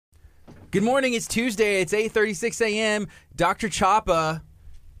Good morning. It's Tuesday. It's 8:36 a.m. Dr. Chapa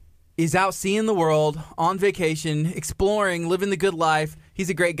is out seeing the world, on vacation, exploring, living the good life. He's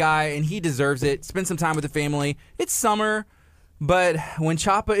a great guy, and he deserves it. Spend some time with the family. It's summer, but when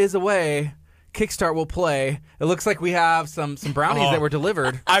Chapa is away, Kickstart will play. It looks like we have some brownies that were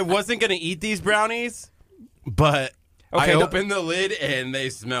delivered. I wasn't going to eat these brownies, but I opened the lid, and they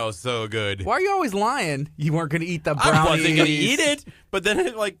smell so good. Why are you always lying? You weren't going to eat the brownies. I wasn't going to eat it, but then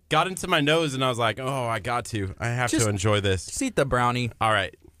it got into my nose, and I was like, oh, I got to. I have to enjoy this. Just eat the brownie. All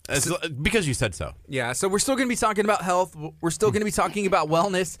right. Because you said so. Yeah, so we're still going to be talking about health. We're still going to be talking about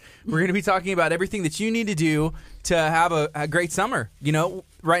wellness. We're going to be talking about everything that you need to do to have a great summer. You know,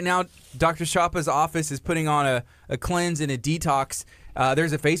 right now, Dr. Chapa's office is putting on a cleanse and a detox.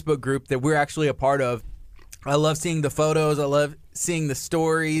 There's a Facebook group that we're actually a part of. I love seeing the photos. I love seeing the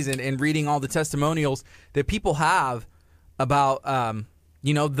stories and reading all the testimonials that people have about,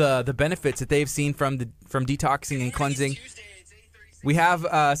 the benefits that they've seen from detoxing and cleansing. We have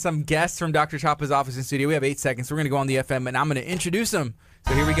some guests from Dr. Chapa's office in studio. We have 8 seconds. We're going to go on the FM, and I'm going to introduce them.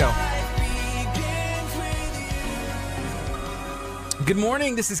 So here we go. Good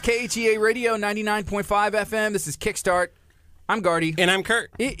morning. This is KHEA Radio 99.5 FM. This is Kickstart. I'm Gardy. And I'm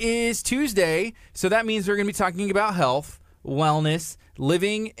Kurt. It is Tuesday, so that means we're going to be talking about health, wellness,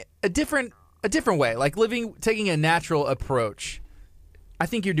 living a different way, like taking a natural approach. I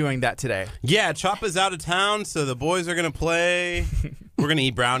think you're doing that today. Yeah, Chapa's out of town, so the boys are going to play. We're going to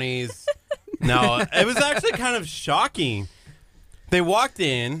eat brownies. No, it was actually kind of shocking. They walked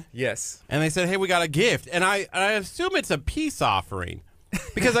in. Yes. And they said, hey, we got a gift. And I assume it's a peace offering.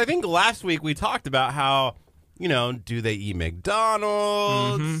 Because I think last week we talked about how, do they eat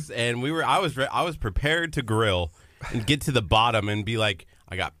McDonald's? Mm-hmm. And I was prepared to grill and get to the bottom and be like,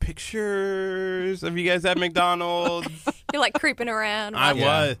 I got pictures of you guys at McDonald's. You're creeping around. I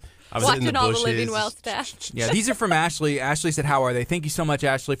was watching in the all bushes. the Living Well stuff. Yeah, these are from Ashley. Ashley said, how are they? Thank you so much,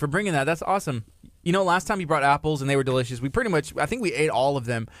 Ashley, for bringing that. That's awesome. Last time you brought apples and they were delicious. I think we ate all of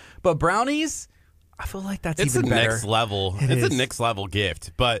them. But brownies, I feel like that's even better. Next level. It's a next level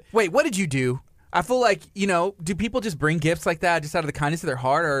gift. But wait, what did you do? I feel like, do people just bring gifts like that just out of the kindness of their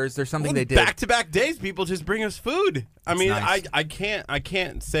heart, or is there something they did? Back-to-back days, people just bring us food. I mean, nice. I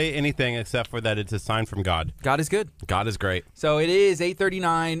can't say anything except for that it's a sign from God. God is good. God is great. So it is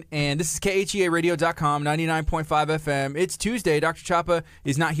 8:39, and this is KHEARadio.com, 99.5 FM. It's Tuesday. Dr. Chapa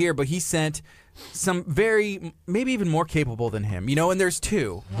is not here, but he sent some maybe even more capable than him. And there's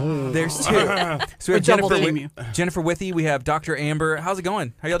two. There's two. So we have Jennifer Withy. We have Dr. Amber. How's it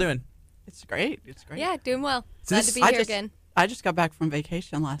going? How y'all doing? It's great. Yeah, doing well. So Glad to be here again. I just got back from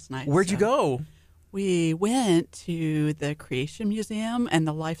vacation last night. Where'd you go? We went to the Creation Museum and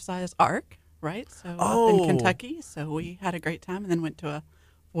the Life-Size Ark, right? So up in Kentucky. So we had a great time and then went to a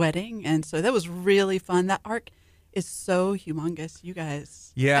wedding. And so that was really fun. That ark is so humongous, you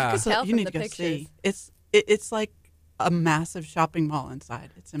guys. Yeah. I could tell you from need the to go pictures. see. It's like a massive shopping mall inside.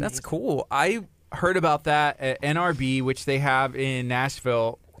 It's amazing. That's cool. I heard about that at NRB, which they have in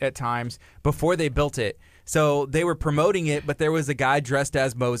Nashville at times before they built it. So they were promoting it, but there was a guy dressed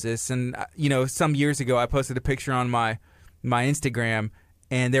as Moses. And, some years ago, I posted a picture on my Instagram,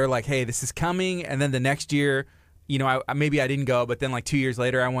 and they were like, hey, this is coming. And then the next year, maybe I didn't go, but then 2 years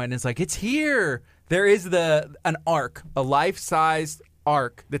later, I went, and it's like, it's here. There is an ark, a life-sized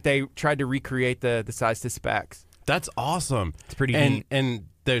ark that they tried to recreate the size to specs. That's awesome. It's pretty neat. And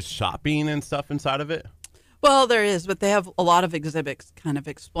there's shopping and stuff inside of it? Well, there is, but they have a lot of exhibits kind of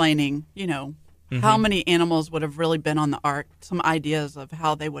explaining, how many animals would have really been on the ark, some ideas of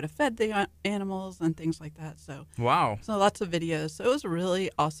how they would have fed the animals and things like that. So wow. So lots of videos. So it was a really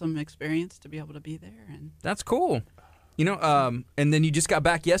awesome experience to be able to be there. And that's cool. And then you just got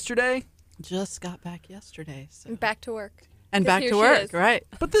back yesterday? Just got back yesterday. So. And back to work. And back to work, right.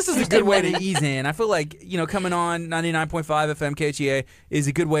 But this is a good way to ease in. I feel like, coming on 99.5 FM KHEA is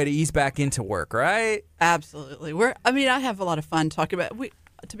a good way to ease back into work, right? Absolutely. I have a lot of fun talking about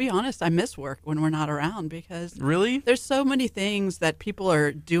to be honest, I miss work when we're not around because really there's so many things that people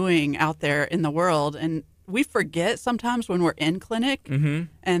are doing out there in the world, and we forget sometimes when we're in clinic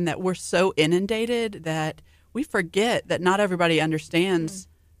and that we're so inundated that we forget that not everybody understands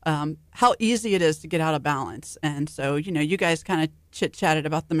how easy it is to get out of balance. And so, you guys kind of chit-chatted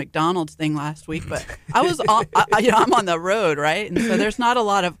about the McDonald's thing last week, but I was I'm on the road, right? And so there's not a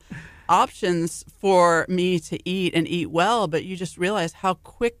lot of options for me to eat and eat well, but you just realize how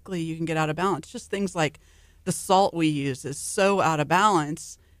quickly you can get out of balance. Just things like the salt we use is so out of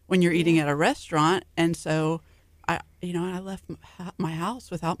balance when you're eating at a restaurant. And so I left my house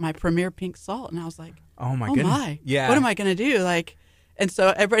without my Premier Pink salt, and I was like, oh my goodness. Yeah. What am I going to do? And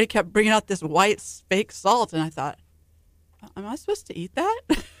so everybody kept bringing out this white fake salt, and I thought, am I supposed to eat that?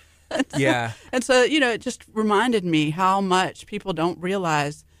 Yeah. And so, it just reminded me how much people don't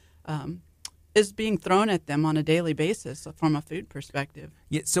realize is being thrown at them on a daily basis from a food perspective.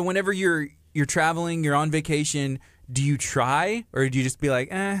 Yeah. So whenever you're traveling, you're on vacation, do you try, or do you just be like,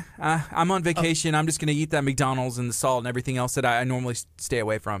 I'm on vacation, I'm just going to eat that McDonald's and the salt and everything else that I normally stay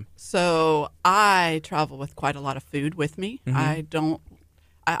away from? So I travel with quite a lot of food with me. I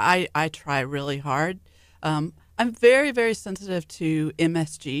try really hard. I'm very, very sensitive to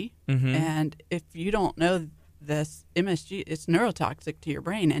MSG. And if you don't know this, MSG, it's neurotoxic to your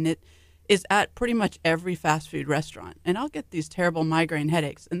brain, and it is at pretty much every fast food restaurant. And I'll get these terrible migraine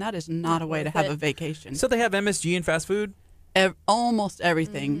headaches, and that is not a way to have a vacation. So they have MSG in fast food? Almost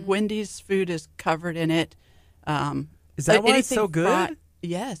everything. Wendy's food is covered in it. Is that why it's anything so good?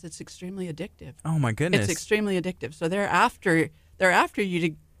 Yes, it's extremely addictive. Oh my goodness. It's extremely addictive. So they're after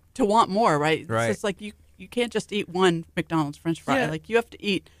you to want more, right? Right. It's just like you can't just eat one McDonald's French fry. Yeah. Like you have to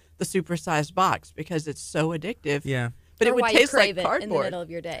eat the supersized box because it's so addictive. Yeah. But Or it would why you taste like crave it in the cardboard. middle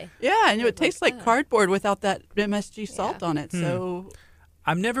of your day. Yeah, and it would taste like oh. cardboard without that MSG salt on it. So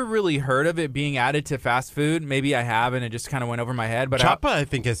I've never really heard of it being added to fast food. Maybe I have, and it just kind of went over my head. But Chapa, I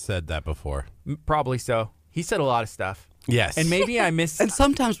think, has said that before. probably so. He said a lot of stuff. Yes. And maybe I missed. and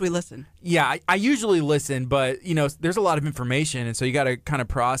sometimes we listen. Yeah, I usually listen, but there's a lot of information, and so you got to kind of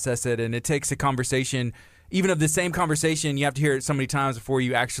process it, and it takes a conversation. Even of the same conversation, you have to hear it so many times before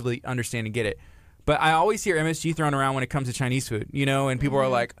you actually understand and get it. But I always hear MSG thrown around when it comes to Chinese food, and people are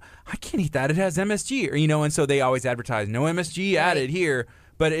like, I can't eat that. It has MSG. Or, and so they always advertise, no MSG added here.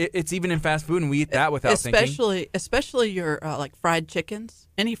 But it's even in fast food, and we eat that without thinking. Especially your like fried chickens.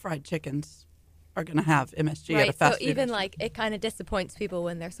 Any fried chickens are going to have MSG at a fast food. So even restaurant. it kind of disappoints people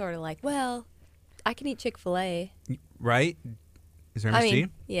when they're sort of like, well, I can eat Chick-fil-A. Right? Is there MSG? I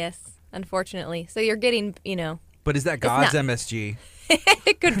mean, yes, unfortunately. So you're getting, but is that God's not. MSG?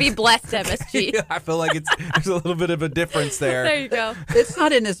 it could be blessed MSG. I feel like there's a little bit of a difference there. There you go. It's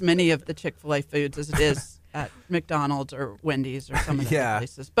not in as many of the Chick-fil-A foods as it is at McDonald's or Wendy's or some of the other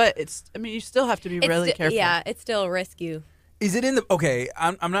places. But you still have to be really careful. Yeah, it's still a risk you. Is it in the okay?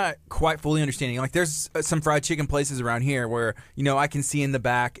 I'm not quite fully understanding. Like, there's some fried chicken places around here where I can see in the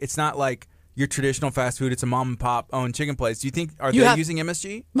back. It's not like your traditional fast food. It's a mom and pop owned chicken place. Do you think they using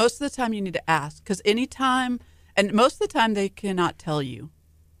MSG? Most of the time, you need to ask because and most of the time they cannot tell you.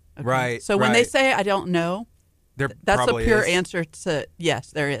 Okay? Right. So when they say I don't know, that's a probably pure is. answer to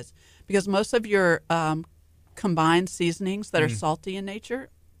yes, there is, because most of your combined seasonings that are salty in nature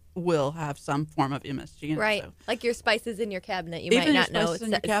will have some form of MSG in Right. it. So. Like your spices in your cabinet. You Even might your not know spices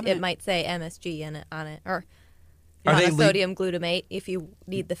in your cabinet. it might say MSG on it. Or Are they sodium glutamate if you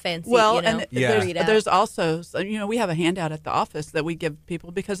need the fancy, and Yeah. there's also, we have a handout at the office that we give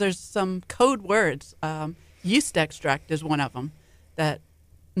people because there's some code words. Yeast extract is one of them that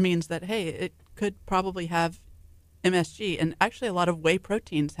means that, hey, it could probably have MSG. And actually a lot of whey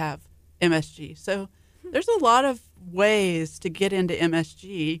proteins have MSG. So there's a lot of ways to get into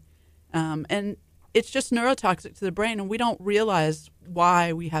MSG. And it's just neurotoxic to the brain. And we don't realize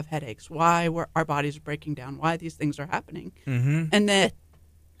why we have headaches, why our bodies are breaking down, why these things are happening. Mm-hmm. And then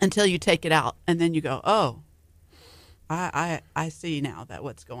until you take it out and then you go, oh, I see now that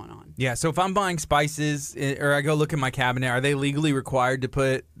what's going on. Yeah, so if I'm buying spices or I go look at my cabinet, are they legally required to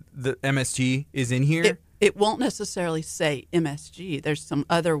put the MSG is in here? It won't necessarily say MSG. There's some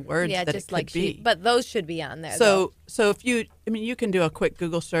other words that just it could like be. but those should be on there. So if you can do a quick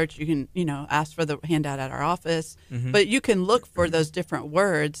Google search. You can, ask for the handout at our office. Mm-hmm. But you can look for those different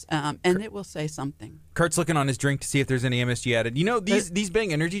words, and it will say something. Kurt's looking on his drink to see if there's any MSG added. These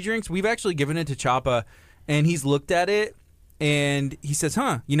Bang energy drinks, we've actually given it to Chapa, and he's looked at it, and he says,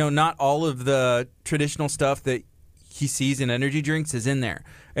 not all of the traditional stuff that he sees in energy drinks is in there.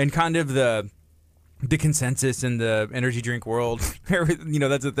 And kind of the consensus in the energy drink world,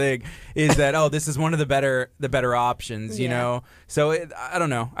 that's the thing, is that, this is one of the better options, So I don't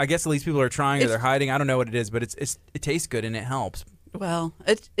know. I guess at least people are trying or they're hiding. I don't know what it is, but it tastes good and it helps. Well,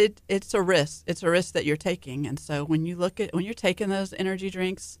 it's a risk. It's a risk that you're taking. And so when you're taking those energy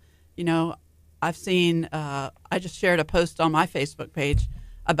drinks, I've seen, I just shared a post on my Facebook page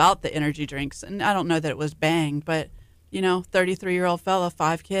about the energy drinks, and I don't know that it was Bang, but, 33-year-old fella,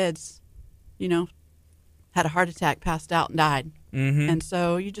 5 kids, had a heart attack, passed out, and died. Mm-hmm. And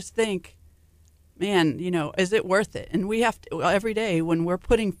so you just think, man, is it worth it? And we have to, every day when we're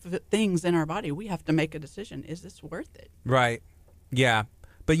putting things in our body, we have to make a decision. Is this worth it? Right. Yeah.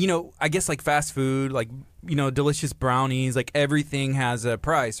 But, I guess like fast food, like, delicious brownies, like everything has a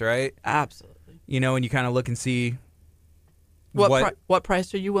price, right? Absolutely. And you kind of look and see, What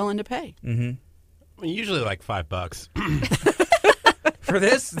price are you willing to pay? Usually like $5. For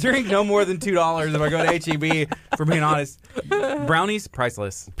this, drink no more than $2 if I go to H-E-B, for being honest. Brownies,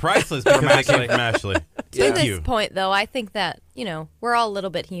 priceless. Priceless from Ashley. To Thank this you. point, though, I think that, we're all a little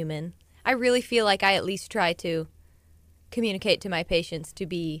bit human. I really feel like I at least try to communicate to my patients to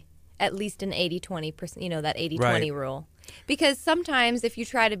be at least an 80-20%, that 80-20 Right. rule. Because sometimes if you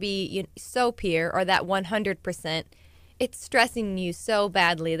try to be so pure or that 100%, it's stressing you so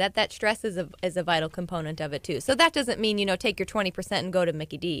badly that stress is a vital component of it too. So that doesn't mean, take your 20% and go to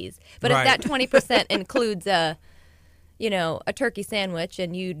Mickey D's. But Right. if that 20% includes a turkey sandwich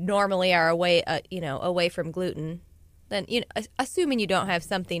and you normally are away from gluten, then, assuming you don't have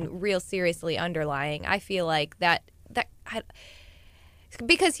something real seriously underlying, I feel like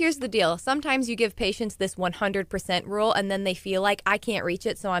because here's the deal. Sometimes you give patients this 100% rule and then they feel like I can't reach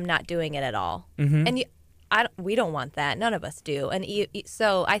it, so I'm not doing it at all. Mm-hmm. And we don't want that. None of us do. And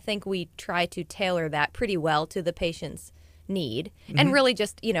so I think we try to tailor that pretty well to the patient's need. Mm-hmm. And really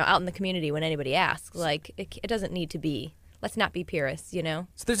just, out in the community when anybody asks, like, it doesn't need to be. Let's not be purists, So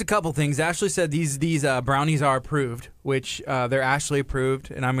there's a couple things. Ashley said these brownies are approved, which they're Ashley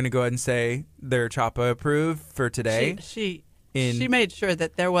approved, and I'm going to go ahead and say they're Chapa approved for today. She made sure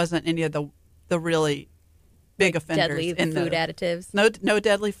that there wasn't any of the really big offenders deadly in food additives. No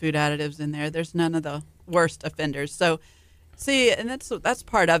deadly food additives in there. There's none of the worst offenders. So, see, and that's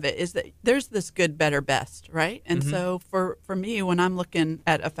part of it is that there's this good, better, best, right? And so for me, when I'm looking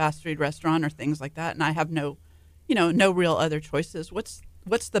at a fast food restaurant or things like that, and I have no real other choices, what's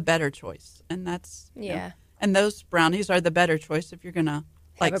the better choice? And that's and those brownies are the better choice if you're gonna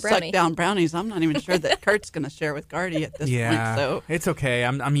suck down brownies. I'm not even sure that Kurt's gonna share with Gardy at this point. So it's okay.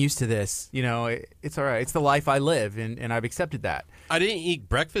 I'm used to this. It's all right. It's the life I live, and I've accepted that. I didn't eat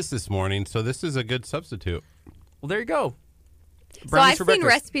breakfast this morning, so this is a good substitute. Well, there you go. So I've seen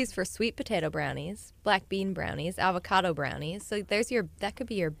recipes for sweet potato brownies, black bean brownies, avocado brownies. So that could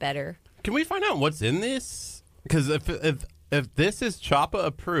be your better. Can we find out what's in this? Because if this is Chapa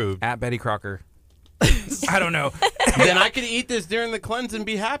approved, At Betty Crocker. I don't know. then I could eat this during the cleanse and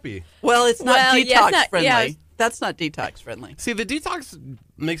be happy. well, it's not detox friendly. yeah. That's not detox friendly. See, the detox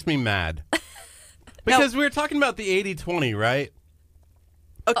makes me mad. Because we were talking about the 80-20, right?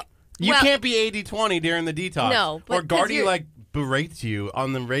 Okay. You Well- can't be 80-20 during the detox. No, but or 'cause Gardy you're- berates you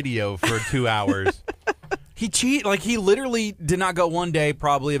on the radio for 2 hours. He literally did not go one day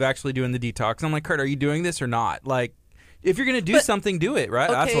probably of actually doing the detox. And I'm like, Kurt, are you doing this or not? Like, if you're going to do something, do it, right?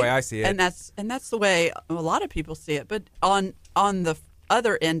 That's the way I see it. And that's the way a lot of people see it. But on the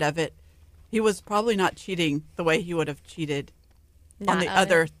other end of it, he was probably not cheating the way he would have cheated on the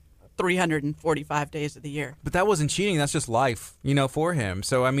other 345 days of the year. But that wasn't cheating. That's just life, for him.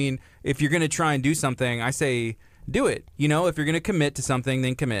 So, I mean, if you're going to try and do something, I say do it. If you're going to commit to something,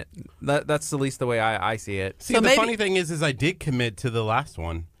 then commit. That's at least the way I see it. See, the funny thing is I did commit to the last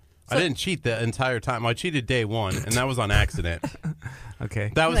one. I didn't cheat the entire time. I cheated day one, and that was on accident.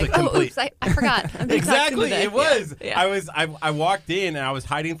 Okay. That was Like, a complete. oops, I forgot. I'm detoxing Exactly, today. it was. Yeah. I walked in and I was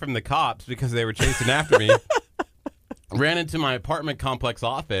hiding from the cops because they were chasing after me. Ran into my apartment complex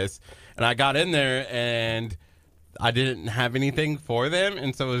office, and I got in there and I didn't have anything for them,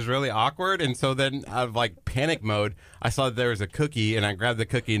 and so it was really awkward. And so then, out of panic mode, I saw that there was a cookie, and I grabbed the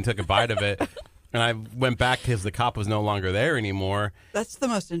cookie and took a bite of it. And I went back because the cop was no longer there anymore. That's the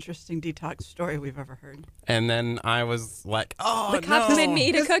most interesting detox story we've ever heard. And then I was like, "Oh, The cops no. made me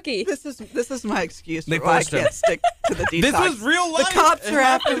eat a cookie. This is my excuse They for why I pushed him. can't stick to the detox. This was real life. The cops It are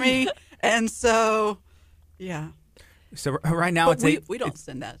after me, and so yeah. So right now But it's we don't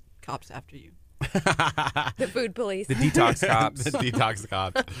send that cops after you. The food police. the detox cops. the detox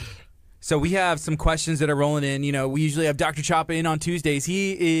cops." So we have some questions that are rolling in. We usually have Dr. Chapa in on Tuesdays.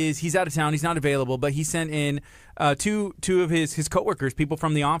 He's out of town. He's not available, but he sent in two of his coworkers, people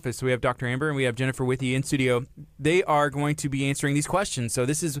from the office. So we have Dr. Amber and we have Jennifer with you in studio. They are going to be answering these questions. So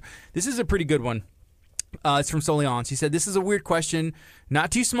this is a pretty good one. It's from Soliance. He said, "This is a weird question,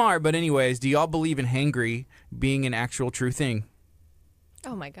 not too smart, but anyways, do y'all believe in hangry being an actual true thing?"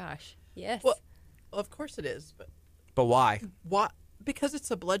 Oh my gosh. Yes. Well, of course it is, But why? what? Because it's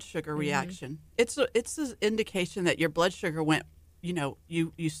a blood sugar reaction. It's an indication that your blood sugar went.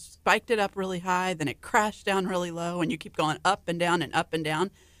 You spiked it up really high, then it crashed down really low, and you keep going up and down and up and down,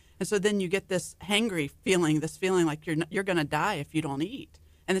 and so then you get this hangry feeling, this feeling like you're going to die if you don't eat,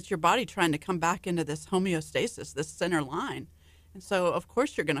 and it's your body trying to come back into this homeostasis, this center line, and so of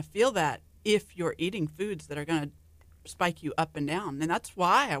course you're going to feel that if you're eating foods that are going to spike you up and down, and that's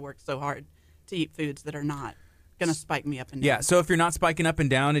why I work so hard to eat foods that are not going to spike me up and down. Yeah, so if you're not spiking up and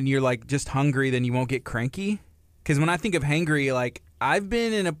down and you're just hungry, then you won't get cranky? Because when I think of hangry, like I've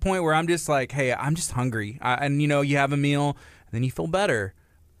been in a point where I'm just like, hey, I'm just hungry. And you have a meal and then you feel better.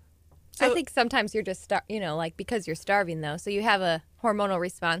 I think sometimes you're just, like because you're starving though. So you have a hormonal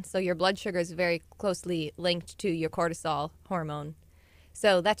response. So your blood sugar is very closely linked to your cortisol hormone.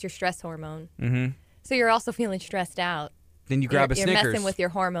 So that's your stress hormone. Mm-hmm. So you're also feeling stressed out. Then you grab a You're Snickers. messing with your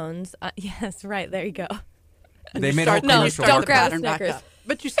hormones. Yes, right. There you go. They made a whole No, commercial. don't the grab a pattern back Snickers. up.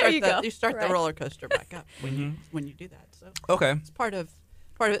 But you There start you go. the Right. roller coaster back up when you do that. So Okay. it's part of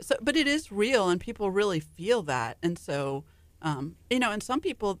it. So, but it is real, and people really feel that. And so, and some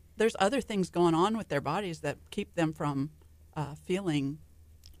people, there's other things going on with their bodies that keep them from feeling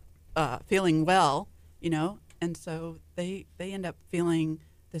well. And so they end up feeling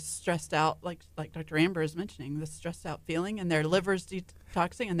this stressed out, like Dr. Amber is mentioning, this stressed out feeling, and their liver's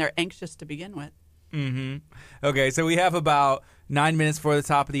detoxing, and they're anxious to begin with. Mm-hmm. Okay, so we have about 9 minutes for the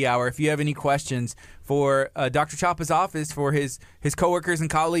top of the hour. If you have any questions for Dr. Chapa's office, for his coworkers and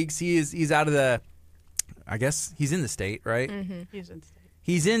colleagues, he's out of I guess he's in the state, right? Mm-hmm. He's in state.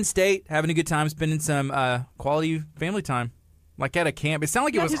 He's in state, having a good time, spending some quality family time, like at a camp. It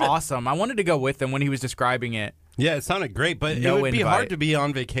sounded like it was awesome. I wanted to go with him when he was describing it. Yeah, it sounded great, but No it would be invite. hard to be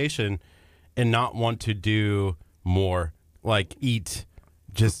on vacation and not want to do more, like eat,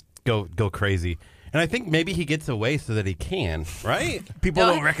 just go crazy. And I think maybe he gets away so that he can, right? People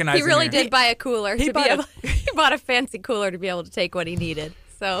don't recognize He really him here. did buy a cooler. He bought He bought a fancy cooler to be able to take what he needed.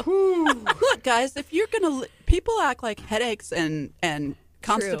 So Look, guys, if you're gonna, people act like headaches and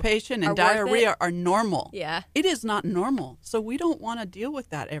constipation Are and worth diarrhea it. are normal. Yeah. It is not normal. So we don't want to deal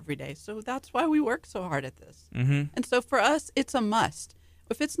with that every day. So that's why we work so hard at this. Mm-hmm. And so for us, it's a must.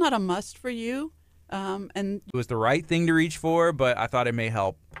 If it's not a must for you, and It was the right thing to reach for, but I thought it may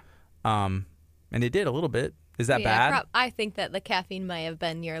help. And it did a little bit. Is that bad? I think that the caffeine might have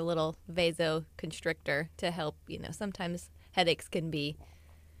been your little vasoconstrictor to help. Sometimes headaches can be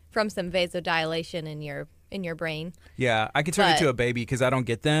from some vasodilation in your brain. Yeah, I can turn But- into a baby because I don't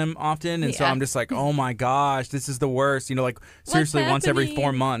get them often, and so Yeah. I'm just like, oh my gosh, this is the worst. Like seriously, once every 4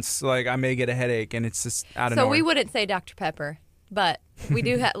 happening? months, like I may get a headache, and it's just out of So nowhere. we wouldn't say Dr. Pepper, but we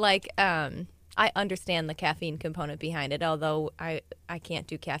do have I understand the caffeine component behind it, although I can't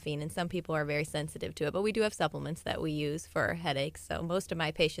do caffeine, and some people are very sensitive to it. But we do have supplements that we use for headaches. So most of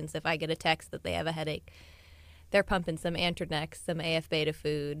my patients, if I get a text that they have a headache, they're pumping some Antronex, some AF beta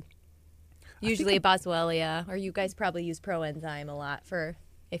food, usually Boswellia, or you guys probably use Proenzyme a lot for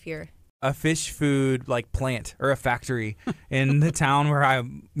if you're. A fish food like plant or a factory in the town where I,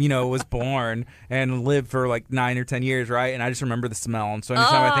 was born and lived for like 9 or 10 years, right? And I just remember the smell. And so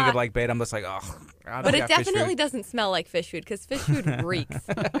anytime I think of like beta, I'm just like, oh, I don't But it got fish definitely food. doesn't smell like fish food because fish food reeks.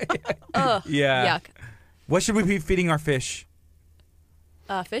 Ugh, Yeah. yuck. What should we be feeding our fish?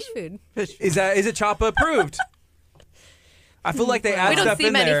 Fish food. Is it Choppa approved? I feel like they add We don't stuff see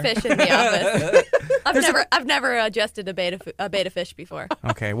in many there. fish in the office. I've never adjusted a beta fish before.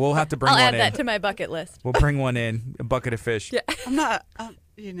 Okay, we'll have to bring I'll one add in. that to my bucket list. We'll bring one in, a bucket of fish. Yeah. I'm not,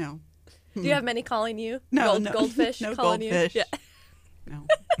 Do you have many calling you? No, Goldfish no calling goldfish. you? Yeah.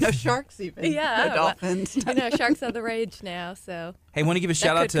 no sharks even. Yeah, No well, dolphins. Sharks are the rage now, so. Hey, want to give a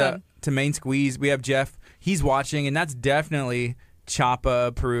shout out could come. to Main Squeeze. We have Jeff. He's watching, and that's definitely Choppa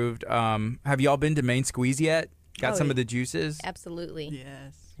approved. Have y'all been to Main Squeeze yet? Got Oh, some yeah. of the juices? Absolutely.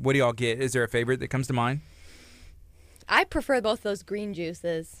 Yes. What do y'all get? Is there a favorite that comes to mind? I prefer both those green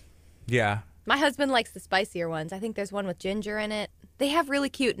juices. Yeah. My husband likes the spicier ones. I think there's one with ginger in it. They have really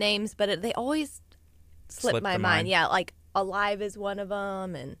cute names, but they always slip Slip my the mind. mind. Yeah, like Alive is one of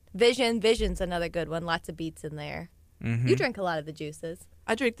them, and Vision's another good one. Lots of beets in there. Mm-hmm. You drink a lot of the juices.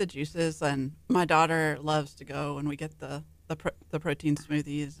 I drink the juices, and my daughter loves to go when we get the protein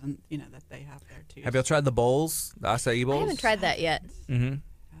smoothies, and that they have there too. Have y'all tried the bowls? The acai bowls? I haven't tried that yet. Mm-hmm.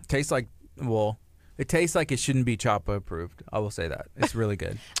 Tastes like, it tastes like it shouldn't be Choppa approved. I will say that. It's really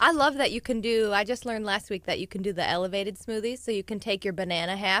good. I love that you can do. I just learned last week that you can do the elevated smoothies, so you can take your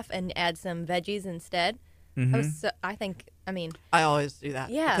banana half and add some veggies instead. I always do that.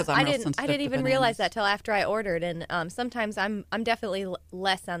 Yeah, because I'm I real didn't sensitive to even realize bananas. that till after I ordered, and sometimes I'm definitely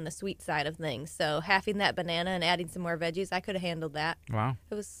less on the sweet side of things. So halving that banana and adding some more veggies, I could have handled that. Wow.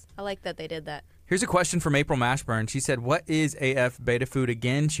 I like that they did that. Here's a question from April Mashburn. She said, what is AF beta food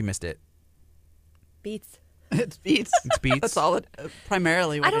again? She missed it. Beets. It's beets. It's beets. That's all it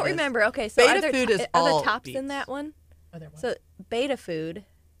primarily. What I don't it is. remember. Okay, so Beta are there, food is are all there tops beets. in that one? So beta food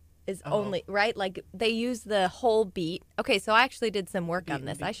is only right. Like they use the whole beet. Okay, so I actually did some work on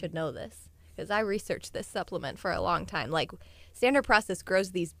this. I should know this because I researched this supplement for a long time. Like Standard Process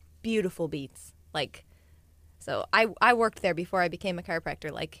grows these beautiful beets. So I worked there before I became a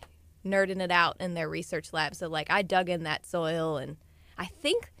chiropractor. Like nerding it out in their research lab. So like I dug in that soil, and I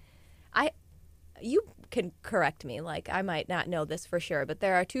think you can correct me, like I might not know this for sure, but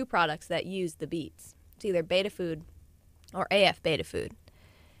there are 2 products that use the beets. It's either Beta Food or AF Beta Food.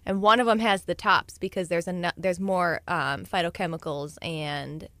 And one of them has the tops because there's more phytochemicals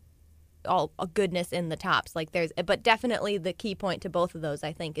and all goodness in the tops. But definitely the key point to both of those,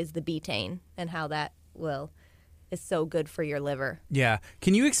 I think, is the betaine and how that is so good for your liver. Yeah.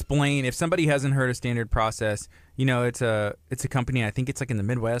 Can you explain, if somebody hasn't heard of Standard Process, it's a company, I think it's like in the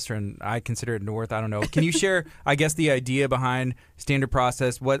Midwest, or I consider it North, I don't know. Can you share, I guess, the idea behind Standard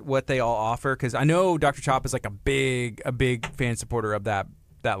Process, what they all offer? Because I know Dr. Chop is like a big fan supporter of that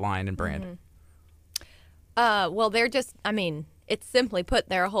line and brand. Well, they're just, it's simply put,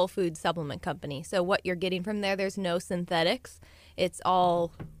 they're a whole food supplement company. So what you're getting from there's no synthetics. It's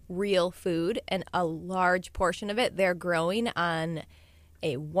all real food, and a large portion of it they're growing on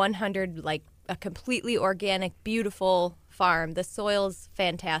a 100, like a completely organic, beautiful farm. The soil's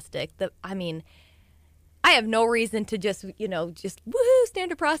fantastic. I have no reason to just woohoo,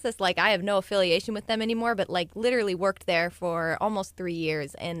 Standard Process. Like, I have no affiliation with them anymore, but like literally worked there for almost 3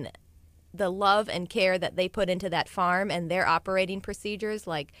 years, and the love and care that they put into that farm and their operating procedures,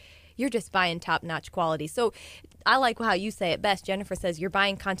 like, you're just buying top-notch quality. So I like how you say it best. Jennifer says you're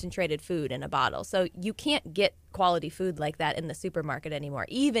buying concentrated food in a bottle. So you can't get quality food like that in the supermarket anymore.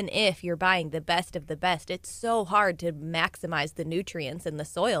 Even if you're buying the best of the best, it's so hard to maximize the nutrients in the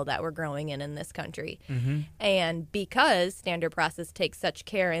soil that we're growing in this country. And because Standard Process takes such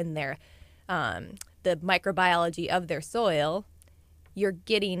care in their the microbiology of their soil, you're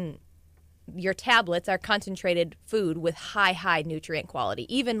getting... your tablets are concentrated food with high nutrient quality.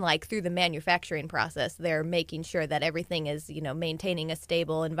 Even like through the manufacturing process, they're making sure that everything is, maintaining a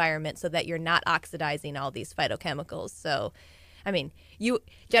stable environment so that you're not oxidizing all these phytochemicals. So,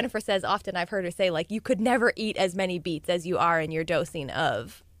 Jennifer says often, I've heard her say, like, you could never eat as many beets as you are in your dosing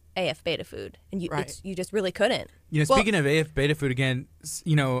of AF Beta Food. And you just really couldn't. Speaking of AF Beta Food again,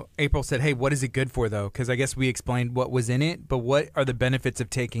 April said, hey, what is it good for, though? Because I guess we explained what was in it, but what are the benefits of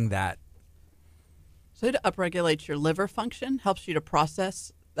taking that? So it upregulates your liver function, helps you to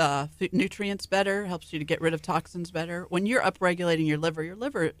process nutrients better, helps you to get rid of toxins better. When you're upregulating your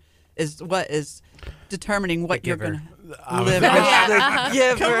liver is what is determining what you're going to live.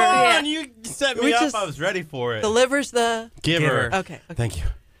 Come on, you set me up. I was ready for it. The liver's the giver. Okay. Thank you.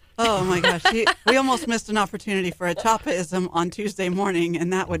 Oh my gosh, we almost missed an opportunity for a Choppa-ism on Tuesday morning,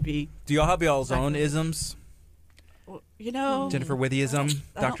 and that would be. Do y'all have y'all's own isms? Jennifer Withyism,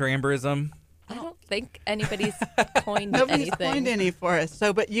 Dr. Amberism. I don't think anybody's coined Nobody's anything. coined any for us.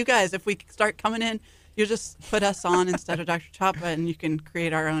 So, but you guys, if we start coming in, you just put us on instead of Dr. Choppa, and you can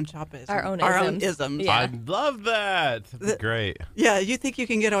create our own Choppa-ism. Our own isms. Yeah. I love that. That's great. Yeah, you think you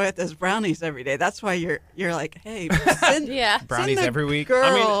can get away with those brownies every day. That's why you're like, hey, send, brownies send the every week.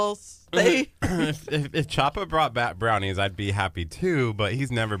 Girls, if Choppa brought back brownies, I'd be happy too. But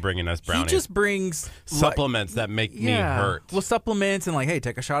he's never bringing us brownies. He just brings supplements that make me hurt. Well, supplements and like, hey,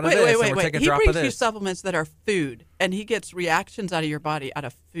 take a shot of this. Wait. Take a He drop of brings this. you supplements that are food, and he gets reactions out of your body out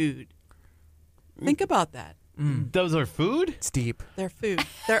of food. Think about that. Those are food? It's deep. They're food.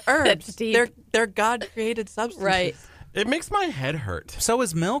 They're herbs. That's deep. They're God-created substances. Right. It makes my head hurt. So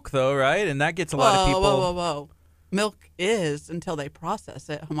is milk, though, right? And that gets a lot of people. Whoa. Milk is until they process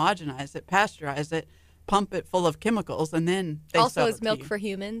it, homogenize it, pasteurize it, pump it full of chemicals, and then they Also, sell is it to milk you. for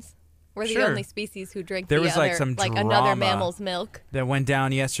humans? We're the Sure. only species who drink There the was, other, like, some another drama mammal's milk. That went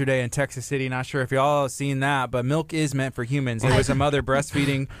down yesterday in Texas City. Not sure if y'all have seen that, but milk is meant for humans. There was a mother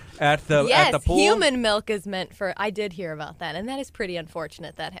breastfeeding at the pool. Human milk is meant for. I did hear about that, and that is pretty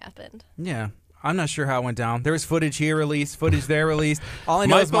unfortunate that happened. Yeah. I'm not sure how it went down. There was footage here released, footage there released. All I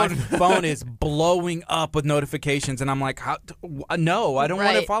know is my phone is blowing up with notifications, and I'm like, no, I don't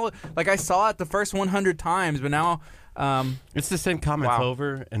want to Right. follow. Like, I saw it the first 100 times, but now... It's the same comments Wow.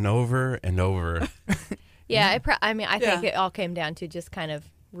 over and over and over. Yeah, I think Yeah. it all came down to just kind of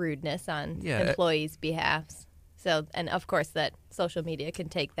rudeness on Yeah. employees' behalfs. So, and of course, that social media can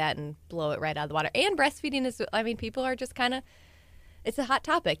take that and blow it right out of the water. And breastfeeding is, people are just kind of, it's a hot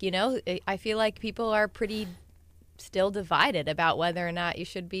topic, I feel like people are pretty still divided about whether or not you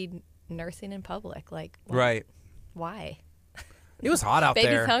should be nursing in public. Like, Right. why? It was hot out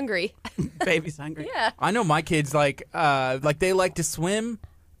Baby's there. hungry. Baby's hungry. Yeah. I know my kids like they like to swim,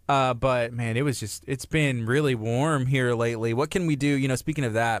 but man, it's been really warm here lately. What can we do? Speaking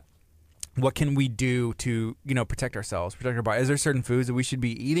of that, what can we do to protect ourselves, protect our body? Is there certain foods that we should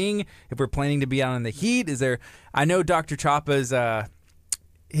be eating if we're planning to be out in the heat? I know Dr. Choppa's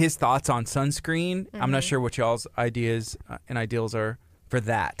his thoughts on sunscreen. I'm not sure what y'all's ideas and ideals are for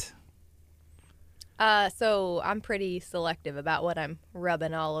that. So I'm pretty selective about what I'm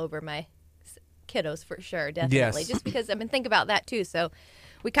rubbing all over my kiddos for sure, definitely. Yes. Just because, think about that too. So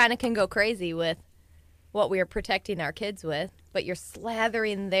we kind of can go crazy with what we are protecting our kids with, but you're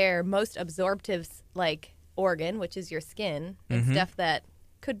slathering their most absorptive organ, which is your skin, and stuff that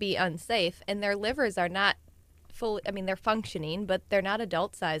could be unsafe. And their livers are not fully, they're functioning, but they're not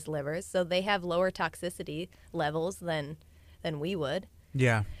adult-sized livers, so they have lower toxicity levels than we would.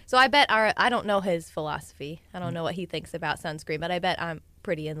 Yeah. So I bet I don't know his philosophy. I don't know what he thinks about sunscreen, but I bet I'm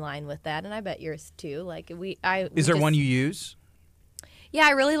pretty in line with that, and I bet yours too. Is there one you use? Yeah,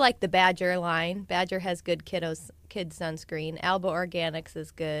 I really like the Badger line. Badger has good kid sunscreen. Alba Organics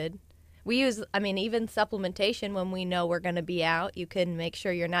is good. We use, even supplementation when we know we're going to be out. You can make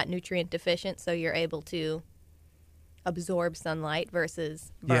sure you're not nutrient deficient, so you're able to absorb sunlight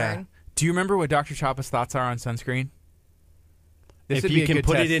versus burn. Yeah. Do you remember what Dr. Choppa's thoughts are on sunscreen? If you can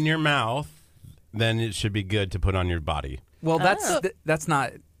put it in your mouth, then it should be good to put on your body. Well, that's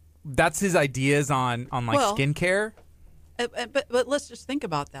not. That's his ideas on skincare. But let's just think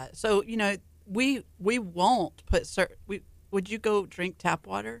about that. So we won't put would you go drink tap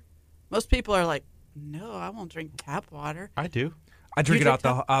water? Most people are like, no, I won't drink tap water. I do. I drink it out if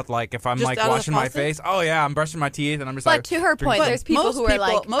I'm Just out of the washing my faucet? face. Oh yeah, I'm brushing my teeth and I'm just But to her point, But there's people most who are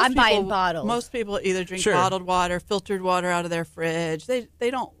like, most I'm buying people- bottles. Most people either drink Sure. bottled water, filtered water out of their fridge. They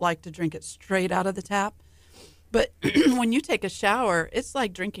don't like to drink it straight out of the tap. But when you take a shower, it's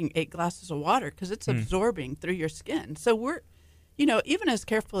like drinking 8 glasses of water because it's absorbing through your skin. So we're, even as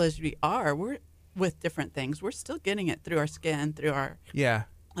careful as we're with different things, we're still getting it through our skin, through our Yeah.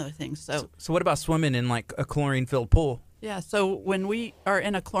 other things. So what about swimming in a chlorine-filled pool? yeah, so when we are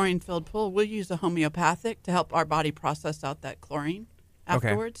in a chlorine-filled pool, we'll use a homeopathic to help our body process out that chlorine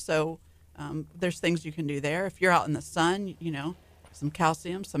afterwards. So there's things you can do there. If you're out in the sun, some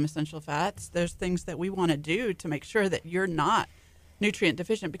calcium, some essential fats, there's things that we want to do to make sure that you're not nutrient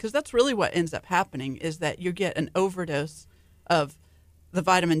deficient, because that's really what ends up happening is that you get an overdose of the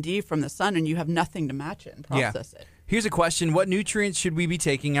vitamin D from the sun and you have nothing to match it and process it. Here's a question. What nutrients should we be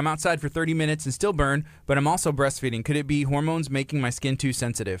taking? I'm outside for 30 minutes and still burn, but I'm also breastfeeding. Could it be hormones making my skin too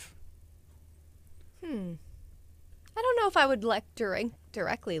sensitive? I don't know if I would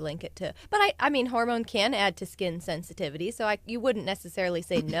directly link it to, but hormone can add to skin sensitivity, so you wouldn't necessarily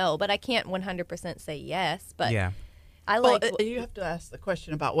say no, but I can't 100% say yes. But Yeah. I Well, like. you have to ask the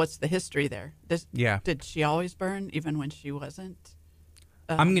question about what's the history there. Did she always burn even when she wasn't?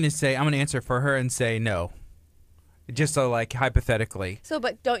 I'm going to answer for her and say no. Just so hypothetically. So,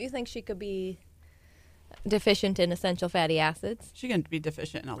 but don't you think she could be deficient in essential fatty acids? She can be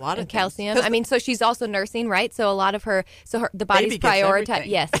deficient in a lot of And things. calcium. 'Cause So she's also nursing, right? So a lot of the body's Baby gets prioritize. everything.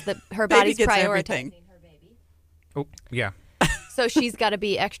 Yes, her Baby body's gets prioritizing everything. her baby. Oh, yeah. So she's got to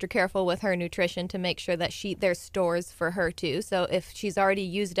be extra careful with her nutrition to make sure that there's stores for her too. So if she's already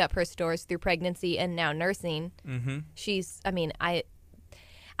used up her stores through pregnancy and now nursing,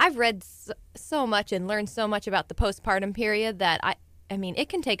 I've read so much and learned so much about the postpartum period that it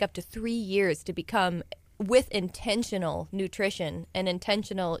can take up to 3 years to become, with intentional nutrition and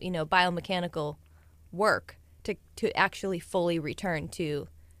intentional, biomechanical work to actually fully return to,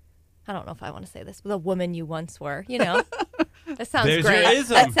 I don't know if I want to say this, but the woman you once were, That sounds There's great. your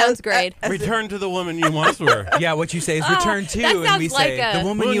ism. That sounds great. Return to the woman you once were. Yeah, what you say is return to, that and we sounds like say a- the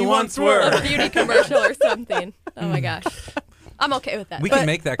woman you once were. A beauty commercial or something. Oh my gosh. I'm okay with that. We can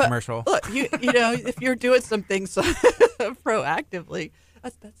make that commercial. Look, if you're doing some things proactively, I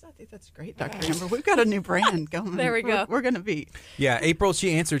think that's great, Dr. Amber. We've got a new brand going. There we go. We're going to be. Yeah, April,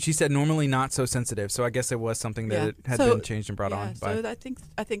 she answered. She said normally not so sensitive. So I guess it was something that it had been changed and brought on. So I think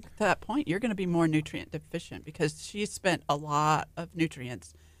to that point, you're going to be more nutrient deficient because she spent a lot of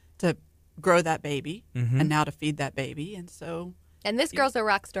nutrients to grow that baby and now to feed that baby. And so. And this girl's a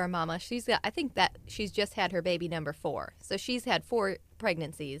rock star mama. I think that she's just had her baby number 4. So she's had 4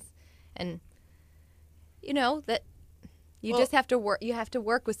 pregnancies. And that you just have to work. You have to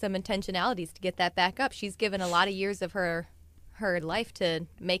work with some intentionalities to get that back up. She's given a lot of years of her life to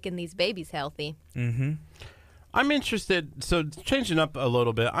making these babies healthy. Mm-hmm. I'm interested, so changing up a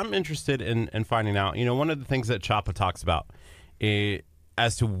little bit, I'm interested in finding out, one of the things that Choppa talks about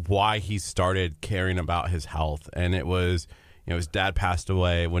as to why he started caring about his health. And it was, his dad passed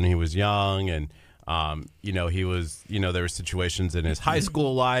away when he was young, and he was, there were situations in his high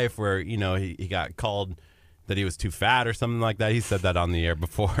school life where, he got called that he was too fat or something like that. He said that on the air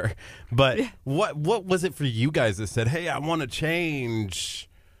before. But what was it for you guys that said, hey, I want to change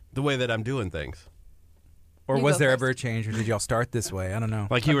the way that I'm doing things? Or You was go there first. ever a change, or did y'all start this way? I don't know.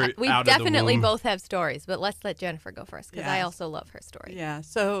 Like you were We out definitely of the womb. both have stories, but let's let Jennifer go first because I Yes. also love her story. Yeah.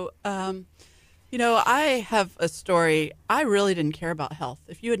 So You know, I have a story. I really didn't care about health.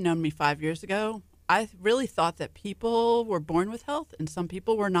 If you had known me 5 years ago, I really thought that people were born with health and some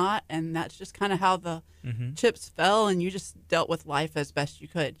people were not. And that's just kind of how the chips fell, and you just dealt with life as best you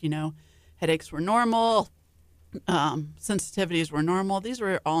could. You know, headaches were normal, sensitivities were normal. These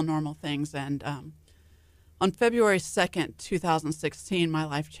were all normal things. And on February 2nd, 2016, my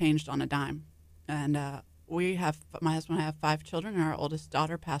life changed on a dime. And my husband and I have 5 children, and our oldest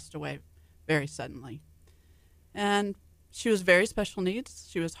daughter passed away very suddenly. And she was very special needs.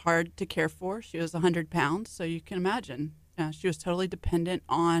 She was hard to care for. She was 100 pounds, so you can imagine. She was totally dependent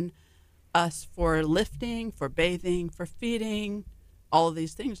on us for lifting, for bathing, for feeding, all of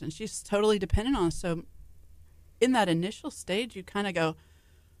these things. And she's totally dependent on us. So in that initial stage, you kind of go,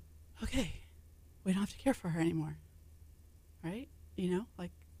 okay, we don't have to care for her anymore, right? You know,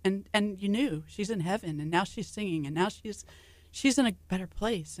 like, and you knew she's in heaven, and now she's singing, and now she's in a better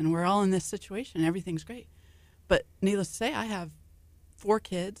place, and we're all in this situation, and everything's great. But needless to say, I have 4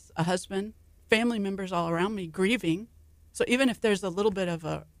 kids, a husband, family members all around me grieving. So even if there's a little bit of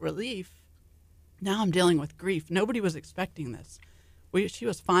a relief, now I'm dealing with grief. Nobody was expecting this. She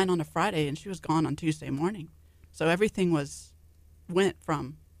was fine on a Friday, and she was gone on Tuesday morning. So everything went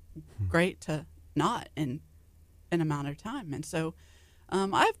from great to not in an amount of time. And so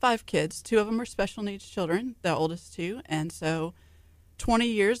I have 5 kids. 2 of them are special needs children, the oldest 2. And so 20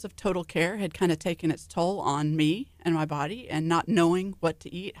 years of total care had kind of taken its toll on me and my body, and not knowing what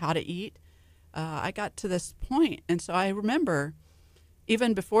to eat, how to eat. I got to this point. And so I remember,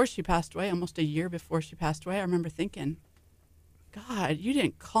 even before she passed away, almost a year before she passed away, I remember thinking, God, you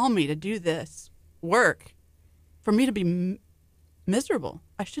didn't call me to do this work for me to be miserable.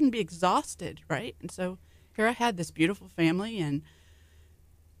 I shouldn't be exhausted, right? And so here I had this beautiful family, and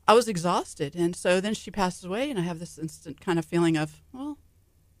I was exhausted. And so then she passes away, and I have this instant kind of feeling of, well,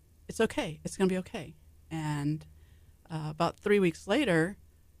 it's okay. It's going to be okay. And about 3 weeks later,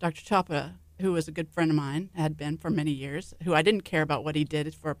 Dr. Chapa, who was a good friend of mine, had been for many years, who I didn't care about what he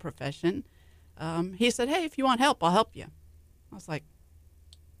did for a profession, he said, hey, if you want help, I'll help you. I was like,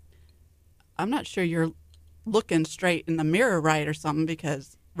 I'm not sure you're looking straight in the mirror right or something,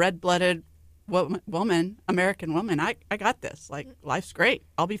 because red-blooded woman, American woman, I got this. Like, life's great.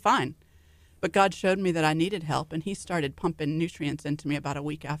 I'll be fine. But God showed me that I needed help, and he started pumping nutrients into me about a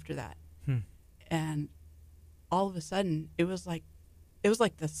week after that. And all of a sudden, it was like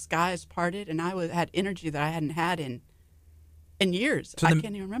the skies parted, and I had energy that I hadn't had in years. So I can't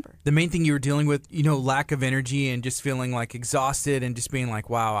even remember. The main thing you were dealing with, lack of energy and just feeling like exhausted and just being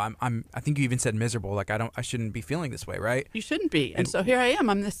like, wow, I think you even said miserable. Like, I shouldn't be feeling this way, right? You shouldn't be. And so here I am.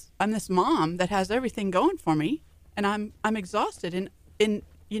 I'm this mom that has everything going for me, and I'm exhausted. And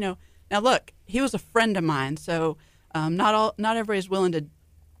now look, he was a friend of mine, so not everybody's willing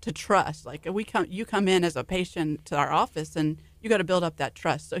to trust. Like, you come in as a patient to our office, and you got to build up that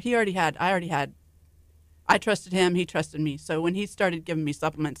trust. So I trusted him, he trusted me. So when he started giving me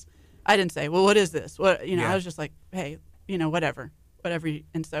supplements, I didn't say, well, what is this? I was just like, hey, whatever.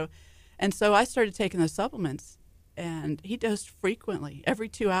 And so I started taking those supplements, and he dosed frequently, every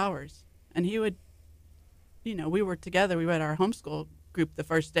 2 hours. And he would, we were together, we were at our homeschool group the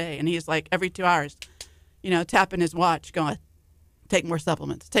first day, and he's like, every 2 hours, tapping his watch, going, take more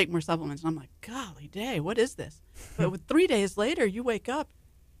supplements. And I'm like, golly day, what is this? But with 3 days later, you wake up,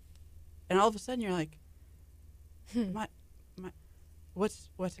 and all of a sudden you're like, what's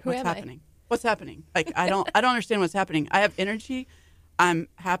happening? What's happening? Like, I don't understand what's happening. I have energy. I'm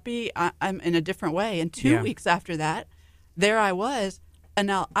happy. I'm in a different way. And 2 weeks after that, there I was. And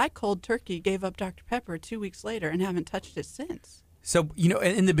now I cold turkey gave up Dr. Pepper 2 weeks later and haven't touched it since. So,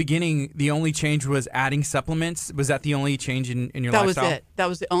 in the beginning, the only change was adding supplements. Was that the only change in your lifestyle? That was it. That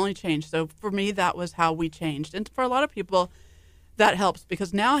was the only change. So for me, that was how we changed. And for a lot of people, that helps,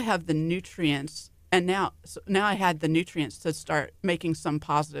 because now I have the nutrients. And now I had the nutrients to start making some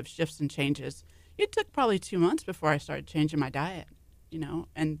positive shifts and changes. It took probably 2 months before I started changing my diet,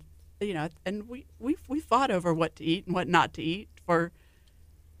 and we fought over what to eat and what not to eat for,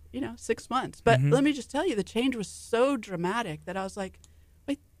 6 months. But let me just tell you, the change was so dramatic that I was like,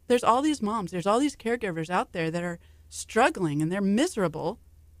 wait, there's all these moms, there's all these caregivers out there that are struggling and they're miserable,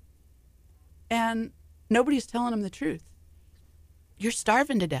 and nobody's telling them the truth. You're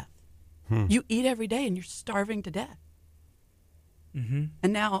starving to death. You eat every day and you're starving to death. And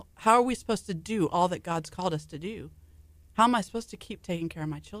now, how are we supposed to do all that God's called us to do? How am I supposed to keep taking care of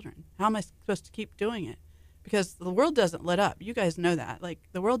my children? How am I supposed to keep doing it? Because the world doesn't let up. You guys know that. Like,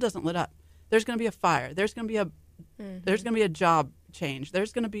 the world doesn't let up. There's going to be a fire. There's going to be a job change.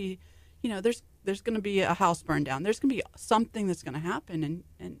 There's going to be, there's going to be a house burned down. There's going to be something that's going to happen.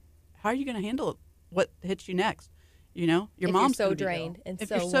 And how are you going to handle what hits you next? You know, your If mom's you're so gonna be ill. drained and if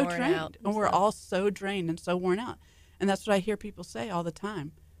so you're so worn drained, out. and we're So- all so drained and so worn out, and that's what I hear people say all the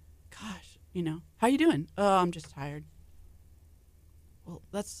time. Gosh, you know, how you doing? Oh, I'm just tired. Well,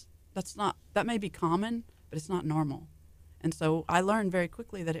 that's not, that may be common, but it's not normal. And so I learned very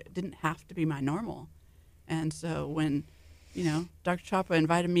quickly that it didn't have to be my normal. And so when, you know, Dr. Chapa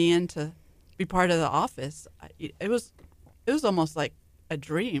invited me in to be part of the office, it was almost like a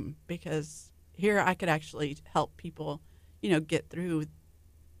dream, because here I could actually help people, you know, get through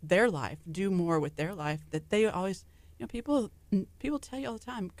their life, do more with their life that they always, you know, people tell you all the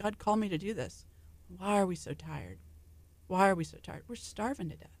time, God called me to do this. Why are we so tired? Why are we so tired? We're starving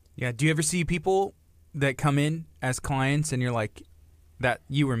to death. Yeah. Do you ever see people that come in as clients and you're like, that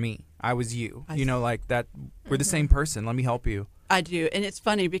you were me, I was you, you know, like that, we're the same person. Let me help you. I do. And it's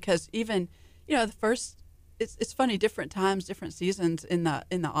funny because even, you know, it's funny, different times, different seasons in the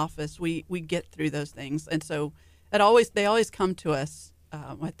office, we get through those things. And so they always come to us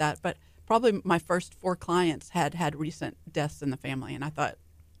with that. But probably my first 4 clients had recent deaths in the family. And I thought,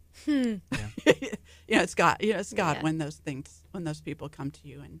 it's God, Yeah. when those people come to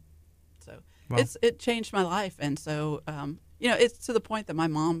you. And so Well- it changed my life. And so, it's to the point that my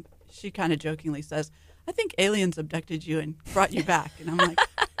mom, she kind of jokingly says, I think aliens abducted you and brought you back. And I'm like,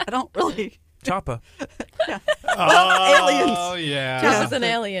 I don't really. Chapa. Aliens. Oh yeah. Chapa's an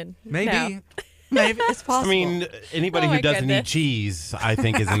alien. Maybe. now. Maybe it's I possible. mean, anybody Oh, who my doesn't eat goodness. cheese, I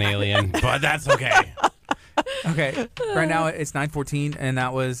think, is an alien. But that's okay. Okay. Right now it's 9:14, and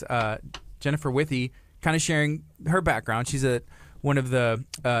that was Jennifer Withy kind of sharing her background. She's one of the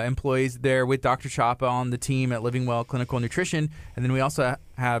employees there with Dr. Chapa on the team at Living Well Clinical Nutrition. And then we also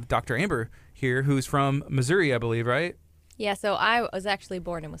have Dr. Amber here, who's from Missouri, I believe, right? Yeah, so I was actually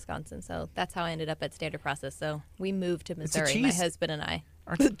born in Wisconsin, so that's how I ended up at Standard Process. So we moved to a Missouri, my cheese. husband and I.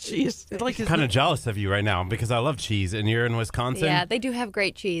 Jeez. It's like his Kind of jealous of you right now because I love cheese, and you're in Wisconsin. Yeah, they do have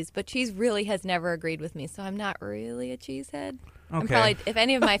great cheese, but cheese really has never agreed with me, so I'm not really a cheesehead. I'm Okay. probably, if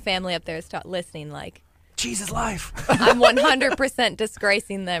any of my family up there is listening, like, cheese is life. I'm 100%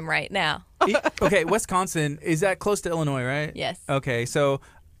 disgracing them right now. Okay, Wisconsin, is that close to Illinois, right? Yes. Okay, so,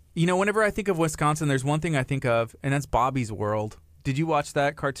 whenever I think of Wisconsin, there's one thing I think of, and that's Bobby's World. Did you watch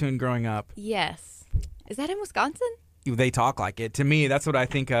that cartoon growing up? Yes. Is that in Wisconsin? They talk like it. To me, that's what I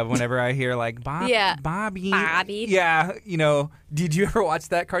think of whenever I hear like Yeah. Bobby. Bobby. Yeah, did you ever watch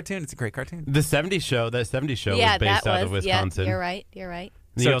that cartoon? It's a great cartoon. The 70s show, that 70s show yeah, was based that out of was. Wisconsin. Yeah, you're right. You're right.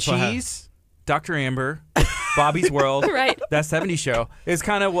 And you So also have- cheese, Dr. Amber, Bobby's World, Right. that 70s show is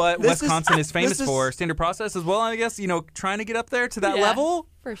kind of what This is- Wisconsin is famous this is- for. Standard Process as well, I guess, trying to get up there to that Yeah. level.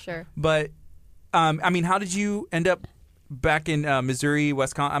 For sure. But, how did you end up back in Missouri,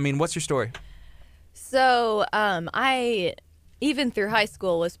 Wisconsin? What's your story? So I, even through high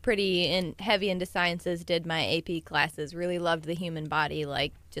school, was pretty heavy into sciences, did my AP classes, really loved the human body,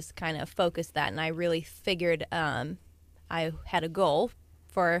 like just kind of focused that. And I really figured I had a goal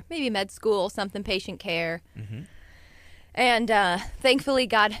for maybe med school, something patient care. And thankfully,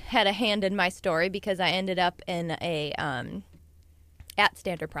 God had a hand in my story because I ended up in at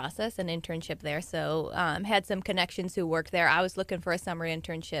Standard Process, an internship there. So had some connections who worked there. I was looking for a summer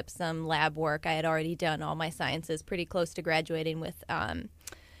internship, some lab work. I had already done all my sciences, pretty close to graduating with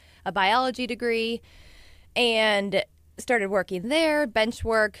a biology degree, and started working there, bench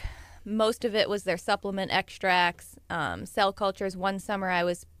work. Most of it was their supplement extracts, cell cultures. One summer I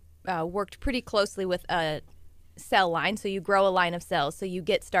was worked pretty closely with a cell line. So you grow a line of cells. So you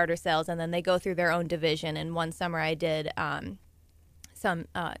get starter cells, and then they go through their own division. And one summer I did some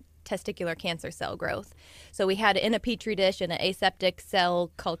testicular cancer cell growth. So we had in a petri dish in an aseptic cell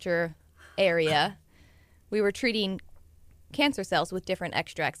culture area, we were treating cancer cells with different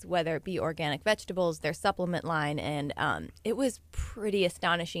extracts, whether it be organic vegetables, their supplement line, and it was pretty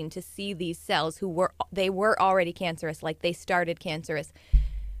astonishing to see these cells who were already cancerous, like they started cancerous,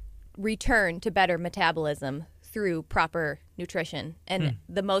 return to better metabolism through proper nutrition. And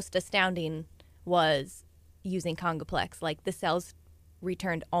the most astounding was using Congoplex, like the cells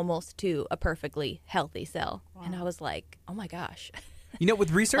returned almost to a perfectly healthy cell. And I was like, oh my gosh.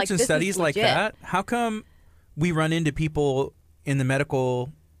 With research Like, and this is studies like legit. that, how come we run into people in the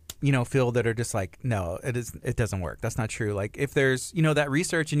medical, field that are just like, no, it doesn't work. That's not true. Like if there's, that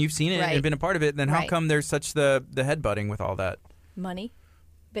research and you've seen it Right. and been a part of it, then how Right. come there's such the headbutting with all that? Money,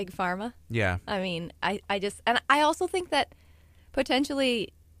 big pharma. Yeah. I also think that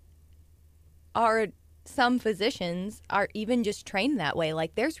potentially some physicians are even just trained that way.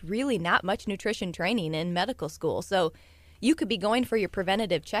 Like there's really not much nutrition training in medical school. So you could be going for your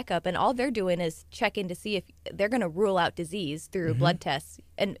preventative checkup and all they're doing is checking to see if they're going to rule out disease through blood tests.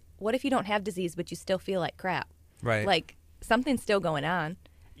 And what if you don't have disease but you still feel like crap? Right. Like something's still going on.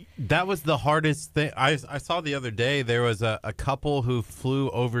 That was the hardest thing. I saw the other day there was a couple who flew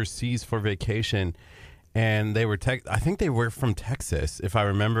overseas for vacation, and they were I think they were from Texas, if I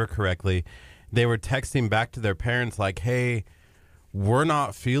remember correctly. They were texting back to their parents like, hey, we're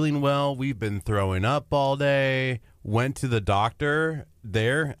not feeling well. We've been throwing up all day. Went to the doctor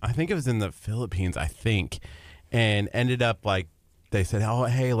there. I think it was in the Philippines, and ended up like, they said, oh,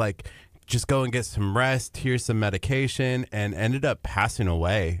 hey, like, just go and get some rest. Here's some medication, and ended up passing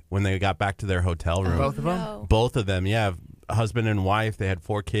away when they got back to their hotel room. Both of them? No. Both of them, yeah. Husband and wife. They had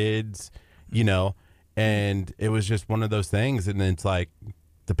 4 kids, and it was just one of those things. And it's like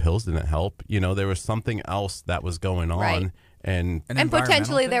the pills didn't help. There was something else that was going on. Right. And An And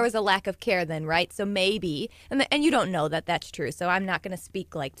potentially environmental there thing? was a lack of care then, right? So maybe, and you don't know that that's true. So I'm not going to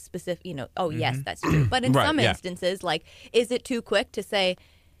speak like specific, yes, that's true. But in Right, some yeah. instances, like, is it too quick to say,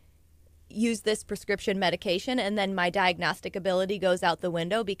 use this prescription medication and then my diagnostic ability goes out the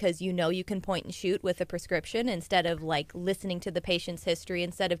window because you can point and shoot with a prescription instead of like listening to the patient's history,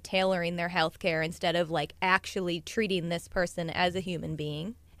 instead of tailoring their health care, instead of like actually treating this person as a human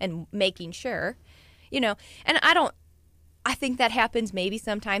being and making sure, and I think that happens maybe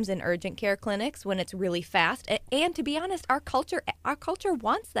sometimes in urgent care clinics when it's really fast. And to be honest, our culture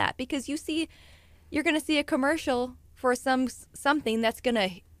wants that, because you're going to see a commercial for something that's going to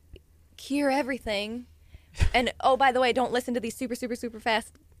cure everything. And oh, by the way, don't listen to these super, super, super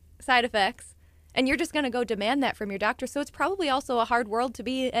fast side effects. And you're just going to go demand that from your doctor. So it's probably also a hard world to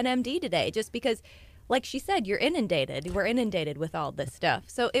be an MD today, just because, like she said, you're inundated. We're inundated with all this stuff.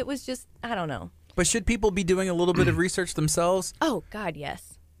 So it was just, I don't know. But should people be doing a little bit of research themselves? Oh, God,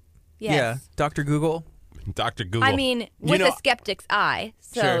 yes. Yes. Yeah. Dr. Google? Dr. Google. I mean, with a skeptic's eye.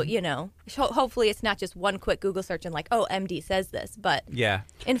 So, Sure. hopefully it's not just one quick Google search and like, oh, MD says this. But Yeah.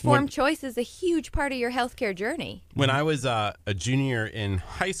 informed choice is a huge part of your healthcare journey. When I was a junior in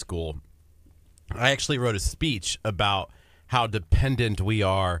high school, I actually wrote a speech about how dependent we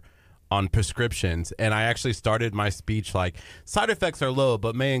are on prescriptions. And I actually started my speech like, side effects are low,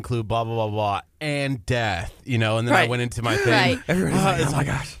 but may include blah, blah, blah, blah, and death, and then I Right. went into my thing. Right. Everybody's like, oh my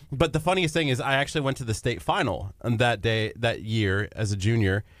gosh. But the funniest thing is I actually went to the state final on that year as a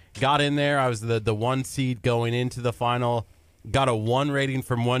junior. Got in there. I was the 1 seed going into the final. Got a 1 rating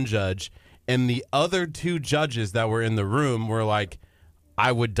from one judge. And the other 2 judges that were in the room were like,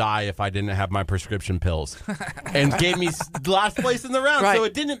 I would die if I didn't have my prescription pills. And gave me last place in the round. Right. So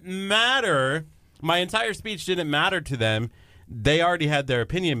it didn't matter. My entire speech didn't matter to them. They already had their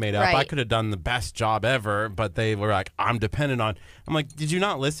opinion made up. Right. I could have done the best job ever, but they were like, I'm dependent on. I'm like, did you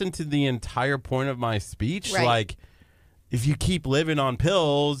not listen to the entire point of my speech? Right. Like, if you keep living on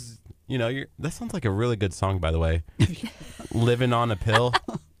pills, that sounds like a really good song, by the way. Living on a pill.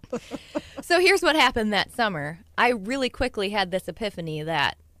 So here's what happened that summer. I really quickly had this epiphany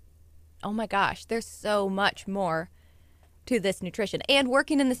that, oh my gosh, there's so much more to this nutrition. And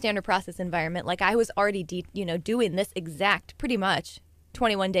working in the standard process environment, like I was already, doing this exact, pretty much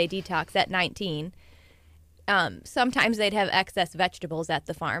 21-day detox at 19. Sometimes they'd have excess vegetables at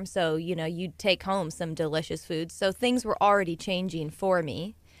the farm, so you'd take home some delicious foods. So things were already changing for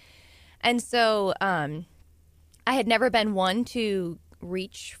me, and so I had never been one to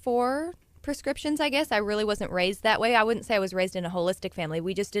reach for prescriptions. I guess I really wasn't raised that way. I wouldn't say I was raised in a holistic family.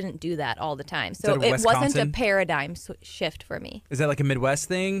 We just didn't do that all the time. So that a it wasn't a Wisconsin? paradigm shift for me. Is that like a Midwest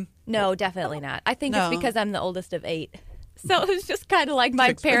thing? No, definitely not. I think No. it's because I'm the oldest of 8. So it was just kind of like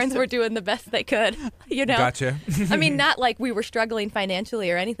my parents were doing the best they could, Gotcha. I mean, not like we were struggling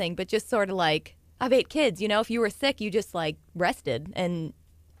financially or anything, but just sort of like, I have 8 kids, if you were sick, you just like rested and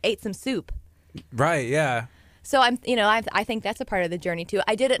ate some soup. Right, yeah. So I think that's a part of the journey too.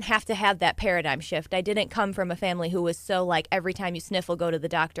 I didn't have to have that paradigm shift. I didn't come from a family who was so like every time you sniffle, go to the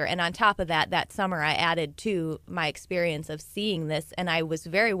doctor. And on top of that summer I added to my experience of seeing this, and I was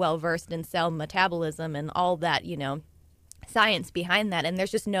very well versed in cell metabolism and all that, science behind that. And there's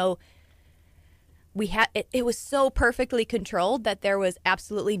just it was so perfectly controlled that there was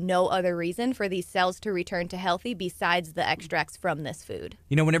absolutely no other reason for these cells to return to healthy besides the extracts from this food.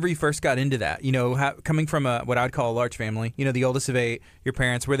 Whenever you first got into that, coming from what I would call a large family, the oldest of 8, your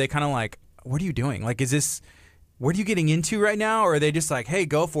parents, were they kind of like, what are you doing? Like, what are you getting into right now? Or are they just like, hey,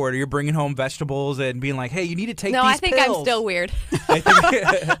 go for it? Or you're bringing home vegetables and being like, hey, you need to take No, these I think pills. I'm still weird.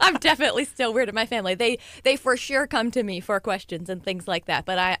 I'm definitely still weird in my family. They for sure come to me for questions and things like that.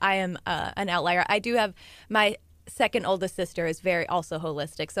 But I am an outlier. I do have my second oldest sister is very also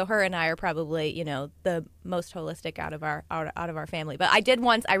holistic. So her and I are probably the most holistic out of our family. But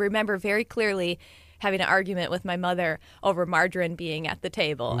I remember very clearly having an argument with my mother over margarine being at the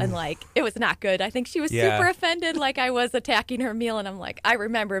table, and like it was not good. I think she was Yeah. super offended, like I was attacking her meal, and I'm like, I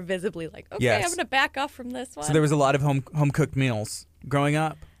remember visibly, like, okay, Yes. I'm gonna back off from this one. So there was a lot of home cooked meals growing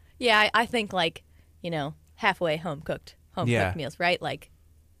up. Yeah, I think like, halfway home cooked Yeah. meals, right? Like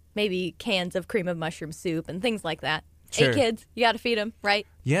maybe cans of cream of mushroom soup and things like that. Sure. 8 kids, you got to feed them, right?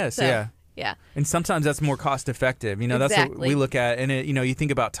 Yes, So, yeah. yeah. And sometimes that's more cost effective. That's what Exactly. we look at. And, you think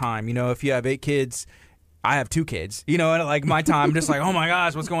about time. If you have 8 kids, I have 2 kids, and like my time, I'm just like, oh my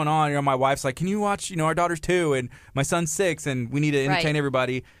gosh, what's going on? My wife's like, can you watch, our daughter's 2 and my son's 6 and we need to entertain Right.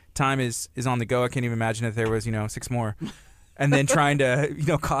 everybody. Time is on the go. I can't even imagine if there was, 6 more. And then trying to,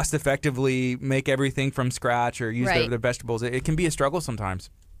 cost effectively make everything from scratch or use Right. their vegetables. It can be a struggle sometimes.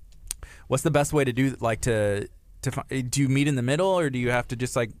 What's the best way to do, like, do you meet in the middle, or do you have to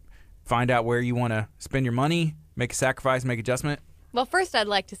just, like, find out where you want to spend your money, make a sacrifice, make adjustment? Well, first I'd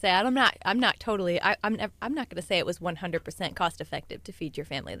like to say I'm not totally I'm not going to say it was 100% cost effective to feed your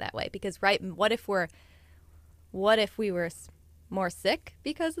family that way, because right, what if we were more sick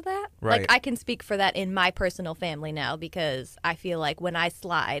because of that? Right. Like I can speak for that in my personal family now, because I feel like when I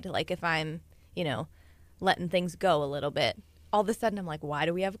slide, like if I'm, letting things go a little bit, all of a sudden I'm like, why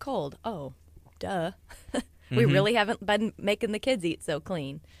do we have a cold? Oh, duh. We really haven't been making the kids eat so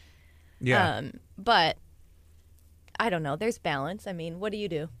clean. Yeah. But I don't know. There's balance. I mean, what do you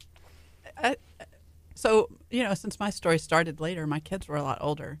do? So, since my story started later, my kids were a lot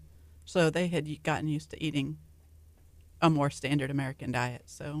older. So they had gotten used to eating a more standard American diet.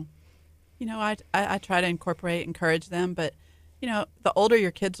 So, I try to encourage them. But, the older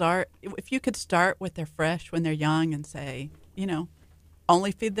your kids are, if you could start with they're fresh when they're young and say,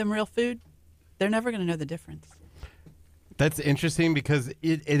 only feed them real food, they're never going to know the difference. That's interesting because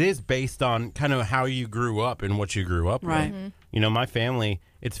it is based on kind of how you grew up and what you grew up Right. with. My family,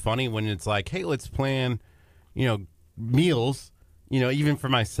 it's funny when it's like, hey, let's plan, meals, even for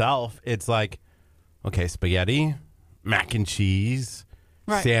myself, it's like, okay, spaghetti, mac and cheese,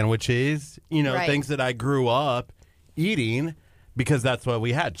 Right. sandwiches, Right. things that I grew up eating because that's what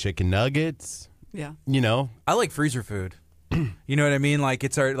we had. Chicken nuggets, Yeah. I like freezer food. You know what I mean? Like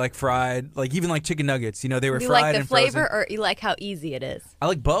it's like fried, like even like chicken nuggets. They were Do you fried like the and flavor, frozen. or you like how easy it is? I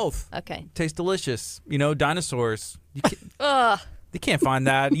like both. Okay. Tastes delicious. Dinosaurs. Ugh. They can't find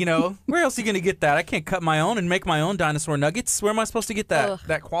that. Where else are you gonna get that? I can't cut my own and make my own dinosaur nuggets. Where am I supposed to get that Ugh.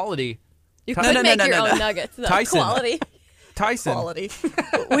 that quality? You Ty- could No, no, make no, your no, own no. nuggets. The Tyson. quality. Tyson. Quality.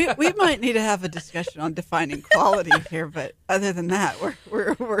 we might need to have a discussion on defining quality here, but other than that,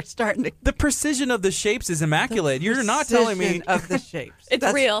 we're starting to. The precision of the shapes is immaculate. You're not telling me. Precision of the shapes. It's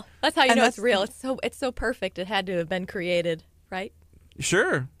That's- real. That's how you and know it's that's- real. It's so perfect. It had to have been created, right?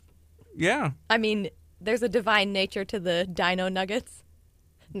 Sure. Yeah. I mean, there's a divine nature to the dino nuggets.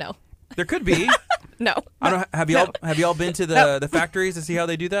 No. There could be. No. I don't. Have y'all been to the factories to see how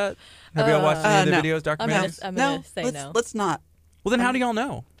they do that? Have y'all watched any of the no. videos, documentaries? I'm gonna say let's, no. Let's not. Well, then how do y'all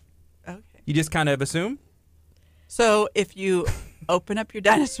know? Okay. You just kind of assume. So if you open up your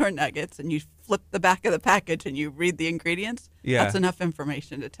dinosaur nuggets and you flip the back of the package and you read the ingredients, Yeah. that's enough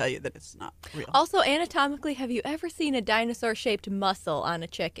information to tell you that it's not real. Also, anatomically, have you ever seen a dinosaur-shaped muscle on a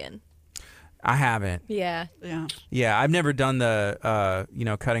chicken? I haven't. Yeah. Yeah. Yeah, I've never done the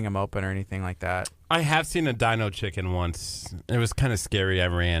cutting them open or anything like that. I have seen a dino chicken once. It was kind of scary. I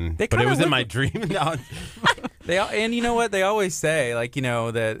ran, They but it kinda was in look- my dream. No, And you know what? They always say, like,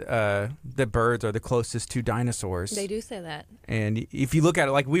 that the birds are the closest to dinosaurs. They do say that. And if you look at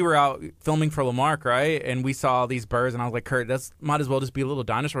it, like we were out filming for Lamarck, right? And we saw these birds, and I was like, Kurt, that's might as well just be little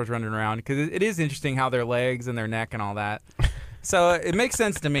dinosaurs running around, because it is interesting how their legs and their neck and all that. So it makes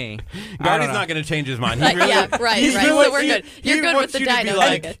sense to me. I don't Gardy's know. not going to change his mind. He Like, really, yeah, right, he right. really- So we're good. he You're good wants with the you to be dino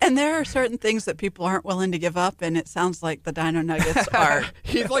like- nuggets. And there are certain things that people aren't willing to give up, and it sounds like the dino nuggets are.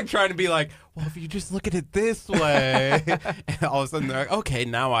 He's like trying to be like, well, if you just look at it this way, and all of a sudden they're like, okay,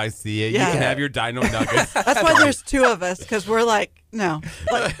 now I see it. Yeah. You can have your dino nuggets. That's why there's 2 of us, because we're like, no.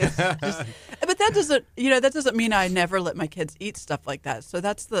 Like, it's just, but that doesn't mean I never let my kids eat stuff like that. So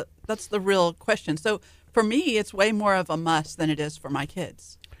that's the real question. So for me, it's way more of a must than it is for my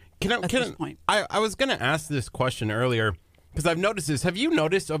kids. At this point. I was going to ask this question earlier because I've noticed this. Have you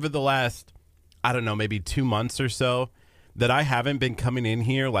noticed over the last, I don't know, maybe 2 months or so that I haven't been coming in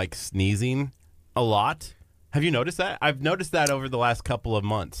here like sneezing a lot? Have you noticed that? I've noticed that over the last couple of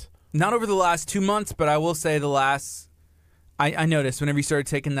months. Not over the last 2 months, but I will say the last. I noticed whenever you started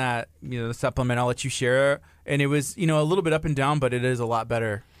taking that, the supplement, I'll let you share it, and it was, a little bit up and down, but it is a lot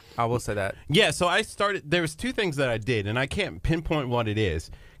better. I will say that. Yeah, so I started. There was 2 things that I did, and I can't pinpoint what it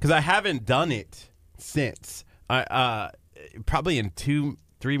is because I haven't done it since. Probably in 2,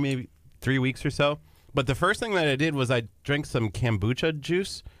 3, maybe 3 weeks or so. But the first thing that I did was I drank some kombucha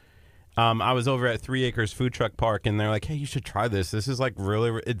juice. I was over at 3 Acres Food Truck Park, and they're like, "Hey, you should try this. This is like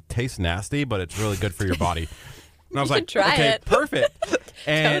really. It tastes nasty, but it's really good for your body." And I was like, try "Okay, it." perfect."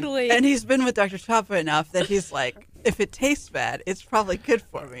 And Totally. And he's been with Dr. Chapa enough that he's like, if it tastes bad, it's probably good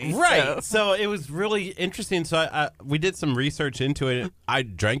for me. Right. So- So it was really interesting. So we did some research into it. I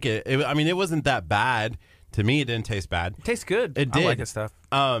drank it. It wasn't that bad. To me, it didn't taste bad. It tastes good. It did. I like it stuff.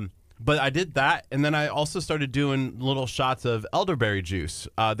 But I did that, and then I also started doing little shots of elderberry juice.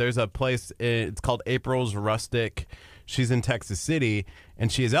 There's a place, it's called April's Rustic. She's in Texas City,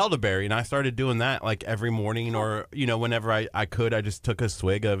 and she has elderberry, and I started doing that like every morning or, whenever I could. I just took a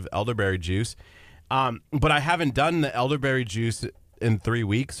swig of elderberry juice. But I haven't done the elderberry juice in 3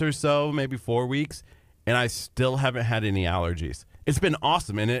 weeks or so, maybe 4 weeks, and I still haven't had any allergies. It's been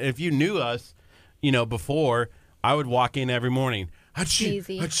awesome, and if you knew us, before, I would walk in every morning, achoo,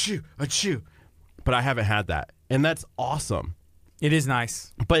 Easy. achoo, achoo. But I haven't had that, and that's awesome. It is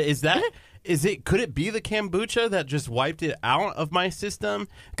nice. But could it be the kombucha that just wiped it out of my system?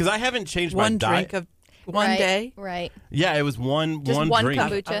 Because I haven't changed my one diet. drink of one Right, day, Right. Yeah, it was one Just one drink.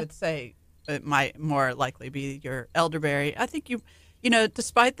 kombucha. I would say it might more likely be your elderberry. I think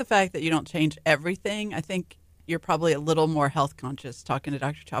despite the fact that you don't change everything, I think you're probably a little more health conscious talking to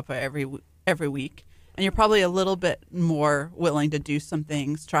Dr. Chapa every week. And you're probably a little bit more willing to do some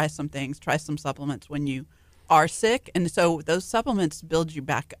things, try some supplements when you are sick. And so those supplements build you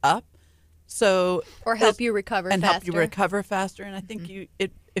back up. So Or help you recover and faster. help you recover faster. And I think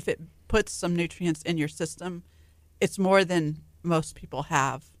if it puts some nutrients in your system, it's more than most people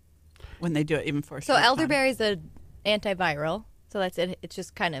have when they do it, even for a So short time. elderberry is an antiviral. So that's it. It's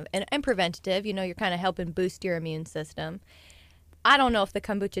just kind of and preventative. You're kind of helping boost your immune system. I don't know if the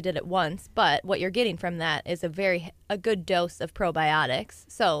kombucha did it once, but what you're getting from that is a good dose of probiotics.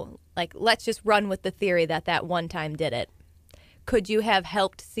 So, let's just run with the theory that one time did it. Could you have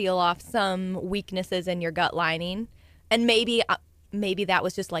helped seal off some weaknesses in your gut lining? And maybe that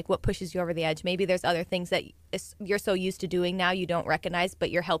was just what pushes you over the edge. Maybe there's other things that you're so used to doing now you don't recognize,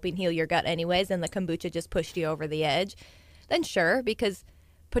 but you're helping heal your gut anyways, and the kombucha just pushed you over the edge. Then sure, because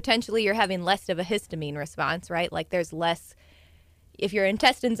potentially you're having less of a histamine response, right? There's less. If your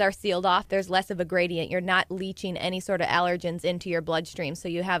intestines are sealed off, there's less of a gradient. You're not leaching any sort of allergens into your bloodstream, so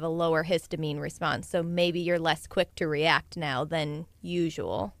you have a lower histamine response. So maybe you're less quick to react now than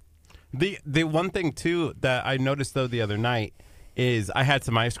usual. The one thing, too, that I noticed, though, the other night is I had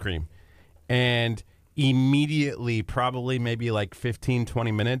some ice cream, and immediately, probably maybe 15,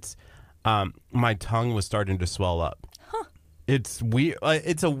 20 minutes, my tongue was starting to swell up. Huh. It's weird.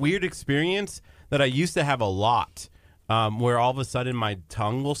 It's a weird experience that I used to have a lot. Where all of a sudden my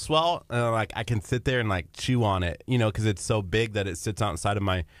tongue will swell, and I can sit there and chew on it, because it's so big that it sits outside of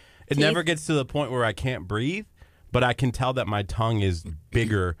my. It Teeth? never gets to the point where I can't breathe, but I can tell that my tongue is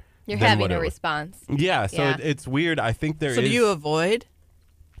bigger. You're than having what a it was. response. Yeah, so Yeah. it's weird. I think there is. So do you avoid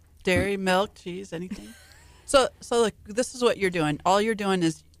dairy, milk, cheese, anything? So look, this is what you're doing. All you're doing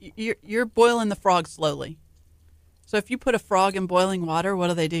is you're boiling the frog slowly. So if you put a frog in boiling water,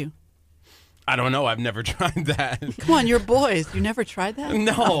 what do? I don't know. I've never tried that. Come on, you're boys. You never tried that?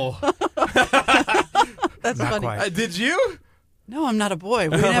 No. That's Not funny. quite. Did you? No, I'm not a boy.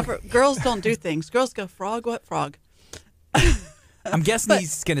 We never. Girls don't do things. Girls go frog. What frog? I'm guessing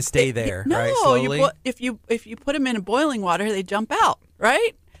he's going to stay there, No, right? Slowly. if you put them in boiling water, they jump out,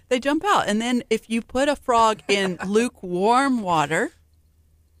 right? They jump out, and then if you put a frog in lukewarm water,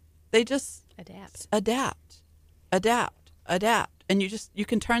 they just adapt, and you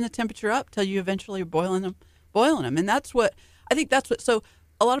can turn the temperature up till you eventually are boiling them, and that's what I think. That's what. So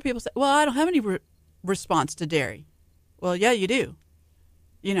a lot of people say, "Well, I don't have any response to dairy." Well, yeah, you do.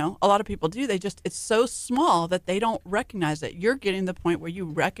 A lot of people do. It's so small that they don't recognize it. You're getting to the point where you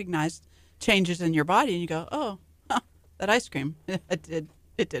recognize changes in your body, and you go, "Oh, that ice cream, it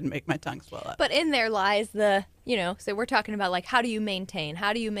didn't make my tongue swell up." But in there lies so we're talking about how do you maintain?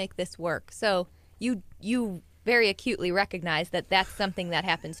 How do you make this work? So you very acutely recognize that that's something that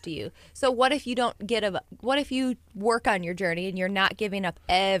happens to you. So what if you what if you work on your journey and you're not giving up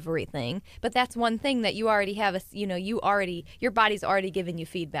everything, but that's one thing that you already have your body's already given you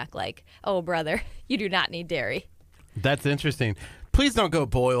feedback oh brother, you do not need dairy. That's interesting. Please don't go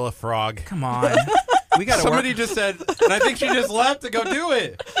boil a frog. Come on. We got to Somebody just said, and I think she just left to go do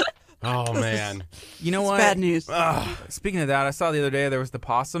it. Oh, man. You know It's what? bad news. Speaking of that, I saw the other day there was the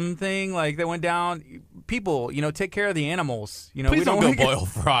possum thing that went down. People, take care of the animals. Please we don't wanna go boil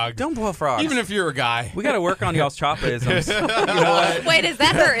frog. Don't boil frogs. Even if you're a guy. we got to work on y'all's choppaisms. You know what? Wait, is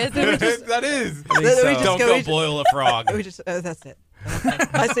that her? Is it? That is. I think so. Don't go- go we boil a frog. We just that's it.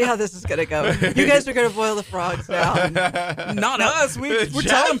 I see how this is going to go. You guys are going to boil the frogs now. Not us. We're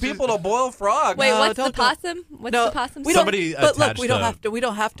telling people to boil frogs. Wait, No, what's the don't- possum? What's the possum? We say? Somebody don't, but look, attached we don't a- have to. We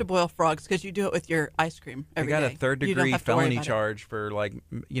don't have to boil frogs because you do it with your ice cream I every got a day. third You don't degree have to worry felony about it. charge for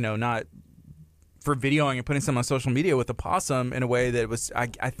not for videoing and putting some on social media with a possum in a way that was I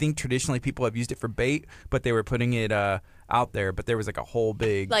think traditionally people have used it for bait, but they were putting it out there. But there was like a whole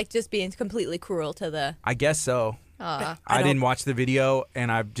big Like just being completely cruel to the. I guess so. Aw. I didn't watch the video,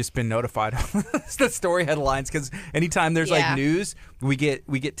 and I've just been notified of the story headlines because anytime there's Yeah. like news, we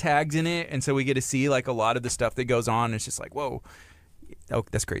get tags in it, and so we get to see like a lot of the stuff that goes on. It's just like, whoa, oh,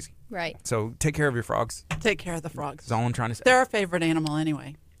 that's crazy. Right. So take care of your frogs. Take care of the frogs. That's all I'm trying to say. They're our favorite animal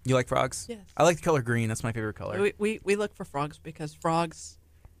anyway. You like frogs? Yes. I like the color green. That's my favorite color. We look for frogs because frogs,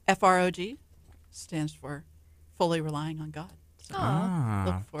 FROG, stands for fully relying on God. So Ah,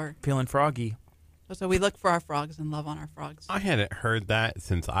 look for. feeling froggy. So we look for our frogs and love on our frogs. I hadn't heard that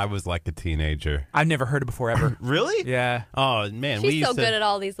since I was like a teenager. I've never heard it before ever. Really? Yeah, Oh man, we She's used so to. good at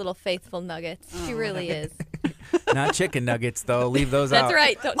all these little faithful nuggets. She really is. not chicken nuggets though. Leave those out. That's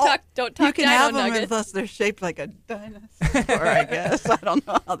right. Don't talk. Don't talk. You can dino have them nuggets. unless they're shaped like a dinosaur, I guess. I don't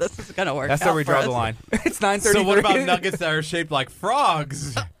know how this is going to work. That's out where we for draw us. the line. It's 9:30. So what about nuggets that are shaped like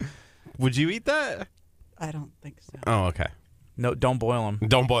frogs? Would you eat that? I don't think so. Oh, okay. No, don't boil them.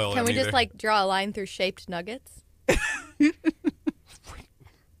 Don't boil Can them we just either. like draw a line through shaped nuggets?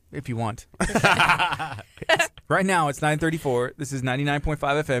 If you want. Right now, it's 9:34. This is 99.5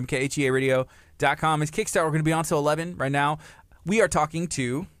 FM, KHEAradio.com. It's Kickstart. We're going to be on till 11 right now. We are talking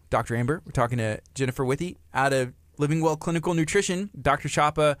to Dr. Amber. We're talking to Jennifer Withy out of Living Well Clinical Nutrition. Dr.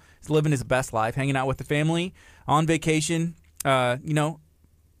 Chapa is living his best life, hanging out with the family, on vacation,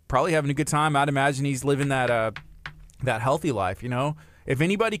 probably having a good time. I'd imagine he's living that healthy life, If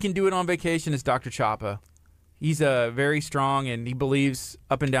anybody can do it on vacation, it's Dr. Chapa. He's very strong, and he believes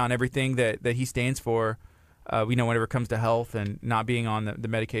up and down everything that he stands for, whenever it comes to health and not being on the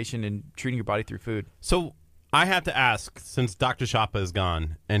medication and treating your body through food. So I have to ask, since Dr. Chapa is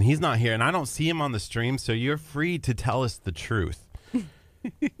gone and he's not here, and I don't see him on the stream, so you're free to tell us the truth.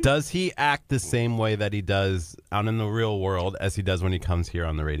 Does he act the same way that he does out in the real world as he does when he comes here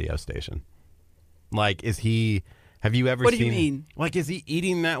on the radio station? Like, have you ever What do seen? you mean? Like, is he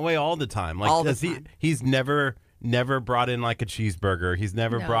eating that way all the time? Like, All the does time. He's never brought in like a cheeseburger. He's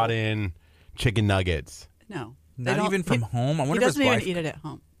never No. brought in chicken nuggets. No. They Not don't- even from home. I He wonder if his doesn't even wife. eat it at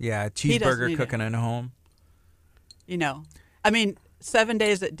home. Yeah, He doesn't cheeseburger eat it. cooking at home. I mean, 7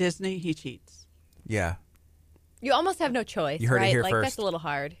 days at Disney, he cheats. Yeah. You almost have no choice, You heard it right? here Like first. that's a little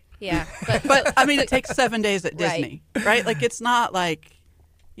hard. Yeah, but, But, I mean, it takes 7 days at Right. Disney, right? Like, it's not like,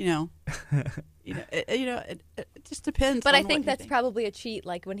 it just depends but on I think what you that's probably a cheat.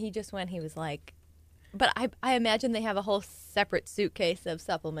 Like when he just went, he was like, but I imagine they have a whole separate suitcase of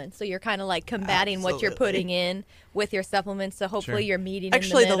supplements. So you're kind of like combating what you're Absolutely. putting in with your supplements. So hopefully Sure. you're meeting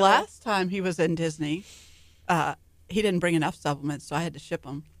Actually, in the the middle. last time he was in Disney, he didn't bring enough supplements, so I had to ship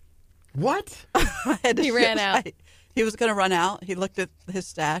them. What? I had to He ran out. He was going to run out. He looked at his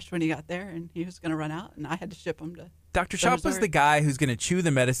stash when he got there, and he was going to run out, and I had to ship him to. Dr. The Chapa's resort. the guy who's going to chew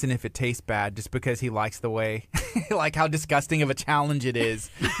the medicine if it tastes bad just because he likes the way, like how disgusting of a challenge it is.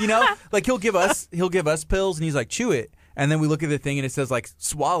 Like he'll give us pills and he's like, chew it. And then we look at the thing and it says like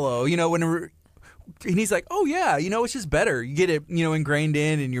swallow, and he's like, oh yeah, it's just better. You get it, ingrained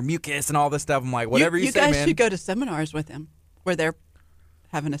in your mucus and all this stuff. I'm like, whatever you say, guys man. should go to seminars with him where they're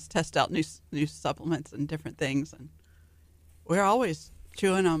having us test out new supplements and different things, and we're always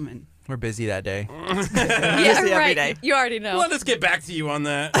chewing them and We're busy that day. Yeah, every right. day. You already know. Let us get back to you on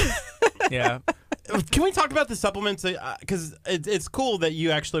that. Yeah. Can we talk about the supplements? Because it's cool that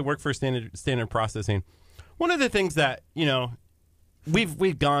you actually work for Standard Processing. One of the things that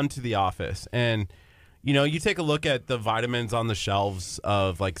we've gone to the office, and you take a look at the vitamins on the shelves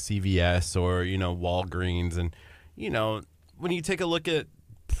of like CVS or Walgreens, and when you take a look at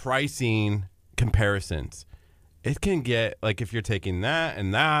pricing comparisons, it can get like if you're taking that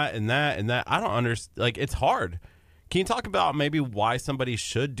and that and that and that. I don't understand. Like it's hard. Can you talk about maybe why somebody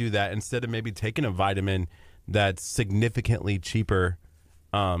should do that instead of maybe taking a vitamin that's significantly cheaper,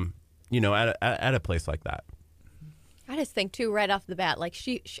 at a place like that? I just think too, right off the bat, like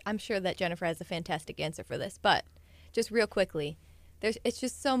I'm sure that Jennifer has a fantastic answer for this, but just real quickly, it's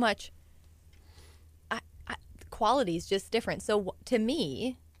just so much. Quality is just different. So to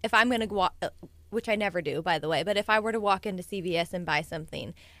me, if I'm going to go, which I never do, by the way, but if I were to walk into CVS and buy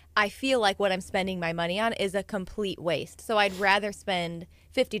something, I feel like what I'm spending my money on is a complete waste. So I'd rather spend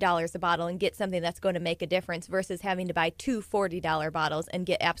 $50 a bottle and get something that's going to make a difference versus having to buy two $40 bottles and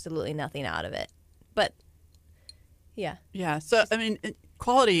get absolutely nothing out of it. But Yeah. Yeah. So, I mean,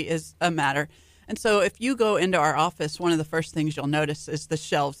 quality is a matter. And so if you go into our office, one of the first things you'll notice is the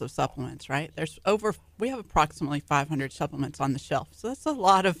shelves of supplements, right? We have approximately 500 supplements on the shelf. So that's a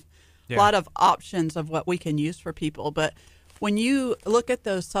lot of options of what we can use for people. But when you look at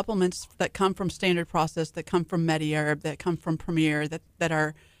those supplements that come from Standard Process, that come from MediHerb, that come from Premier, that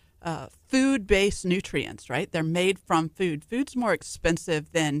are food-based nutrients, right? They're made from food. Food's more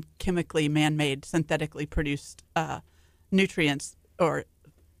expensive than chemically man-made, synthetically produced nutrients or,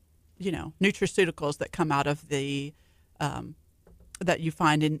 nutraceuticals that come out of the that you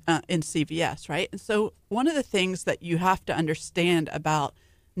find in CVS, right? And so one of the things that you have to understand about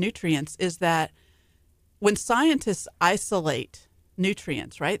nutrients is that when scientists isolate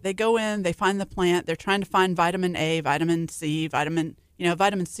nutrients, right? They go in, they find the plant, they're trying to find vitamin A, vitamin C, vitamin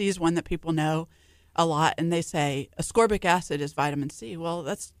C is one that people know a lot, and they say ascorbic acid is vitamin C. Well,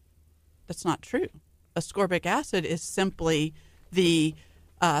 that's not true. Ascorbic acid is simply the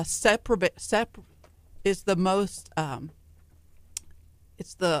is the most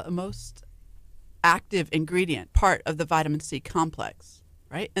it's the most active ingredient, part of the vitamin C complex,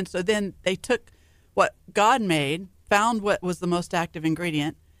 right? And so then they took what God made, found what was the most active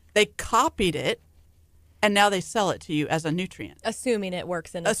ingredient, they copied it, and now they sell it to you as a nutrient. Assuming it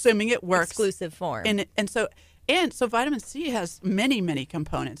works exclusive form. And so vitamin C has many, many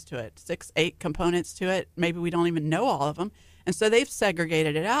components to it, 6-8 components to it. Maybe we don't even know all of them. And so they've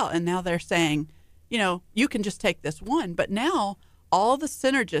segregated it out, and now they're saying, you can just take this one. But now all the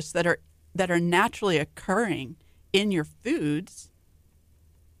synergists that are naturally occurring in your foods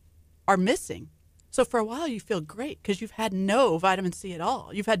are missing. So for a while you feel great because you've had no vitamin C at all.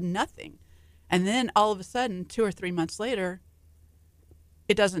 You've had nothing. And then all of a sudden, 2 or 3 months later,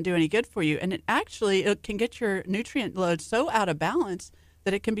 it doesn't do any good for you. And it can get your nutrient load so out of balance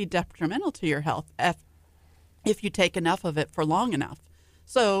that it can be detrimental to your health if you take enough of it for long enough.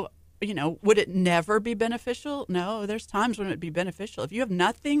 So, would it never be beneficial? No, there's times when it would be beneficial. If you have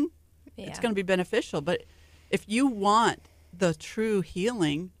nothing, it's going to be beneficial. But if you want the true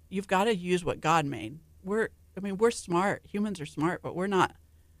healing, you've got to use what God made. We're smart. Humans are smart, but we're not.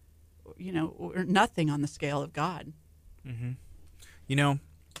 We're nothing on the scale of God. Mm-hmm.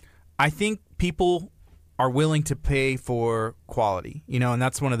 I think people are willing to pay for quality, and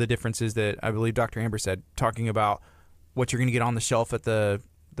that's one of the differences that I believe Dr. Amber said, talking about what you're going to get on the shelf at the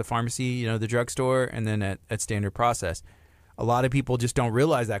pharmacy, the drugstore, and then at Standard Process. A lot of people just don't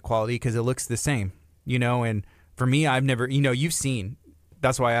realize that quality because it looks the same, and for me, I've never, you've seen,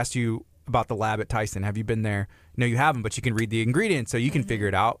 that's why I asked you about the lab at Tyson. Have you been there? No, you haven't, but you can read the ingredients, so you can figure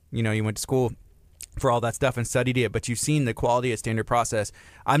it out. You went to school for all that stuff and studied it, but you've seen the quality at Standard Process.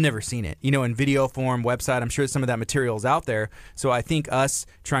 I've never seen it, in video form, website. I'm sure some of that material is out there. So I think us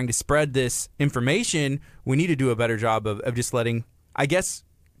trying to spread this information, we need to do a better job of just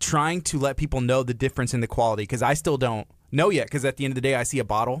trying to let people know the difference in the quality, because I still don't know yet, because at the end of the day, I see a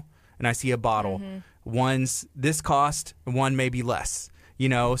bottle, and I see a bottle. Mm-hmm. One's this cost, one may be less,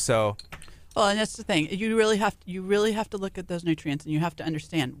 so... Well, and that's the thing. You really have to look at those nutrients, and you have to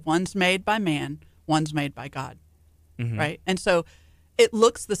understand one's made by man, one's made by God, right? And so it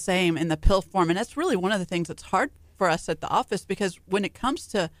looks the same in the pill form, and that's really one of the things that's hard for us at the office, because when it comes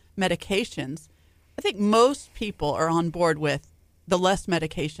to medications, I think most people are on board with the less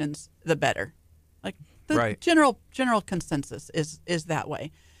medications, the better. Like the general consensus is that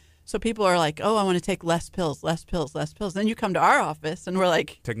way. So people are like, oh, I want to take less pills. Then you come to our office and we're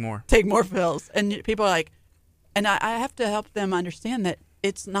like, take more pills. And people are like, and I have to help them understand that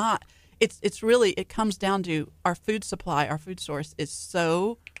it's not, it's really, it comes down to our food supply, our food source is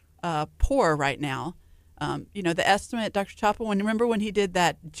so poor right now. The estimate, Dr. Chapa, remember when he did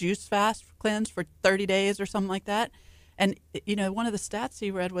that juice fast cleanse for 30 days or something like that? And, one of the stats he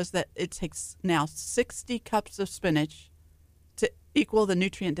read was that it takes now 60 cups of spinach to equal the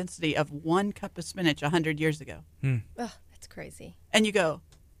nutrient density of 1 cup of spinach 100 years ago. Oh, that's crazy. And you go,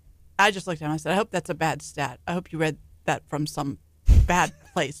 I just looked at him, I said, I hope that's a bad stat. I hope you read that from some bad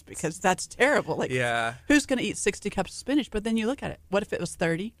place, because that's terrible. Like, who's going to eat 60 cups of spinach? But then you look at it. What if it was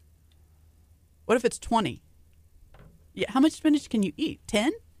 30? What if it's 20? Yeah, how much spinach can you eat?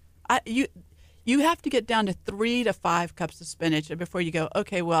 10? You have to get down to 3 to 5 cups of spinach before you go,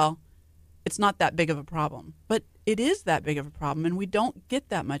 okay, well, it's not that big of a problem. But it is that big of a problem, and we don't get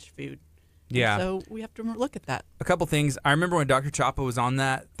that much food. Yeah. And so we have to look at that. A couple things. I remember when Dr. Chapa was on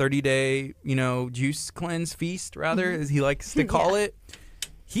that 30-day, juice cleanse feast, rather, as he likes to call it.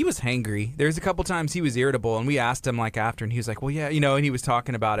 He was hangry. There's a couple times he was irritable, and we asked him after, and he was like, well, yeah, and he was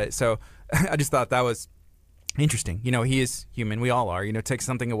talking about it. So I just thought that was interesting. He is human. We all are. Take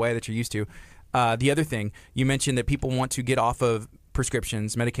something away that you're used to. the other thing, you mentioned that people want to get off of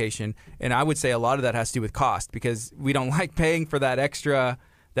prescriptions, medication, and I would say a lot of that has to do with cost because we don't like paying for that extra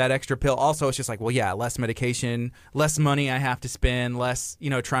pill. Also, it's just like, well, yeah, less medication, less money I have to spend, less,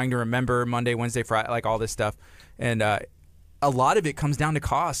 trying to remember Monday, Wednesday, Friday, like all this stuff. And a lot of it comes down to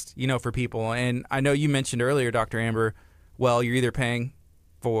cost, for people. And I know you mentioned earlier, Dr. Amber, well, you're either paying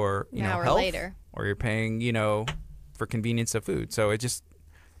for, health later, or you're paying, for convenience of food. So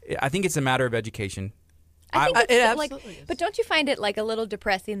I think it's a matter of education. I think it it's absolutely is. But don't you find it like a little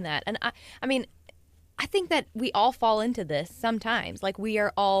depressing that? And I mean, I think that we all fall into this sometimes. Like we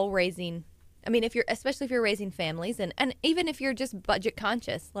are all raising. I mean, especially if you're raising families, and even if you're just budget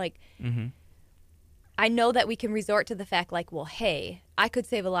conscious, like. Mm-hmm. I know that we can resort to the fact like, well, hey, I could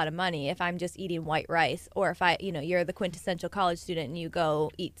save a lot of money if I'm just eating white rice, or if you're the quintessential college student and you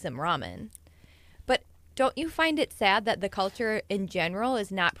go eat some ramen. But don't you find it sad that the culture in general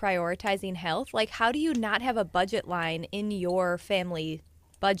is not prioritizing health? Like, how do you not have a budget line in your family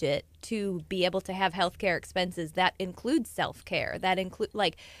budget to be able to have healthcare expenses that include self-care, that include,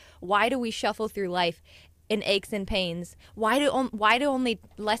 like, why do we shuffle through life in aches and pains? Why do only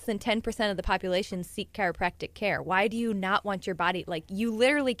less than 10% of the population seek chiropractic care? Why do you not want your body, like, you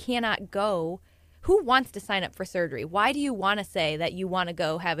literally cannot go. Who wants to sign up for surgery? Why do you want to say that you want to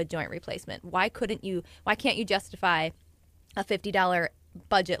go have a joint replacement? Why can't you justify a $50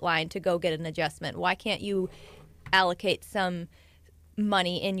 budget line to go get an adjustment? Why can't you allocate some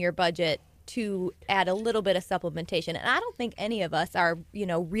money in your budget to add a little bit of supplementation? And I don't think any of us are,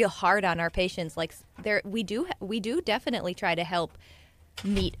 real hard on our patients. Like we do definitely try to help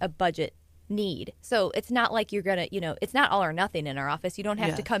meet a budget need. So it's not like you're going to, it's not all or nothing in our office. You don't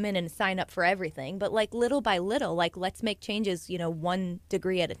have to come in and sign up for everything, but like little by little, like let's make changes, 1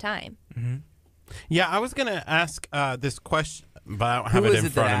 degree at a time. Mm-hmm. Yeah, I was going to ask this question, but I don't have it in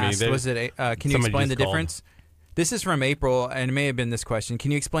front of me. Was it? Can you explain the difference? This is from April, and it may have been this question.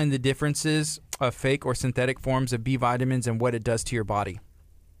 Can you explain the differences of fake or synthetic forms of B vitamins and what it does to your body?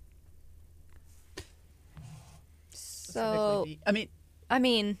 So, I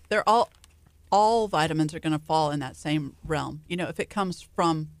mean, they're all vitamins are going to fall in that same realm. If it comes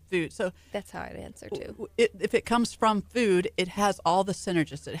from food. So that's how I'd answer too. If it comes from food, it has all the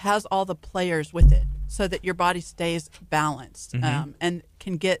synergists. It has all the players with it, so that your body stays balanced and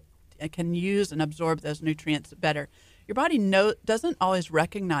can use and absorb those nutrients better. Your body doesn't always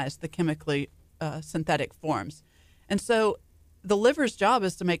recognize the chemically synthetic forms. And so the liver's job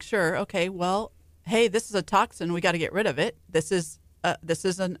is to make sure, okay, well, hey, this is a toxin, we got to get rid of it. This is a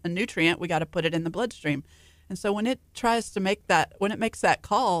nutrient, we got to put it in the bloodstream. And so when it makes that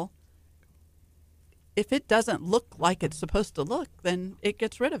call, if it doesn't look like it's supposed to look, then it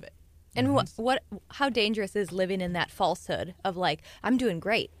gets rid of it. And how dangerous is living in that falsehood of like, I'm doing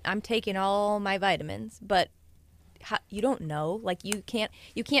great, I'm taking all my vitamins, but you don't know. Like you can't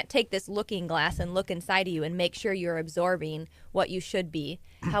take this looking glass and look inside of you and make sure you're absorbing what you should be.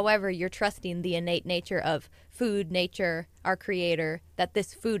 However, you're trusting the innate nature of food, nature, our creator, that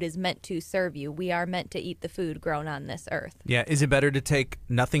this food is meant to serve you. We are meant to eat the food grown on this earth. Yeah. Is it better to take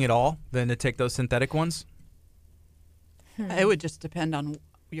nothing at all than to take those synthetic ones? It would just depend on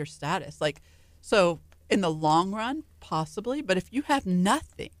your status. Like, so in the long run, possibly, but if you have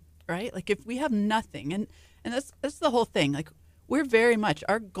nothing, right? Like if we have nothing, and that's the whole thing. Like we're very much,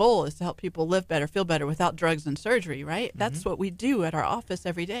 our goal is to help people live better, feel better without drugs and surgery, right? Mm-hmm. That's what we do at our office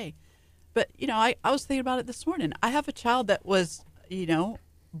every day. But, I was thinking about it this morning. I have a child that was,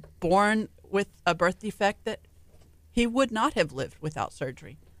 born with a birth defect that he would not have lived without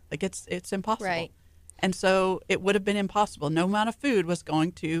surgery. Like it's impossible. Right. And so it would have been impossible. No amount of food was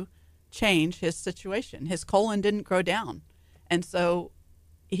going to change his situation. His colon didn't grow down. And so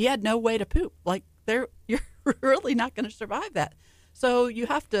he had no way to poop. Like you're really not going to survive that. So you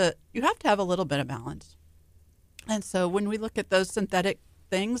have to have a little bit of balance. And so when we look at those synthetic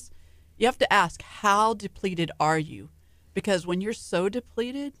things, you have to ask, how depleted are you? Because when you're so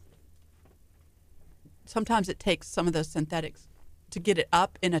depleted, sometimes it takes some of those synthetics to get it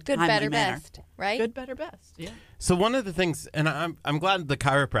up in a good, timely better, manner. best, right? Good, better, best. Yeah. So one of the things, and I'm glad the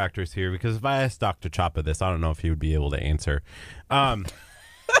chiropractor's here, because if I asked Dr. Chapa this, I don't know if he would be able to answer.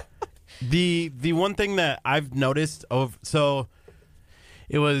 The one thing that I've noticed so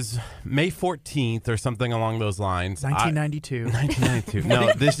it was May 14th or something along those lines. 1992. 1992.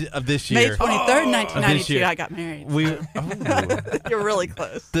 No, this year. May 23rd, 1992, year. I got married. You're really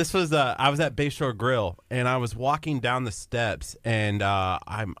close. This was I was at Bayshore Grill, and I was walking down the steps, and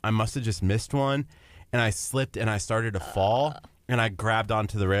I must have just missed one, and I slipped and I started to fall, and I grabbed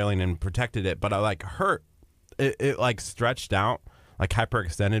onto the railing and protected it, but I hurt. It stretched out like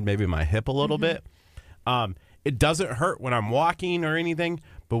hyperextended maybe my hip a little bit. It doesn't hurt when I'm walking or anything,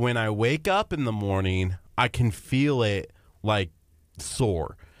 but when I wake up in the morning, I can feel it like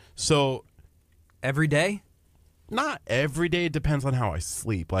sore. So Every day? not every day. It depends on how I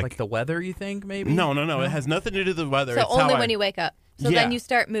sleep. Like the weather, you think, maybe? No. It has nothing to do with the weather. So It's only how when you wake up. So Yeah. then you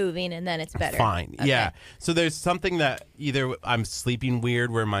start moving, and then it's better. Fine. Okay. Yeah. So there's something that either I'm sleeping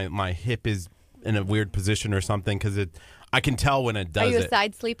weird where my hip is in a weird position or something because I can tell when it does Are you a it.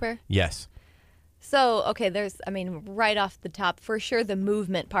 side sleeper? Yes. So, okay, right off the top, for sure, the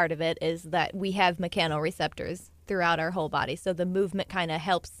movement part of it is that we have mechanoreceptors throughout our whole body. So the movement kind of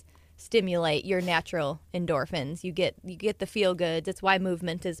helps stimulate your natural endorphins. You get the feel goods. It's why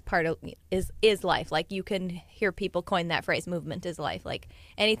movement is part of is life. Like you can hear people coin that phrase, movement is life. Like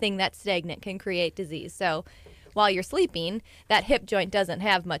anything that's stagnant can create disease. So while you're sleeping, that hip joint doesn't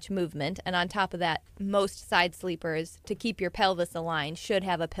have much movement. And on top of that, most side sleepers, to keep your pelvis aligned, should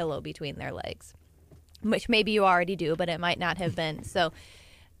have a pillow between their legs, which maybe you already do, but it might not have been. So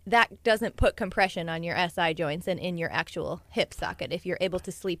that doesn't put compression on your SI joints and in your actual hip socket if you're able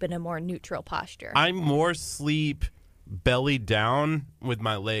to sleep in a more neutral posture. I more sleep belly down with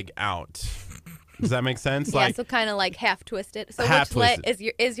my leg out. Does that make sense? Yeah, so kind of like half twisted. So Half which leg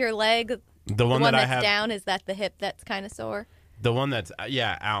twisted. is your leg? the one that that I that's have, down, is that the hip that's kind of sore? the one that's out.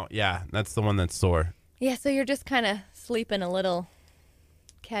 Yeah, that's the one that's sore. Yeah, so you're just kind of sleeping a little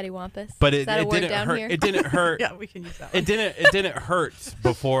cattywampus. But Is it that a word didn't down hurt. here? It didn't hurt. Yeah, we can use that. It didn't hurt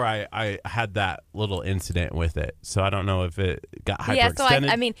before I had that little incident with it. So I don't know if it got hyperextended. Yeah, so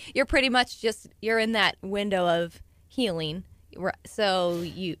I mean, you're pretty much you're in that window of healing. So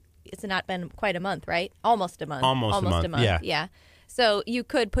it's not been quite a month, right? Almost a month. Almost a month, yeah. So you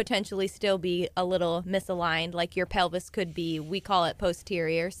could potentially still be a little misaligned. Like your pelvis could be, we call it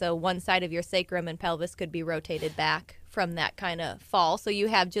posterior. So one side of your sacrum and pelvis could be rotated back from that kind of fall. So you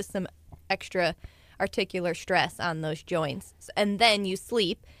have just some extra articular stress on those joints. And then you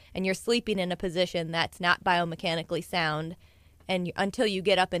sleep, and you're sleeping in a position that's not biomechanically sound. And until you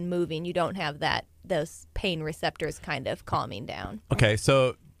get up and moving, you don't have those pain receptors kind of calming down. Okay,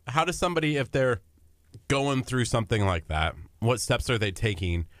 so how does somebody, if they're going through something like that, what steps are they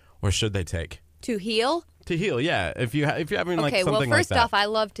taking or should they take To heal? to heal? Yeah, if you're having like Okay, something well, like first that. off, I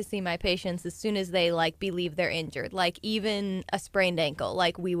love to see my patients as soon as they believe they're injured. Like even a sprained ankle,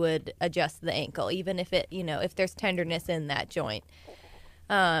 like we would adjust the ankle, even if if there's tenderness in that joint.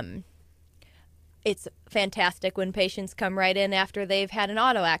 It's fantastic when patients come right in after they've had an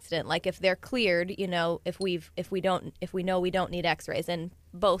auto accident. Like if they're cleared, if we know we don't need X-rays, and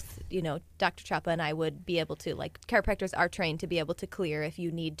both, Dr. Chapa and I would be able to, chiropractors are trained to be able to clear if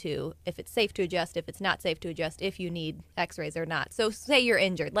you need to, if it's safe to adjust, if it's not safe to adjust, if you need X-rays or not. So say you're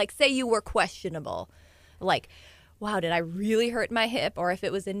injured, say you were questionable, wow, did I really hurt my hip? Or if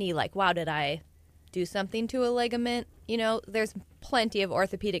it was a knee, wow, did I do something to a ligament? There's plenty of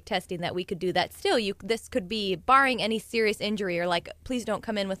orthopedic testing that we could do that still this could be barring any serious injury, or please don't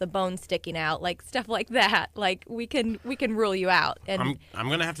come in with a bone sticking out, stuff like that. We can rule you out. And I'm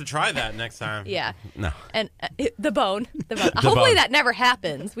gonna have to try that next time. yeah. No. And the bone. Hopefully bone. that never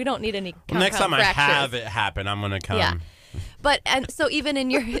happens. We don't need any Well, next time compound I fractures. have it happen, I'm gonna come. Yeah. But and so even in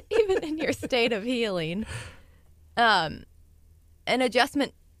your state of healing, an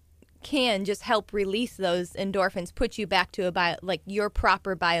adjustment can just help release those endorphins, put you back to your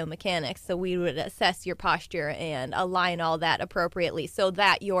proper biomechanics. So we would assess your posture and align all that appropriately so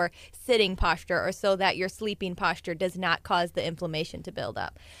that your sitting posture or so that your sleeping posture does not cause the inflammation to build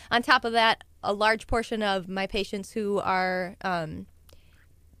up. On top of that, a large portion of my patients who are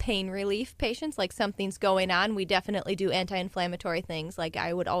pain relief patients, something's going on, we definitely do anti-inflammatory things.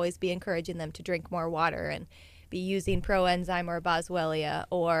 I would always be encouraging them to drink more water and be using Proenzyme or Boswellia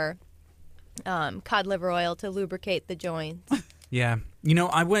or cod liver oil to lubricate the joints. Yeah.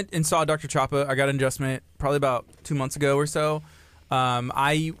 I went and saw Dr. Chapa. I got an adjustment probably about 2 months ago or so.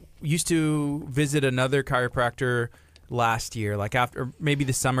 I used to visit another chiropractor last year, after maybe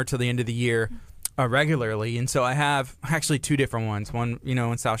the summer till the end of the year, regularly. And so I have actually two different ones, one,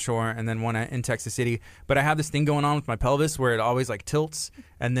 in South Shore and then one in Texas City. But I have this thing going on with my pelvis where it always tilts.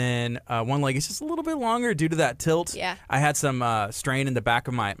 And then one leg is just a little bit longer due to that tilt. Yeah. I had some strain in the back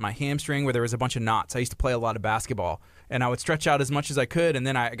of my hamstring where there was a bunch of knots. I used to play a lot of basketball and I would stretch out as much as I could. And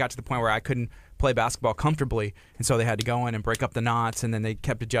then I got to the point where I couldn't play basketball comfortably. And so they had to go in and break up the knots. And then they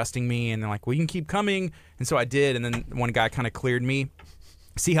kept adjusting me and they're like, well, you can keep coming. And so I did. And then one guy kind of cleared me.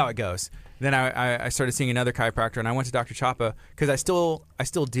 See how it goes. Then I started seeing another chiropractor, and I went to Dr. Chapa because I still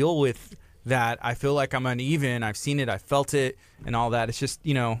deal with that. I feel like I'm uneven. I've seen it. I felt it and all that. It's just,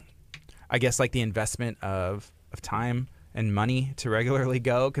 I guess the investment of time and money to regularly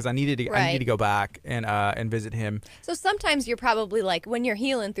go because I need Right. to go back and visit him. So sometimes you're probably like, when you're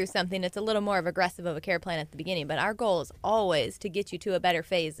healing through something, it's a little more of aggressive of a care plan at the beginning. But our goal is always to get you to a better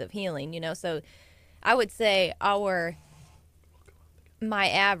phase of healing, So I would say my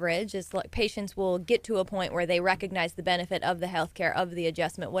average is like patients will get to a point where they recognize the benefit of the healthcare, of the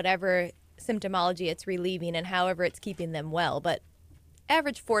adjustment, whatever symptomology it's relieving and however it's keeping them well. But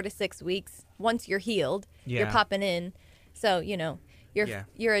average 4 to 6 weeks, once you're healed, you're Yeah. popping in. So,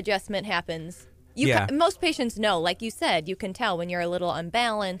 your adjustment happens. Yeah. Most patients know, like you said, you can tell when you're a little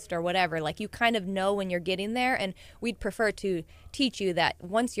unbalanced or whatever. Like you kind of know when you're getting there, and we'd prefer to teach you that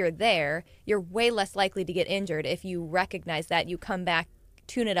once you're there, you're way less likely to get injured if you recognize that, you come back,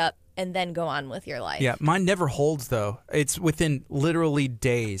 tune it up, and then go on with your life. Yeah, mine never holds though. It's within literally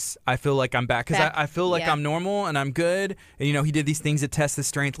days. I feel like I'm back because I feel like yeah. I'm normal and I'm good. And he did these things that test the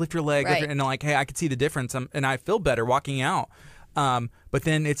strength, lift your leg, Right. and like, hey, I could see the difference, and I feel better walking out. But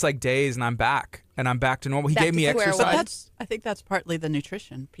then it's like days, and I'm back to normal. He Back gave to me square exercise. one. I think that's partly the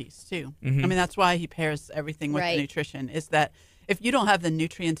nutrition piece too. Mm-hmm. I mean, that's why he pairs everything with Right. the nutrition. Is that if you don't have the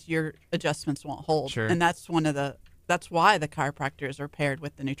nutrients, your adjustments won't hold. Sure. And that's why the chiropractors are paired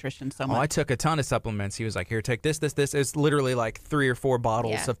with the nutrition so Oh, much. I took a ton of supplements. He was like, here, take this. It's literally like 3 or 4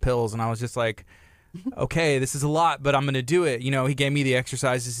 bottles Yeah. of pills. And I was just like, okay, this is a lot, but I'm going to do it. He gave me the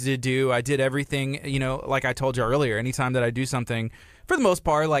exercises to do. I did everything, like I told you earlier. Anytime that I do something, for the most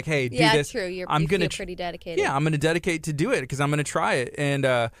part, like, hey, do Yeah, this. true. You I'm gonna feel pretty dedicated. Yeah, I'm going to dedicate to do it because I'm going to try it. And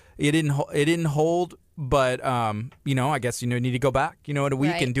it didn't hold, but I guess need to go back, in a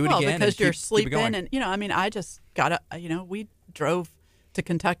week Right. and do it well, again. because and you're keep it sleeping, going. and I just got we drove to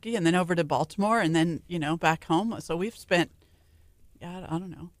Kentucky and then over to Baltimore and then back home. So we've spent, I don't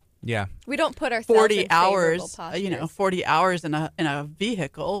know, Yeah. We don't put ourselves 40 in favorable hours, postures. 40 hours in a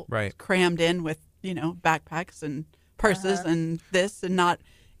vehicle, Right. crammed in with backpacks and purses Uh-huh. and this, and not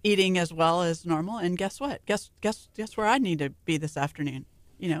eating as well as normal. And guess what? Guess where I need to be this afternoon?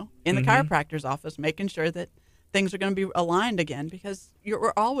 In the chiropractor's office, making sure that things are going to be aligned again, because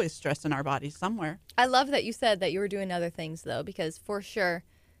we're always stressing our bodies somewhere. I love that you said that you were doing other things, though, because for sure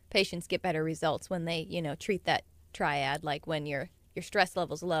patients get better results when they, treat that triad, like when your stress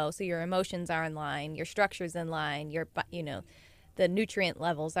level's low, so your emotions are in line, your structure's in line, the nutrient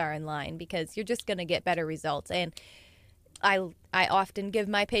levels are in line, because you're just going to get better results. And I often give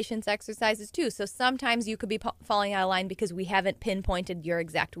my patients exercises too. So sometimes you could be falling out of line because we haven't pinpointed your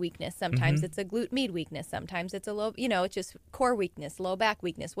exact weakness. Sometimes it's a glute med weakness. Sometimes it's a low, it's just core weakness, low back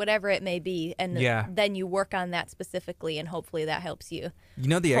weakness, whatever it may be. And Yeah. then you work on that specifically, and hopefully that helps you.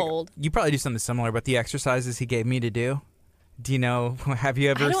 You probably do something similar, but the exercises he gave me to do. Do you know? Have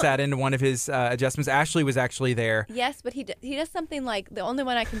you ever I don't- sat into one of his adjustments? Ashley was actually there. Yes, but he does something like, the only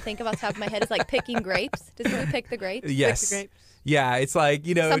one I can think of off the top of my head is like picking grapes. Does he pick the grapes? Yes. grapes. Yeah, it's like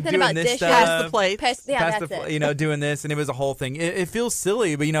Something doing about this dishes. stuff. Pass the plates. Yeah, Pass that's it. doing this, and it was a whole thing. It feels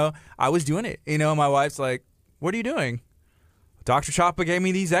silly, but I was doing it. My wife's like, "What are you doing?" Dr. Chapa gave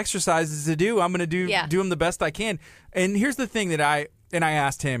me these exercises to do. I'm gonna do them the best I can. And here's the thing that I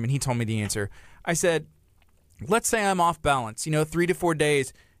asked him, and he told me the answer. I said, let's say I'm off balance, 3 to 4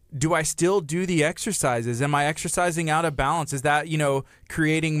 days. Do I still do the exercises? Am I exercising out of balance? Is that,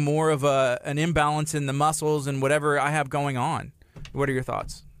 creating more of an imbalance in the muscles and whatever I have going on? What are your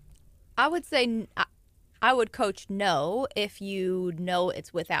thoughts? I would say I would coach no if you know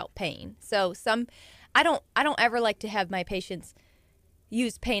it's without pain. So I don't ever like to have my patients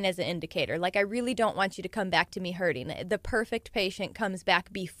use pain as an indicator. Like, I really don't want you to come back to me hurting. The perfect patient comes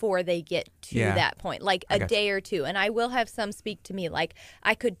back before they get to that point, like a day or two. And I will have some speak to me like,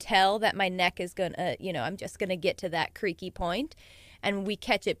 I could tell that my neck is going to, I'm just going to get to that creaky point, and we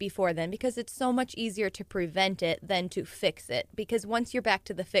catch it before then, because it's so much easier to prevent it than to fix it. Because once you're back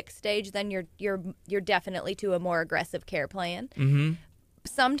to the fix stage, then you're definitely to a more aggressive care plan. Mm-hmm.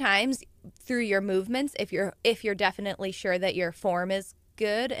 Sometimes through your movements, if you're definitely sure that your form is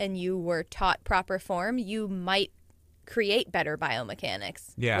good and you were taught proper form, you might create better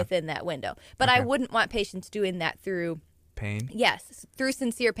biomechanics within that window. But I wouldn't want patients doing that through pain. Yes, through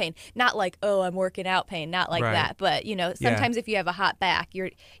sincere pain, not like, oh, I'm working out pain, not like that. But sometimes if you have a hot back,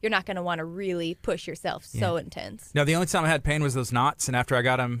 you're not going to want to really push yourself so intense. No, the only time I had pain was those knots, and after I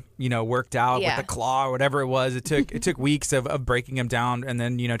got them, worked out with the claw or whatever it was, it took weeks of breaking them down and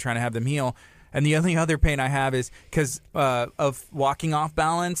then trying to have them heal. And the only other pain I have is because of walking off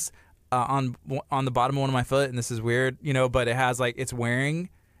balance on the bottom of one of my foot, and this is weird, but it has it's wearing.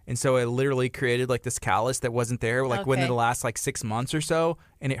 And so it literally created this callus that wasn't there within the last 6 months or so,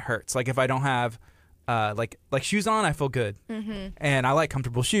 and it hurts. Like if I don't have like shoes on, I feel good, and I like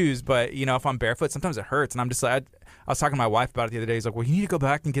comfortable shoes. But if I'm barefoot, sometimes it hurts, and I'm just like, I was talking to my wife about it the other day. He's like, well, you need to go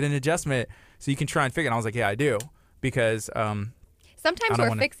back and get an adjustment so you can try and figure it. And I was like, yeah, I do, because sometimes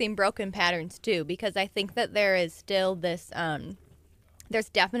we're fixing broken patterns too, because I think that there is still this, there's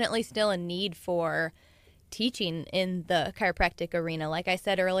definitely still a need for teaching in the chiropractic arena. Like I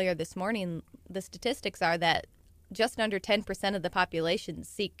said earlier this morning, the statistics are that just under 10% of the population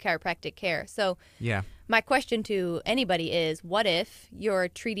seek chiropractic care. So yeah, my question to anybody is, what if you're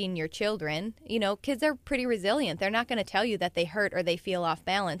treating your children? Kids are pretty resilient. They're not going to tell you that they hurt or they feel off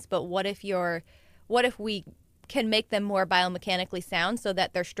balance. But what if we can make them more biomechanically sound so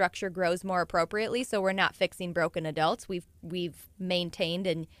that their structure grows more appropriately? So we're not fixing broken adults. We've maintained,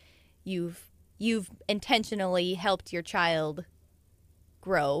 and you've intentionally helped your child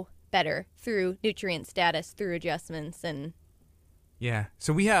grow better through nutrient status, through adjustments. And yeah,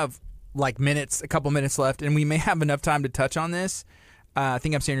 so we have a couple minutes left, and we may have enough time to touch on this. I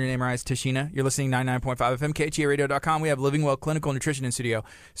think I'm saying your name right. It's Tashina. You're listening 99.5 FM, KHEARadio.com. We have Living Well Clinical Nutrition in studio.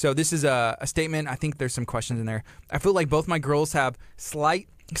 So this is a statement. I think there's some questions in there. I feel like both my girls have slight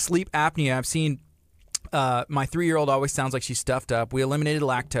sleep apnea. I've seen my 3-year-old always sounds like she's stuffed up. We eliminated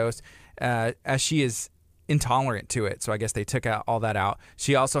lactose as she is intolerant to it, so I guess they took all that out.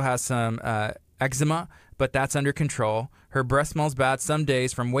 She also has some eczema, but that's under control. Her breath smells bad some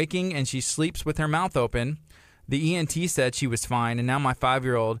days from waking, and she sleeps with her mouth open. The ENT said she was fine, and now my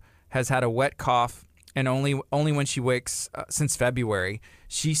 5-year-old has had a wet cough, and only when she wakes since February.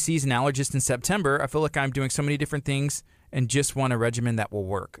 She sees an allergist in September. I feel like I'm doing so many different things and just want a regimen that will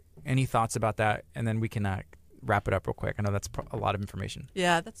work. Any thoughts about that? And then we can wrap it up real quick. I know that's a lot of information.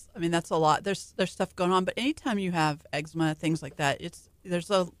 Yeah, that's a lot. There's stuff going on, but anytime you have eczema, things like that, there's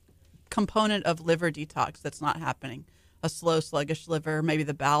a component of liver detox that's not happening. A slow, sluggish liver, maybe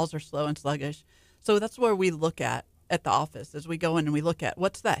the bowels are slow and sluggish. So that's where we look at the office as we go in, and we look at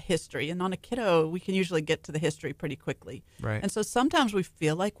what's that history. And on a kiddo, we can usually get to the history pretty quickly. Right. And so sometimes we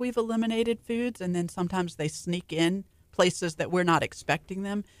feel like we've eliminated foods, and then sometimes they sneak in places that we're not expecting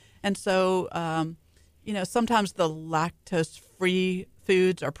them. And so sometimes the lactose-free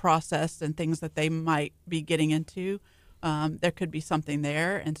foods are processed and things that they might be getting into. There could be something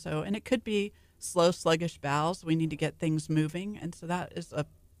there. And it could be slow, sluggish bowels. We need to get things moving. And so that is a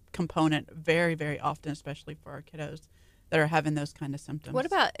component very, very often, especially for our kiddos that are having those kind of symptoms. what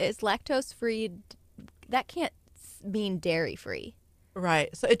about, is lactose-free, that can't mean dairy-free?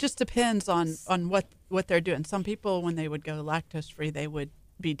 Right. So it just depends on what they're doing. Some people, when they would go lactose-free, they would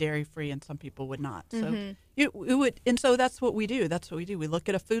be dairy-free, and some people would not. So it would, and so that's what we do. We look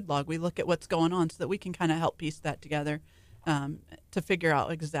at a food log. We look at what's going on so that we can kind of help piece that together to figure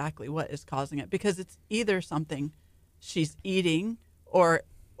out exactly what is causing it. Because it's either something she's eating or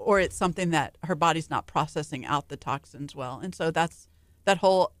it's something that her body's not processing out the toxins well. And so that's that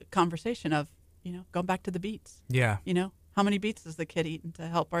whole conversation of, going back to the beets. Yeah. How many beets is the kid eating to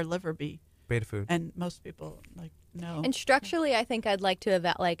help our liver be? Beta food. And most people no. And structurally, I think I'd like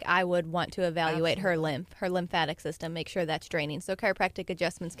to I would want to evaluate her lymphatic system, make sure that's draining. So chiropractic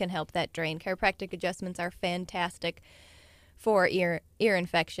adjustments can help that drain. Chiropractic adjustments are fantastic for ear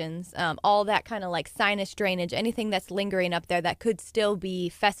infections, all that kind of like sinus drainage, anything that's lingering up there that could still be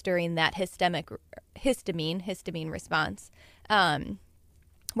festering that histamine response.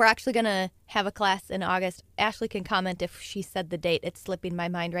 We're actually going to have a class in August. Ashley can comment if she said the date. It's slipping my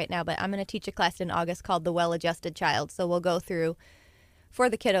mind right now, but I'm going to teach a class in August called The Well-Adjusted Child. So we'll go through, for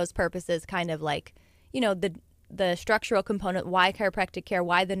the kiddos' purposes, kind of like, the structural component, why chiropractic care,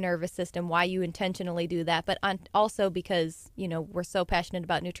 why the nervous system, why you intentionally do that, but also because, we're so passionate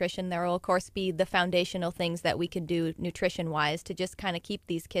about nutrition, there will, of course, be the foundational things that we can do nutrition-wise to just kind of keep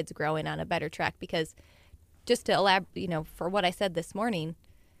these kids growing on a better track. Because just to elaborate, for what I said this morning,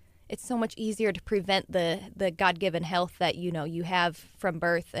 it's so much easier to prevent the God-given health that you have from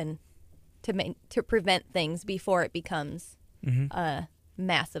birth, and to prevent things before it becomes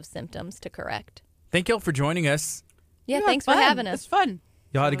massive symptoms to correct. Thank y'all for joining us. Yeah, thanks for having us. It's fun.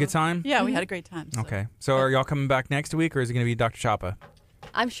 Y'all had a good time? Yeah, we had a great time. So. Okay. So are y'all coming back next week, or is it going to be Dr. Chapa?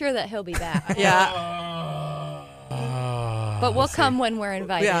 I'm sure that he'll be back. Yeah. But we'll come when we're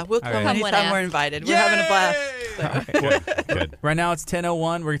invited. Yeah, we'll come when anytime we're invited. We're having a blast. Good. Right now it's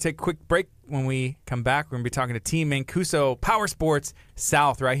 10:01. We're going to take a quick break. When we come back, we're going to be talking to Team Mancuso Power Sports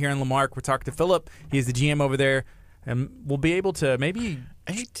South right here in Lamarck. We're talking to Philip. He's the GM over there. And we'll be able to maybe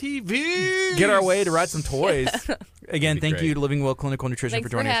ATV get our way to ride some toys. Again, thank great. you to Living Well Clinical Nutrition Thanks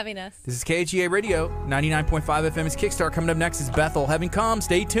for joining having us. This is KHEA Radio, 99.5 FM. It's Kickstart. Coming up next is Bethel. Having come,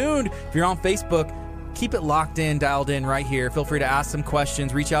 stay tuned. If you're on Facebook, keep it locked in, dialed in right here. Feel free to ask some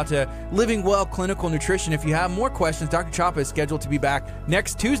questions. Reach out to Living Well Clinical Nutrition if you have more questions. Dr. Chapa is scheduled to be back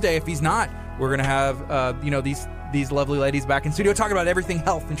next Tuesday. If he's not, we're going to have these lovely ladies back in studio talking about everything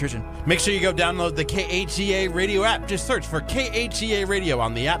health, nutrition. Make sure you go download the KHEA Radio app. Just search for KHEA Radio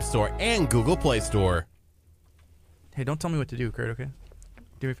on the App Store and Google Play Store. Hey, don't tell me what to do, Kurt, okay?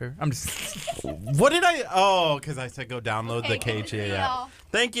 Do me a favor. I'm just... What did I... Oh, because I said go download the KHEA app.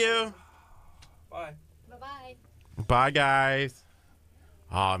 Thank you. Bye. Bye-bye. Bye, guys.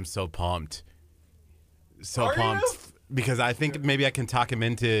 Oh, I'm so pumped. So pumped. Because I think maybe I can talk him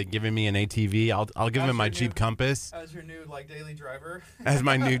into giving me an ATV. I'll give him my Jeep Compass As your new, daily driver. as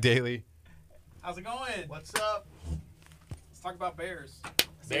my new daily. How's it going? What's up? Let's talk about bears.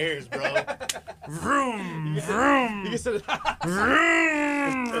 Bears, bro. Vroom, vroom.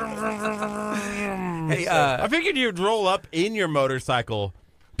 Hey, I figured you'd roll up in your motorcycle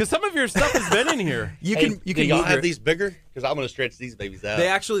because some of your stuff has been in here. you Hey, can do y'all move have your- these bigger? Because I'm gonna stretch these babies out.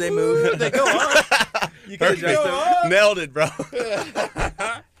 They move. They go up. You can Perfect. adjust them. Nailed it, bro.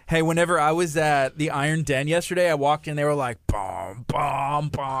 Hey, whenever I was at the Iron Den yesterday, I walked in. They were like, "Bomb, bomb,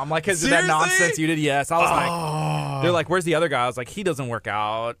 bomb!" Like, because of that Seriously? nonsense you did. Yes, I was like, they're like, "Where's the other guy?" I was like, "He doesn't work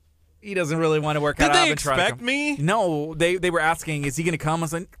out. He doesn't really want to work out." Did I've they been trying to expect come." me? No, they were asking, "Is he going to come?" I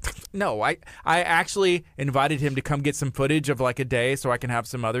was like, "No." I actually invited him to come get some footage of like a day so I can have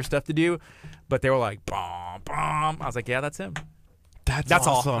some other stuff to do. But they were like, "Bomb, bomb." I was like, "Yeah, that's him." That's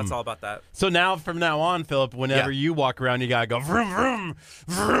awesome. all. That's all about that. So now, from now on, Philip, whenever Yeah. you walk around, you gotta go vroom, vroom,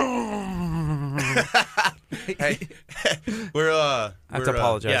 vroom. Hey, we're I have to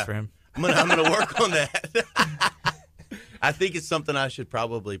apologize yeah. for him. I'm gonna work on that. I think it's something I should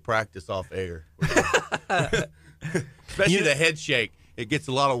probably practice off air. Especially the head shake. It gets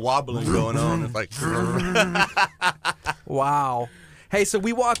a lot of wobbling going on. It's like Wow. Hey, so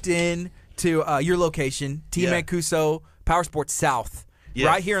we walked in to your location, Team Yeah. Mancuso Power Sports South, Yes.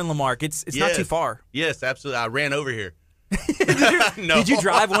 right here in Lamarck. It's not too Yes. far. Yes, absolutely. I ran over here. No. Did you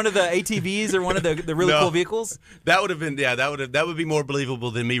drive one of the ATVs or one of the really No. cool vehicles? That would have been that would be more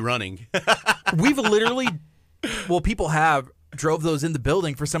believable than me running. We've literally, people have drove those in the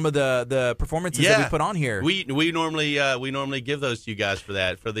building for some of the performances that we put on here. We normally give those to you guys for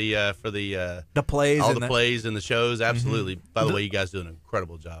that for the the plays all and the plays and the shows. Absolutely. By the way, you guys do an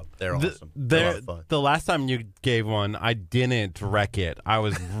incredible job. They're awesome. They're a lot of fun. The last time you gave one, I didn't wreck it. I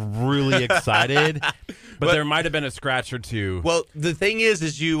was really excited, but there might have been a scratch or two. Well, the thing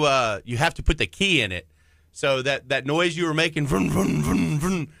is you have to put the key in it. So that noise you were making, vroom, vroom, vroom,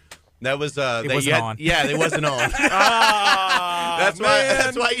 vroom, that was It wasn't on. Yeah, it wasn't on. That's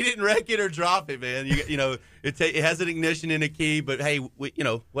why you didn't wreck it or drop it, man. You know it has an ignition and a key, but hey,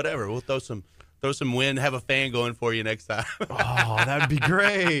 whatever. We'll throw some wind, have a fan going for you next time. Oh, that'd be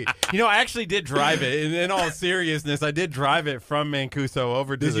great. I actually did drive it. In all seriousness, I did drive it from Mancuso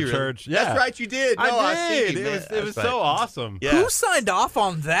over to Did the you really? church. Yeah, That's right, you did. No, I see, did. man. It was That's so right. awesome. Yeah. Who signed off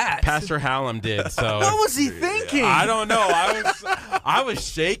on that? Pastor Hallam did. So What was he thinking? I don't know. I was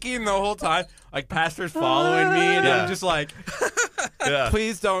shaking the whole time. Like Pastor's following me, and Yeah. I'm just like, Yeah.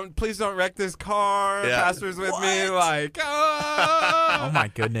 please don't wreck this car. Yeah. Pastor's with me, What? like, Oh my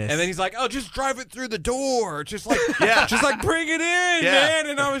goodness. And then he's like, oh, just drive it through the door. Just like, Yeah. just like bring it in, Yeah. man.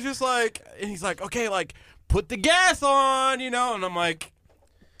 And I was just like, and he's like, okay, like put the gas on, And I'm like,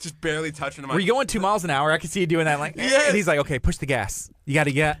 just barely touching him. were you going 2 miles an hour? I could see you doing that. Like, Yes. And he's like, okay, push the gas. You got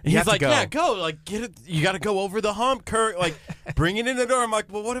to get. And he's like, yeah, go. Like, get it. You got to go over the hump, Kurt. Like, bring it in the door. I'm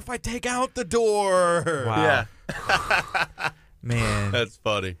like, well, what if I take out the door? Wow. Yeah. Man. That's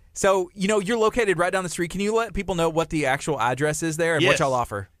funny. So, you're located right down the street. Can you let people know what the actual address is there and what Yes. y'all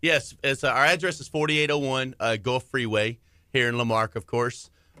offer? Yes, it's our address is 4801 Gulf Freeway here in Lamarck, of course.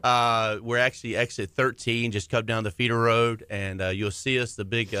 We're actually exit 13. Just come down the feeder road, and you'll see us the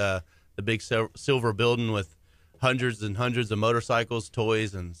big silver building with hundreds and hundreds of motorcycles,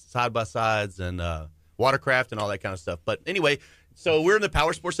 toys, and side by sides, and watercraft, and all that kind of stuff. But anyway, so we're in the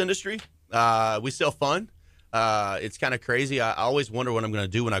power sports industry. We sell fun. It's kind of crazy. I always wonder what I'm going to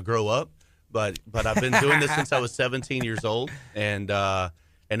do when I grow up, but I've been doing this since I was 17 years old, and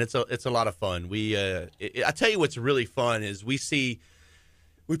it's a lot of fun. I tell you what's really fun is we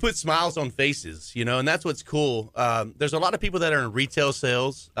put smiles on faces, and that's what's cool. There's a lot of people that are in retail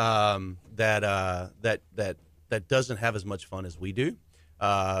sales that doesn't have as much fun as we do.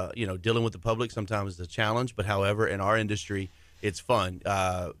 Dealing with the public sometimes is a challenge, but however, in our industry, it's fun.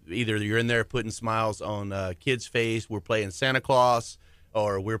 Either you're in there putting smiles on kids' face, we're playing Santa Claus,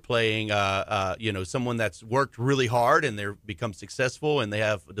 or we're playing someone that's worked really hard and they're become successful and they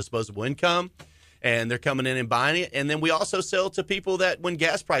have disposable income. and they're coming in and buying it. And then we also sell to people that when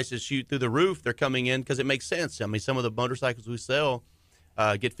gas prices shoot through the roof, they're coming in because it makes sense. I mean, some of the motorcycles we sell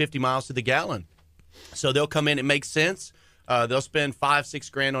get 50 miles to the gallon. So they'll come in, it makes sense. They'll spend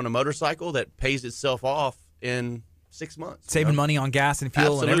 $5-6 grand on a motorcycle that pays itself off in 6 months. Saving money on gas and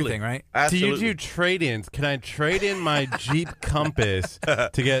fuel and everything, right? Absolutely. Do you do trade-ins? Can I trade in my Jeep Compass to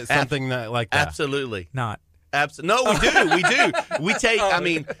get something like that? Absolutely. Not. No, we do. We do. We take, I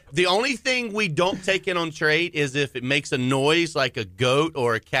mean, the only thing we don't take in on trade is if it makes a noise like a goat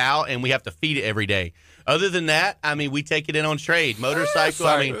or a cow and we have to feed it every day. Other than that, I mean, we take it in on trade. Motorcycle,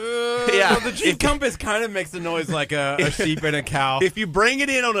 I mean, yeah. Well, the Jeep Compass kind of makes a noise like a sheep and a cow. If you bring it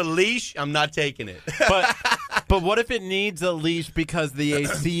in on a leash, I'm not taking it. But what if it needs a leash because the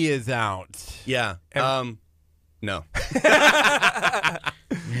AC is out? Yeah. No.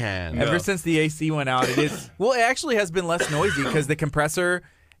 Man. Ever since the AC went out, it is. Well, it actually has been less noisy because the compressor,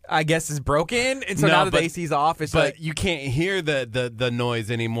 I guess, is broken, and so now that the AC's off, it's but like you can't hear the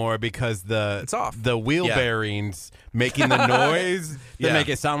noise anymore because It's off. the wheel bearings making the noise that Yeah. make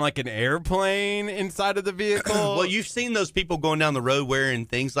it sound like an airplane inside of the vehicle. Well, you've seen those people going down the road wearing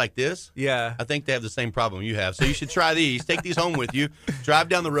things like this. yeah. I think they have the same problem you have. So you should try these. Take these home with you. Drive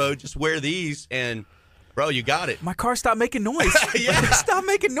down the road. Just wear these, and bro, you got it. My car stopped making noise. Yeah. Stop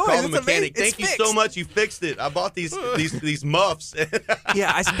making noise. Call the It's mechanic. amazing. Thank you It's so fixed. much. You fixed it. I bought these muffs.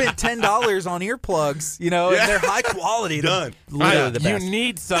 Yeah, I spent $10 on earplugs, and they're high quality. They're Done. Literally the you best.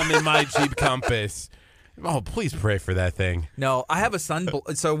 need some in my Jeep Compass. Oh, please pray for that thing. No, I have a son.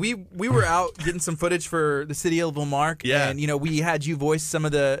 So we were out getting some footage for the city of Lamarck, Yeah. and we had you voice some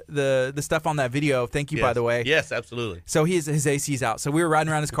of the stuff on that video. Thank you, by the way. Yes, absolutely. So his AC's out. So we were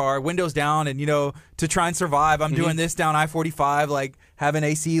riding around his car, windows down, and to try and survive, I'm doing this down I-45, like having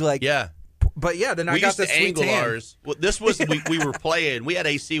AC, like Yeah. But yeah, then I We got used the to sweet angle tan. ours. Well, this was we were playing. We had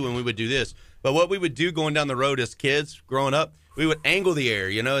AC when we would do this. But what we would do going down the road as kids growing up, we would angle the air.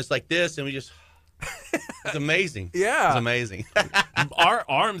 It's like this, and we just. It's amazing. Yeah. It's amazing. Our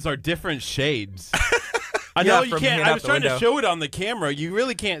arms are different shades. I know you from can't. hanging I out was the trying to window. show it on the camera. You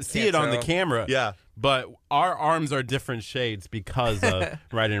really can't see it Can't on the tell. camera. Yeah. But our arms are different shades because of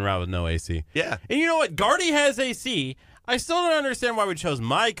riding around with no AC. Yeah. And you know what? Gardy has AC. I still don't understand why we chose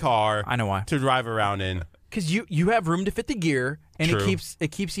my car. I know why. To drive around in. Because you have room to fit the gear, and True.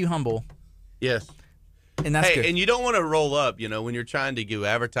 it keeps you humble, Yes. and that's Hey, good. and you don't want to roll up, when you're trying to do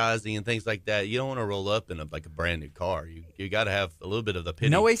advertising and things like that. You don't want to roll up in a brand new car. You got to have a little bit of the pity.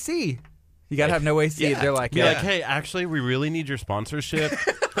 No AC. You gotta have no AC. Yeah. They're like, Be yeah. like, hey, actually, we really need your sponsorship.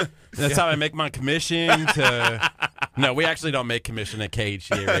 That's how I make my commission. No, we actually don't make commission at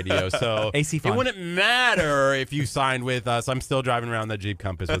KHCA Radio, so AC it fund. wouldn't matter if you signed with us. I'm still driving around the Jeep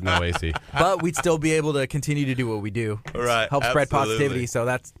Compass with no AC. But we'd still be able to continue to do what we do. Right, Help spread absolutely. positivity. So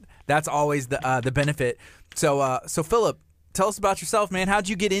that's always the benefit. So Philip, tell us about yourself, man. How'd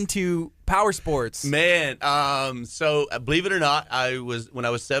you get into power sports? Man, so believe it or not, when I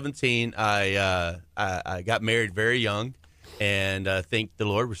was 17, I got married very young, and thank the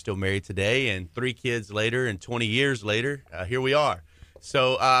Lord we're still married today. And 3 kids later, and 20 years later, here we are.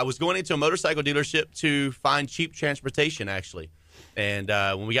 So I was going into a motorcycle dealership to find cheap transportation, actually. And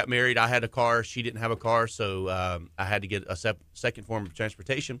when we got married, I had a car. She didn't have a car, so I had to get a second form of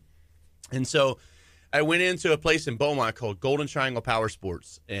transportation. And so I went into a place in Beaumont called Golden Triangle Power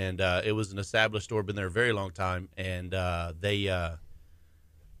Sports, and it was an established store, been there a very long time. And they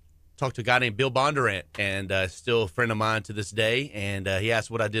talked to a guy named Bill Bondurant, and still a friend of mine to this day. And he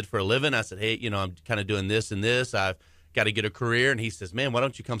asked what I did for a living. I said, hey, I'm kind of doing this and this. I've got to get a career. And he says, man, why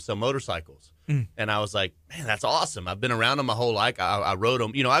don't you come sell motorcycles? And I was like, man, that's awesome. I've been around them my whole life. I rode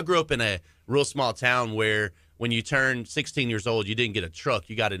them. I grew up in a real small town where when you turned 16 years old, you didn't get a truck,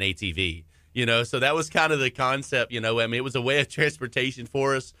 you got an ATV. So that was kind of the concept. I mean, it was a way of transportation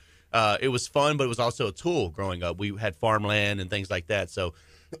for us. It was fun, but it was also a tool growing up. We had farmland and things like that. So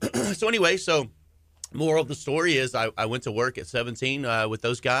anyway, moral of the story is I went to work at 17 with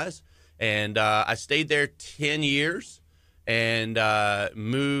those guys, and I stayed there 10 years and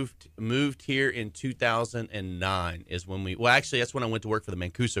moved here in 2009 is when that's when I went to work for the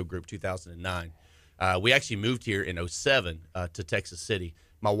Mancuso Group, 2009. We actually moved here in 2007 to Texas City.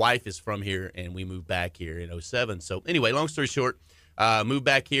 My wife is from here, and we moved back here in 2007. So anyway, long story short, moved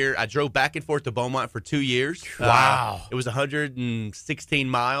back here. I drove back and forth to Beaumont for 2 years. Wow. It was 116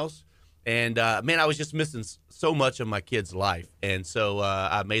 miles. And, man, I was just missing so much of my kid's life. And so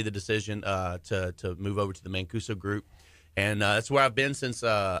I made the decision to move over to the Mancuso Group. And that's where I've been since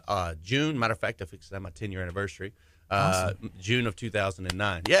June. Matter of fact, I fixed my 10-year anniversary, June of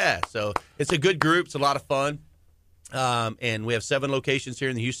 2009. Yeah, so it's a good group. It's a lot of fun. And we have 7 locations here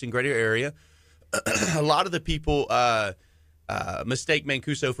in the Houston greater area. a lot of the people mistake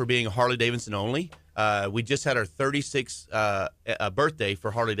Mancuso for being Harley Davidson only. We just had our 36th birthday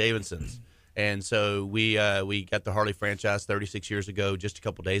for Harley Davidsons, and so we got the Harley franchise 36 years ago, just a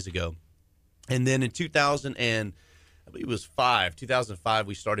couple days ago, and then in 2005,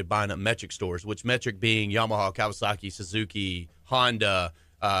 we started buying up Metric stores, which Metric being Yamaha, Kawasaki, Suzuki, Honda,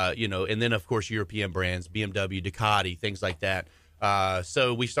 and then of course European brands, BMW, Ducati, things like that.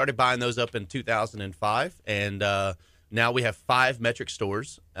 So we started buying those up in 2005, and now we have 5 Metric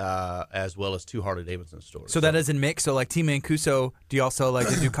stores, as well as 2 Harley Davidson stores. So that doesn't mix. So like Team Mancuso, do you also like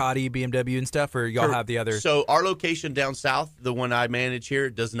the Ducati, BMW, and stuff, or y'all have the other? So our location down south, the one I manage here,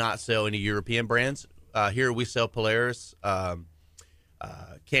 does not sell any European brands. Here we sell Polaris,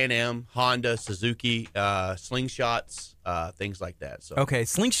 Can-Am, Honda, Suzuki, Slingshots, things like that. So Okay,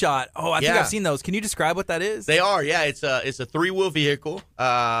 Slingshot. Oh, I think Yeah. I've seen those. Can you describe what that is? They are, yeah. It's a 3-wheel vehicle.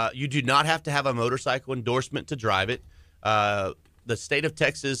 You do not have to have a motorcycle endorsement to drive it. The state of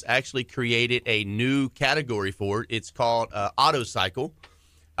Texas actually created a new category for it. It's called Autocycle.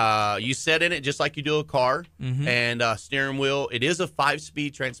 You sit in it just like you do a car, and steering wheel. It is a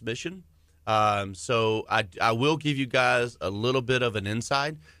 5-speed transmission. So I will give you guys a little bit of an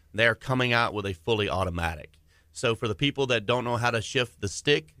insight. They're coming out with a fully automatic. So for the people that don't know how to shift the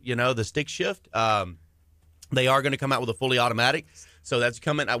stick, the stick shift, they are going to come out with a fully automatic. So that's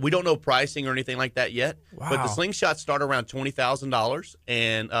coming. We don't know pricing or anything like that yet. Wow. But the Slingshots start around $20,000,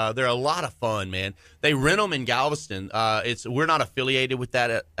 and they're a lot of fun, man. They rent them in Galveston. We're not affiliated with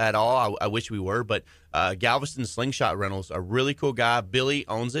that at all. I wish we were, but Galveston Slingshot Rentals, a really cool guy. Billy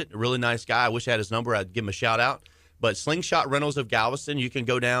owns it, a really nice guy. I wish I had his number. I'd give him a shout out. But Slingshot Rentals of Galveston, you can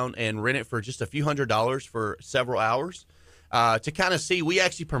go down and rent it for just a few $100s for several hours. To kind of see, we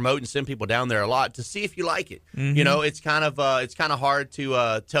actually promote and send people down there a lot to see if you like it. It's kind of hard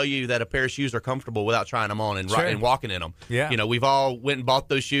to tell you that a pair of shoes are comfortable without trying them on and Sure. and walking in them. Yeah. We've all went and bought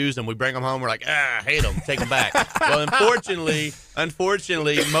those shoes and we bring them home. We're like, I hate them. Take them back. Well, unfortunately,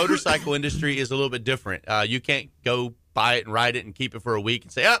 motorcycle industry is a little bit different. You can't go buy it and ride it and keep it for a week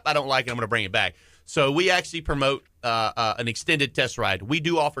and say, I don't like it, I'm going to bring it back. So we actually promote an extended test ride. We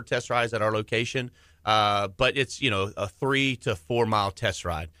do offer test rides at our location. But it's, a 3 to 4 mile test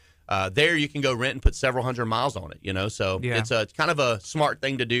ride. There you can go rent and put several hundred miles on it, so Yeah. it's kind of a smart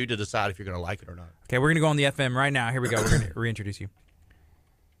thing to do to decide if you're going to like it or not. Okay, we're going to go on the FM right now. Here we go. We're going to reintroduce you.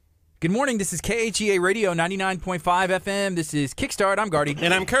 Good morning. This is KHEA Radio 99.5 FM. This is Kickstart. I'm Gardy.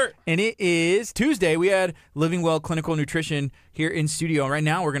 And I'm Kurt. And it is Tuesday. We had Living Well Clinical Nutrition here in studio. And right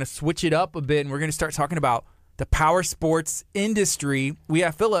now we're going to switch it up a bit, and we're going to start talking about the power sports industry. We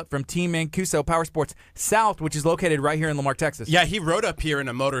have Philip from Team Mancuso Power Sports South, which is located right here in Lamar, Texas. Yeah, he rode up here in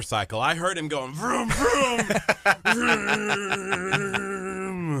a motorcycle. I heard him going vroom, vroom.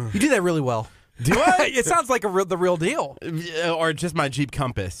 You do that really well. Do I? It sounds like the real deal. Or just my Jeep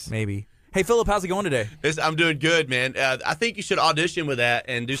Compass. Maybe. Hey, Philip, how's it going today? I'm doing good, man. I think you should audition with that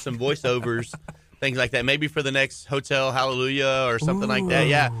and do some voiceovers, things like that. Maybe for the next Hotel Hallelujah or something like that.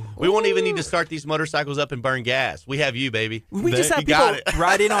 Yeah, we won't even need to start these motorcycles up and burn gas. We have you, baby. We just have You got people it.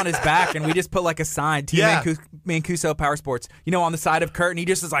 ride in on his back, and we just put like a sign, Team Yeah. Mancuso Power Sports, on the side of Kurt, and he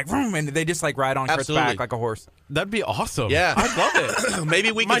just is like, vroom, and they just like ride on Kurt's Absolutely. back like a horse. That'd be awesome. Yeah. I'd love it.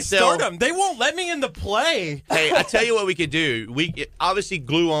 Maybe we My could sell. stardom. They won't let me in the play. Hey, I tell you what we could do. We obviously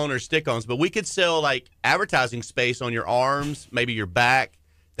glue on or stick ons, but we could sell like advertising space on your arms, maybe your back,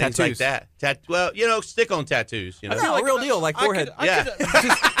 things Tattoos. like that. Stick on tattoos. No, real deal, like forehead. I could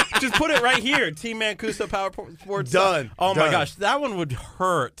just put it right here. Team Mancuso Power Sports. Done. Oh my Done. gosh, that one would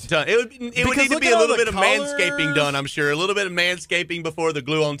hurt. Done. It would need to look be at a all little the bit of colors. manscaping done, I'm sure. A little bit of manscaping before the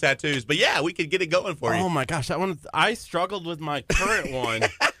glue on tattoos. But yeah, we could get it going for you. Oh my gosh, that one. I struggled with my current one.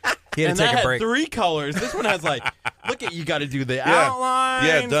 He had and to take that a break. had 3 colors. This one has like, look at, you got to do the outline.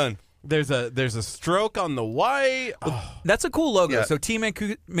 Yeah, done. There's a stroke on the white. Oh, That's a cool logo. Yeah. So Team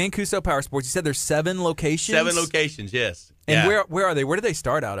Mancuso Power Sports, you said there's 7 locations? 7 locations, yes. And Yeah. where are they? Where do they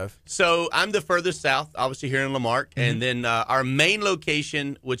start out of? So I'm the furthest south, obviously here in Lamarck, and then our main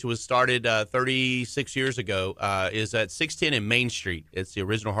location, which was started 36 years ago, is at 610 in Main Street. It's the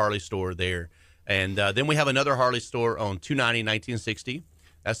original Harley store there, and then we have another Harley store on 290 1960.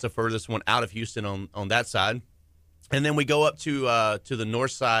 That's the furthest one out of Houston on that side, and then we go up to the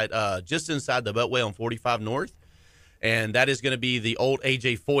north side, just inside the Beltway on 45 North, and that is going to be the old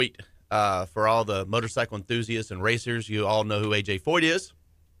AJ Foyt. For all the motorcycle enthusiasts and racers, you all know who AJ Foyt is.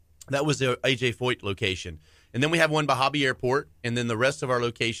 That was the AJ Foyt location. And then we have one by Hobby Airport, and then the rest of our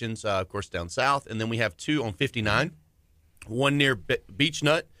locations, of course, down south. And then we have 2 on 59, one near Beach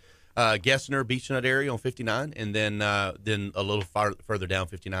Nut, Gessner, Beach Nut area on 59, and then a little further down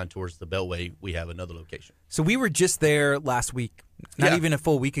 59 towards the Beltway, we have another location. So we were just there last week, not Yeah. even a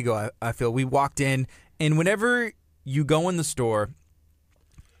full week ago, I feel. We walked in, and whenever you go in the store,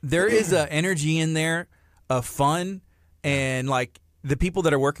 there is an energy in there of fun, and like the people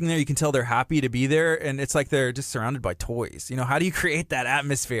that are working there, you can tell they're happy to be there, and it's like they're just surrounded by toys. You know, how do you create that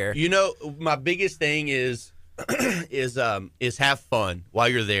atmosphere? You know, my biggest thing is is have fun while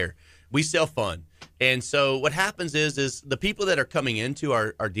you're there. We sell fun, and so what happens is the people that are coming into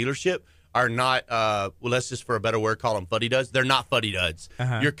our dealership are not, well, let's just for a better word call them fuddy-duds. They're not fuddy-duds.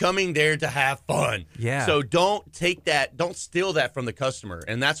 You're coming there to have fun. Yeah. So don't take that, don't steal that from the customer.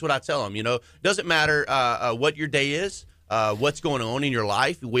 And that's what I tell them. You know, it doesn't matter what your day is, what's going on in your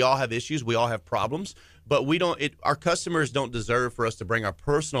life. We all have issues. We all have problems. But we don't. Our customers don't deserve for us to bring our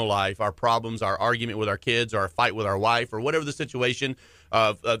personal life, our problems, our argument with our kids, or our fight with our wife, or whatever the situation.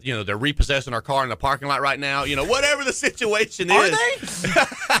 You know, they're repossessing our car in the parking lot right now. You know, whatever the situation is. Are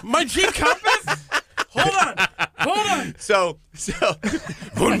they? My Jeep Compass? Hold on. So,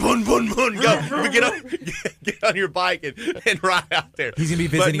 boom, go. Get on your bike and ride out there. He's gonna be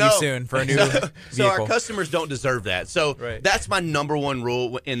visiting you soon for a new vehicle. So our customers don't deserve that. So Right. that's my number one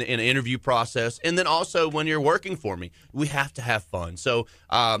rule in an interview process. And then also when you're working for me, we have to have fun. So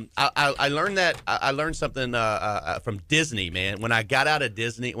I learned that I learned something from Disney, man. When I got out of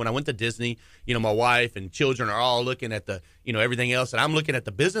Disney, when I went to Disney, you know, my wife and children are all looking at the, you know, everything else, and I'm looking at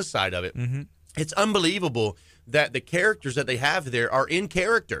the business side of it. Mm-hmm. It's unbelievable that the characters that they have there are in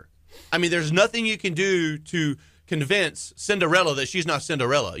character. I mean, there's nothing you can do to convince Cinderella that she's not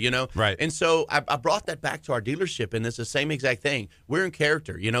Cinderella, you know? Right. And so I brought that back to our dealership, and it's the same exact thing. We're in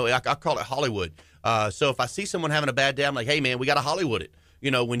character. You know, I call it Hollywood. So if I see someone having a bad day, I'm like, hey, man, we got to Hollywood it. You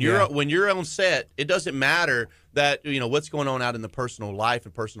know, when you're on set, it doesn't matter that, you know, what's going on out in the personal life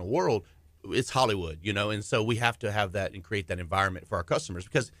and personal world. It's Hollywood, you know? And so we have to have that and create that environment for our customers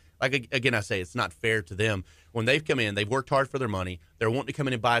because, like, again, I say it's not fair to them. When they've come in, they've worked hard for their money. They're wanting to come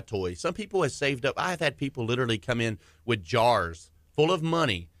in and buy a toy. Some people have saved up. I've had people literally come in with jars full of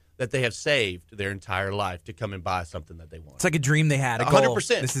money that they have saved their entire life to come and buy something that they want. It's like a dream they had. A goal.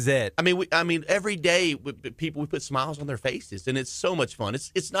 100%. This is it. I mean, every day we put smiles on their faces, and it's so much fun.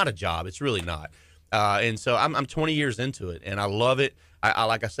 It's not a job. It's really not. And so I'm 20 years into it, and I love it. I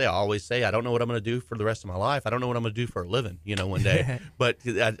like I say, I always say, I don't know what I'm going to do for the rest of my life. I don't know what I'm going to do for a living, you know, one day. But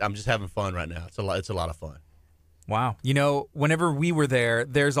I'm just having fun right now. It's a lot of fun. Wow. You know, whenever we were there,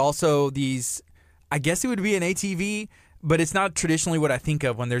 there's also these, I guess it would be an ATV, but it's not traditionally what I think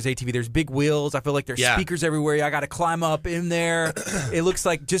of when there's ATV. There's big wheels. I feel like there's speakers everywhere. I got to climb up in there. It looks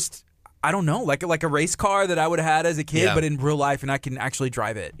like just, I don't know, like a race car that I would have had as a kid, but in real life, and I can actually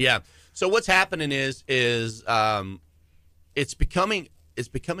drive it. Yeah. So what's happening is it's becoming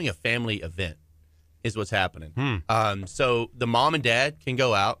a family event is what's happening. So the mom and dad can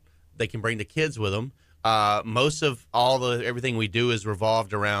go out. They can bring the kids with them. Most of everything we do is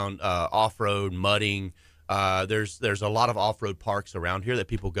revolved around off-road, mudding. There's a lot of off-road parks around here that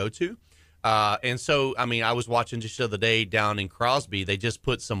people go to. And so, I mean, I was watching just the other day down in Crosby. They just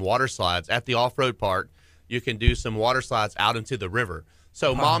put some water slides at the off-road park. You can do some water slides out into the river.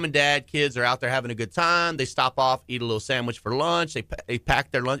 So mom and dad, kids are out there having a good time. They stop off, eat a little sandwich for lunch. They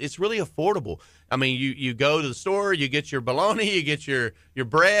pack their lunch. It's really affordable. I mean, you go to the store, you get your bologna, you get your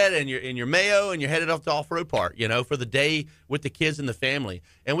bread and your mayo, and you're headed off to off-road park, you know, for the day with the kids and the family.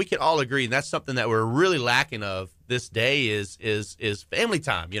 And we can all agree, and that's something that we're really lacking of this day is family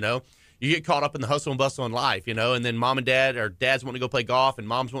time, you know. You get caught up in the hustle and bustle in life, you know, and then mom and dad, or dad's wanting to go play golf and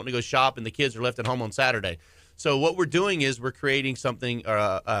mom's wanting to go shop, and the kids are left at home on Saturday. So what we're doing is we're creating something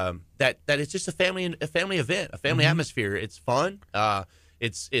that is just a family event, a family atmosphere. It's fun.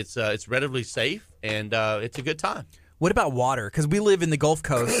 It's relatively safe, and it's a good time. What about water? Because we live in the Gulf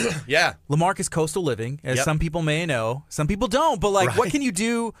Coast. Yeah. Lamarck is coastal living, as some people may know. Some people don't. But like, what can you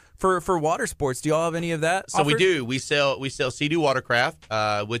do for water sports? Do y'all have any of that? So we do. We sell Sea-Doo watercraft,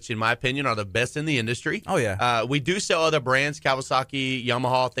 which in my opinion are the best in the industry. Oh yeah. We do sell other brands, Kawasaki,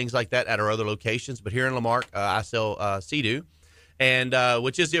 Yamaha, things like that, at our other locations. But here in Lamarck, I sell Sea-Doo, and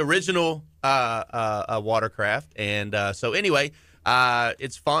which is the original watercraft. And so anyway.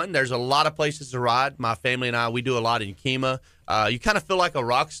 It's fun. There's a lot of places to ride. My family and I, we do a lot in Kemah. You kind of feel like a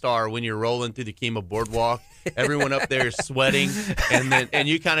rock star when you're rolling through the Kemah boardwalk. Everyone up there is sweating, and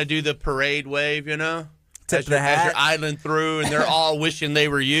you kind of do the parade wave, you know, as you're idling through, and they're all wishing they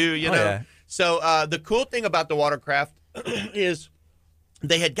were you know. Yeah. So the cool thing about the watercraft is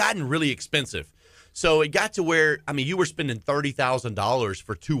they had gotten really expensive. So it got to where, I mean, you were spending $30,000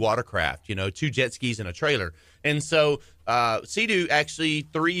 for 2 watercraft, 2 jet skis and a trailer. And so Sea-Doo actually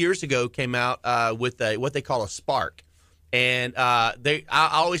 3 years ago came out with what they call a Spark. And I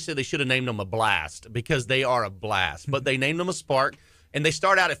always say they should have named them a Blast because they are a blast. But they named them a Spark, and they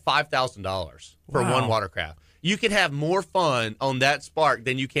start out at $5,000 for one watercraft. You can have more fun on that Spark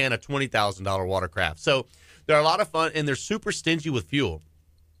than you can a $20,000 watercraft. So they're a lot of fun, and they're super stingy with fuel.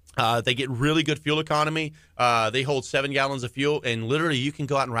 They get really good fuel economy. They hold 7 gallons of fuel, and literally you can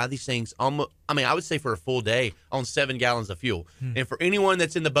go out and ride these things almost, I would say for a full day on 7 gallons of fuel. And for anyone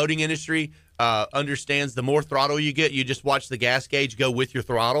that's in the boating industry, understands the more throttle you get, you just watch the gas gauge go with your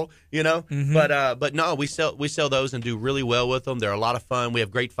throttle, But no, we sell those and do really well with them. They're a lot of fun. We have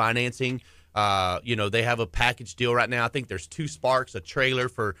great financing. They have a package deal right now. I think there's 2 Sparks, a trailer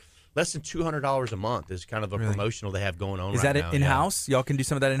for less than $200 a month is kind of a promotional they have going on right now. Is that in-house? Y'all can do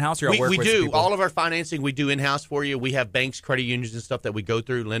some of that in-house? Or y'all work we with do. people? All of our financing we do in-house for you. We have banks, credit unions, and stuff that we go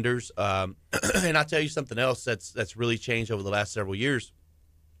through, lenders. And I'll tell you something else that's really changed over the last several years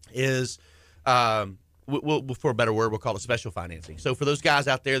is, for a better word, we'll call it special financing. So for those guys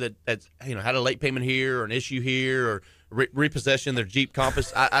out there that's had a late payment here or an issue here or repossession their Jeep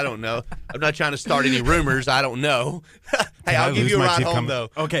Compass, I don't know. I'm not trying to start any rumors. I don't know. Hey, I'll give you a ride home, though.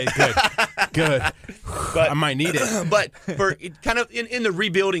 Okay, good. Good. But I might need it. But for kind of in the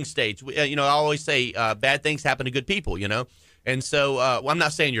rebuilding stage, I always say bad things happen to good people, And so I'm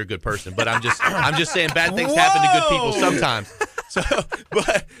not saying you're a good person, but I'm just saying bad things happen to good people sometimes. So,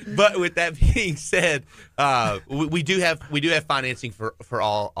 but with that being said, we do have financing for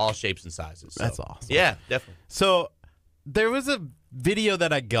all shapes and sizes. So. That's awesome. Yeah, definitely. So there was a video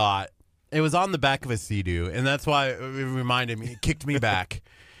that I got. It was on the back of a Sea-Doo, and that's why it reminded me. It kicked me back.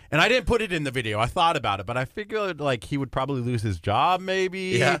 And I didn't put it in the video. I thought about it, but I figured like he would probably lose his job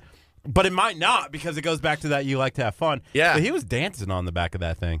maybe. Yeah. But it might not because it goes back to that you like to have fun. Yeah. But he was dancing on the back of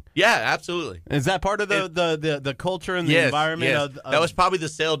that thing. Yeah, absolutely. Is that part of the culture and the environment? Yes. That was probably the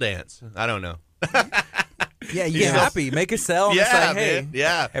sale dance. I don't know. Yeah, you get happy. Make a sell. And it's like, hey, man.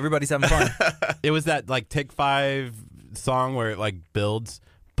 Yeah. everybody's having fun. It was that like Take 5 song where it like builds,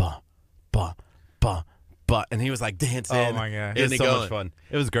 bah, bah, bah, bah, and he was like dancing. Oh, my God. It was Getting so it much going. fun.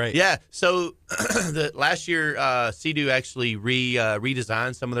 It was great. Yeah. So last year, Sea-Doo actually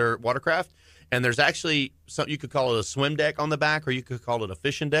redesigned some of their watercraft, and there's actually something you could call it a swim deck on the back, or you could call it a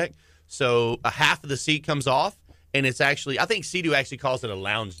fishing deck. So a half of the seat comes off, and it's actually, I think Sea-Doo actually calls it a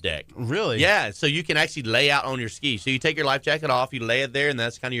lounge deck. Really? Yeah. So you can actually lay out on your ski. So you take your life jacket off, you lay it there, and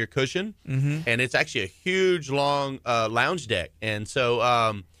that's kind of your cushion. And it's actually a huge, long lounge deck. And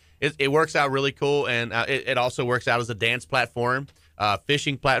so it works out really cool, and it also works out as a dance platform,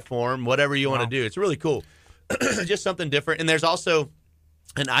 fishing platform, whatever you want to do. It's really cool. Just something different. And there's also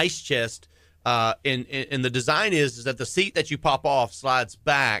an ice chest. And the design is that the seat that you pop off slides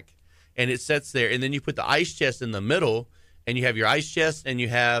back, and it sits there, and then you put the ice chest in the middle, and you have your ice chest, and you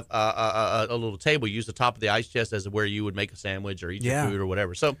have a little table. You use the top of the ice chest as where you would make a sandwich or eat your food or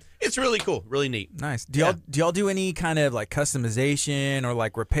whatever. So it's really cool, really neat. Nice. Do y'all do any kind of like customization or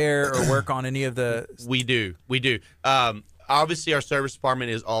like repair or work on any of the? We do. Obviously, our service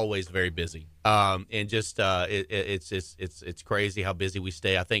department is always very busy, and just it's crazy how busy we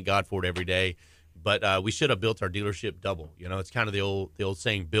stay. I thank God for it every day. But we should have built our dealership double. It's kind of the old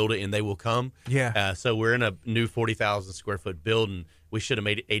saying, build it and they will come. Yeah. So we're in a new 40,000 square foot building. We should have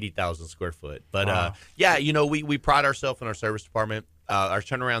made it 80,000 square foot. But we pride ourselves in our service department. Our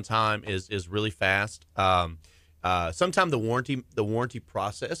turnaround time is really fast. Sometimes the warranty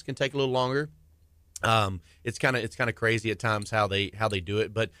process can take a little longer. It's kind of crazy at times how they do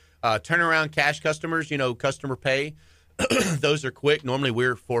it. But turnaround cash customers, customer pay. Those are quick. Normally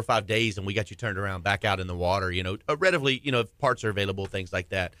we're 4 or 5 days and we got you turned around back out in the water, readily, if parts are available, things like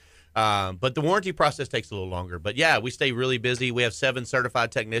that. But the warranty process takes a little longer. But yeah, we stay really busy. We have 7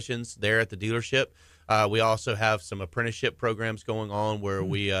 certified technicians there at the dealership. We also have some apprenticeship programs going on where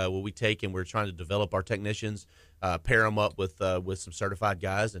we take and we're trying to develop our technicians, pair them up with some certified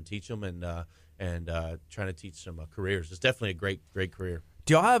guys and teach them and trying to teach some careers. It's definitely a great career.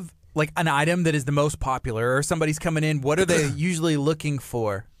 Do y'all have like an item that is the most popular, or somebody's coming in? What are they usually looking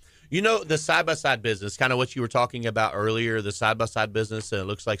for? The side-by-side business, kind of what you were talking about earlier, the side-by-side business, it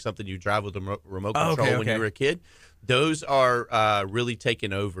looks like something you drive with a remote control when you were a kid. Those are really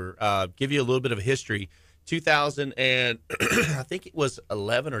taking over. Give you a little bit of a history. 2000 and I think it was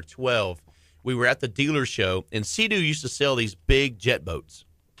 11 or 12, we were at the dealer show, and Sea-Doo used to sell these big jet boats,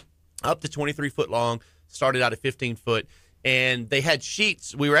 up to 23 foot long, started out at 15 foot. And they had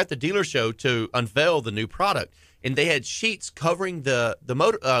sheets. We were at the dealer show to unveil the new product, and they had sheets covering the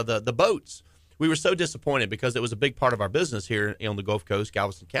boats we were so disappointed because it was a big part of our business here on the Gulf Coast,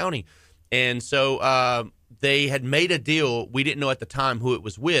 Galveston County. And so they had made a deal. We didn't know at the time who it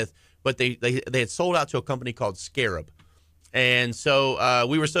was with, but they had sold out to a company called Scarab. And so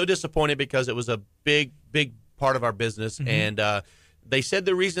we were so disappointed because it was a big part of our business. And they said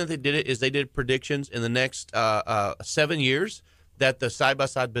the reason that they did it is they did predictions in the next 7 years that the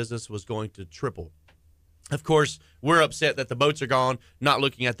side-by-side business was going to triple. Of course, we're upset that the boats are gone, not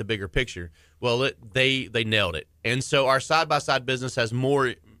looking at the bigger picture. Well, they nailed it. And so our side-by-side business has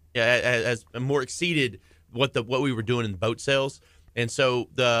more exceeded what we were doing in boat sales. And so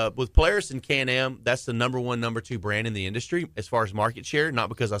with Polaris and Can-Am, that's the number 1, number 2 brand in the industry as far as market share, not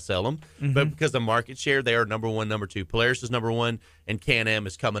because I sell them, but because of market share, they are number 1, number 2. Polaris is number 1, and Can-Am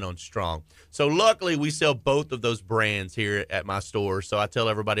is coming on strong. So luckily, we sell both of those brands here at my store. So I tell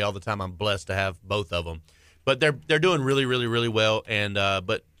everybody all the time I'm blessed to have both of them. But they're doing really, really, really well. And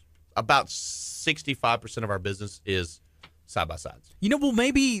but about 65% of our business is side-by-sides. Well,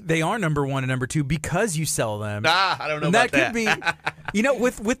 maybe they are number 1 and number 2 because you sell them. I don't know and about that. Could be,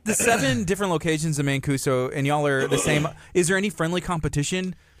 with the 7 different locations in Mancuso, and y'all are the same, is there any friendly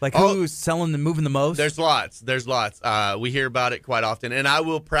competition? Like who's selling and moving the most? There's lots. We hear about it quite often. And I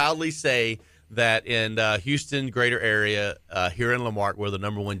will proudly say that in Houston, greater area, here in La Marque, we're the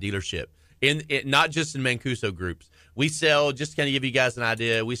number 1 dealership. Not just in Mancuso groups. We sell, just to kind of give you guys an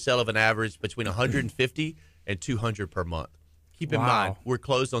idea, we sell of an average between 150 and 200 per month. Keep in mind, we're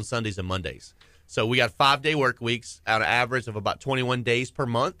closed on Sundays and Mondays. So we got 5-day work weeks at an average of about 21 days per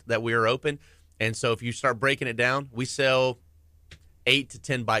month that we are open. And so if you start breaking it down, we sell 8 to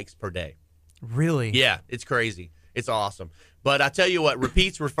 10 bikes per day. Really? Yeah, it's crazy. It's awesome. But I tell you what,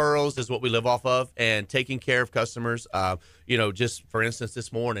 repeats, referrals is what we live off of, and taking care of customers. Just for instance,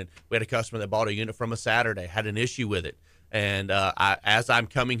 this morning, we had a customer that bought a unit from us Saturday, had an issue with it. And as I'm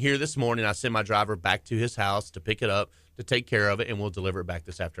coming here this morning, I send my driver back to his house to pick it up, to take care of it, and we'll deliver it back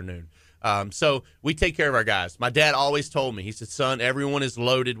this afternoon. So we take care of our guys. My dad always told me, he said, son, everyone is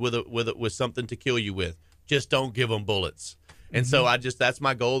loaded with something to kill you with. Just don't give them bullets. And so that's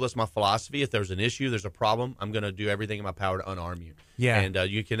my goal. That's my philosophy. If there's an issue, there's a problem, I'm going to do everything in my power to unarm you. Yeah. And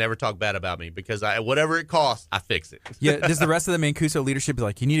you can never talk bad about me because whatever it costs, I fix it. Yeah. Does the rest of the Mancuso leadership be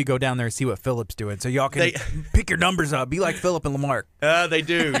like, you need to go down there and see what Philip's doing so y'all can pick your numbers up, be like Philip and La Marque? They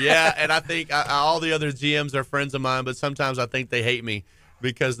do. Yeah. And I think all the other GMs are friends of mine, but sometimes I think they hate me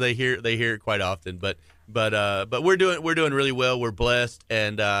because they hear it quite often. But we're doing really well. We're blessed.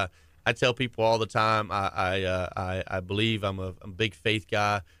 And, I tell people all the time, I believe I'm a big faith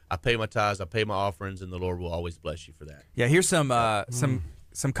guy. I pay my tithes, I pay my offerings, and the Lord will always bless you for that. Yeah, here's some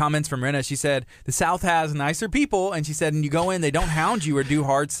comments from Rena. She said, the South has nicer people, and she said, when you go in, they don't hound you or do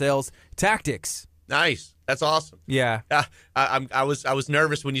hard sales tactics. Nice. That's awesome. Yeah. I was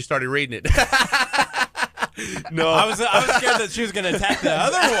nervous when you started reading it. No, I was scared that she was going to attack the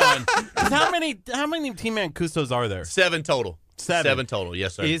other one. How many Team Mancusos are there? 7 total. 7 total.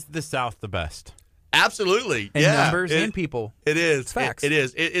 Yes, sir. Is the South the best? Absolutely. And numbers and people. It is. It's facts. It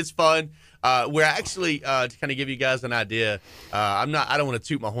is. It's fun. We're actually to kind of give you guys an idea. I don't want to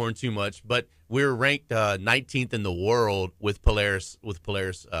toot my horn too much, but we're ranked 19th in the world with Polaris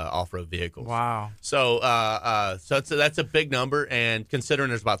off-road vehicles. Wow. So that's a big number, and considering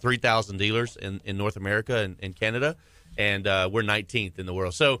there's about 3,000 dealers in North America and Canada. And we're 19th in the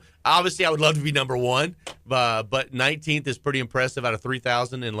world. So obviously, I would love to be number 1, but 19th is pretty impressive out of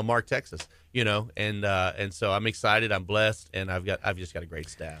 3,000 in La Marque, Texas. And so I'm excited. I'm blessed, and I've just got a great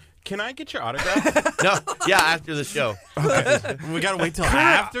staff. Can I get your autograph? No, yeah, after the show. Okay. We gotta wait till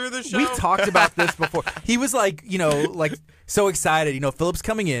after the show. We've talked about this before. He was like so excited. Philip's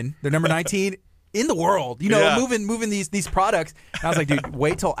coming in. They're number 19. In the world, Yeah. moving these products. And I was like, dude,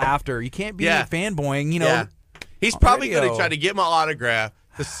 wait till after. You can't be fanboying. Yeah. He's probably radio. going to try to get my autograph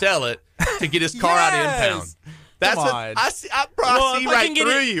to sell it to get his car out of impound. That's Come on. I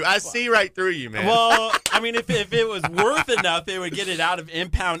see right through you, man. Well, I mean, if it was worth enough, they would get it out of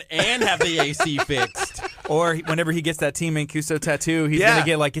impound and have the AC fixed. Or whenever he gets that Team Mancuso tattoo, he's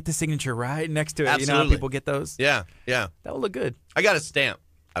gonna get the signature right next to it. Absolutely. You know how people get those? Yeah. That will look good. I got a stamp.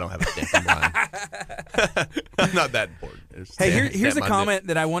 I don't have a stamp. I'm blind. I'm not that important. Hey, here's a comment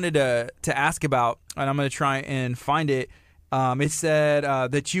that I wanted to ask about, and I'm going to try and find it. It said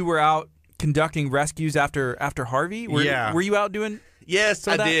that you were out conducting rescues after Harvey. Were you out doing? Yes,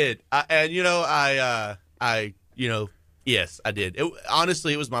 I did. Yes, I did.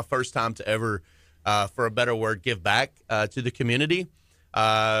 Honestly, it was my first time to ever, for a better word, give back to the community.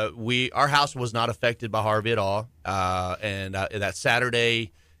 Our house was not affected by Harvey at all. And that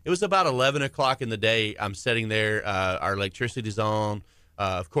Saturday, it was about 11 o'clock in the day. I'm sitting there. Our electricity's on.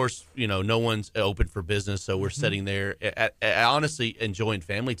 Of course, no one's open for business, so we're sitting there, honestly enjoying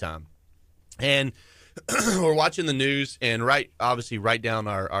family time, and we're watching the news. And right down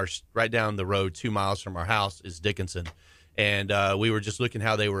right down the road, 2 miles from our house is Dickinson, and we were just looking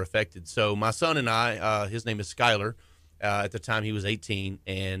how they were affected. So my son and I, his name is Skyler. At the time, he was 18,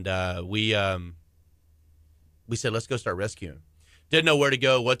 and we said, let's go start rescuing. Didn't know where to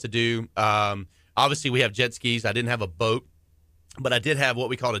go, what to do. Obviously, we have jet skis. I didn't have a boat, but I did have what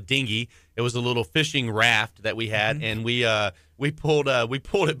we called a dinghy. It was a little fishing raft that we had, and we pulled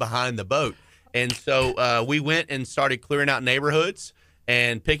it behind the boat. And so we went and started clearing out neighborhoods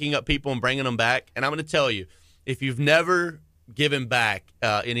and picking up people and bringing them back. And I'm going to tell you, if you've never given back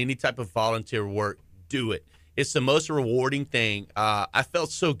in any type of volunteer work, do it. It's the most rewarding thing. I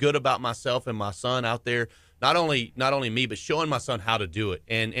felt so good about myself and my son out there. Not only me, but showing my son how to do it,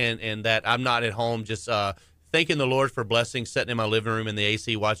 and that I'm not at home just thanking the Lord for blessings, sitting in my living room in the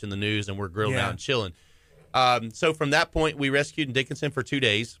AC watching the news, and we're grilling out and chilling. So from that point, we rescued in Dickinson for 2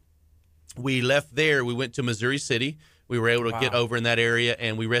 days. We left there. We went to Missouri City. We were able to get over in that area,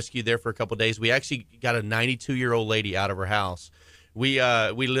 and we rescued there for a couple of days. We actually got a 92-year-old lady out of her house. We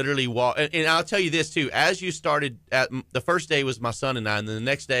literally walked, and I'll tell you this too. As you started, the first day was my son and I, and then the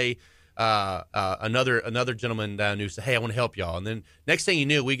next day, another gentleman that I knew said, "Hey, I want to help y'all." And then next thing you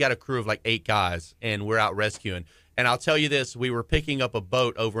knew, we got a crew of like 8 guys, and we're out rescuing. And I'll tell you this: we were picking up a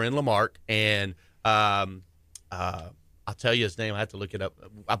boat over in Lamarck, and I'll tell you his name. I have to look it up.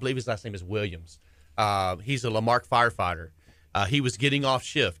 I believe his last name is Williams. He's a Lamarck firefighter. He was getting off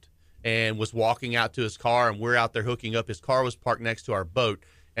shift and was walking out to his car, and we're out there hooking up. His car was parked next to our boat,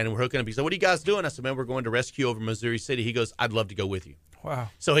 and we're hooking up. He said, "What are you guys doing?" I said, "Man, we're going to rescue over Missouri City." He goes, "I'd love to go with you." Wow.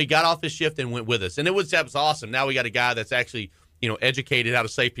 So he got off his shift and went with us. And that was awesome. Now we got a guy that's actually, educated how to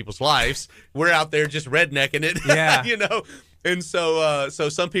save people's lives. We're out there just rednecking it, Yeah. And so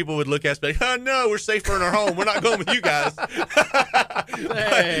some people would look at us and be like, "Oh, no, we're safer in our home. We're not going with you guys."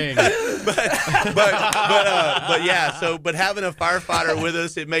 Dang. But yeah, but having a firefighter with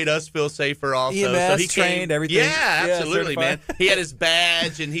us, it made us feel safer also. EMS, so he trained, everything. Yeah, absolutely, man. certified. He had his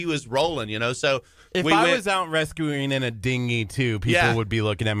badge and he was rolling, so If we I went, was out rescuing in a dinghy too, people would be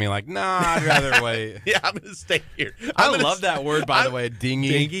looking at me like, "Nah, I'd rather wait." yeah, I'm going to stay here. I love that word, by the way, dinghy.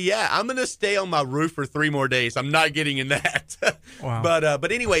 Dinghy, yeah. I'm going to stay on my roof for 3 more days. I'm not getting in that. Wow.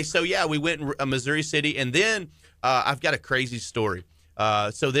 But anyway, so yeah, we went in Missouri City, and then I've got a crazy story.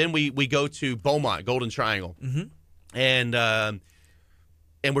 So then we go to Beaumont, Golden Triangle, and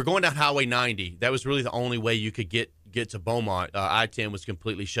we're going down Highway 90. That was really the only way you could get to Beaumont. I-10 was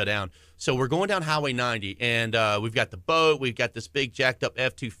completely shut down. So we're going down Highway 90, and we've got the boat. We've got this big jacked up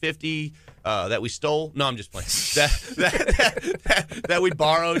F-250 that we stole. No, I'm just playing. that we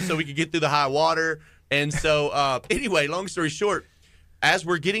borrowed so we could get through the high water. And so anyway, long story short, as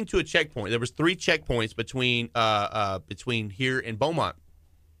we're getting to a checkpoint, there was 3 checkpoints between here and Beaumont.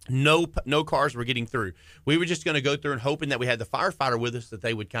 No cars were getting through. We were just going to go through and hoping that we had the firefighter with us, that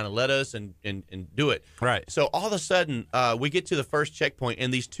they would kind of let us and do it. Right. So all of a sudden, we get to the first checkpoint,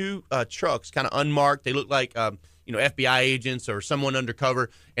 and these 2 trucks, kind of unmarked, they look like FBI agents or someone undercover,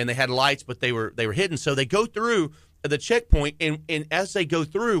 and they had lights, but they were hidden. So they go through the checkpoint, and as they go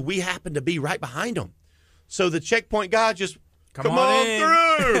through, we happen to be right behind them. So the checkpoint guy just come on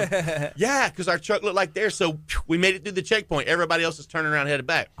through. Yeah, because our truck looked like theirs. So we made it through the checkpoint. Everybody else is turning around, headed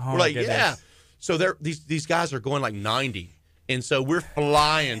back. Oh, we're like, goodness. yeah. So these guys are going like 90. And so we're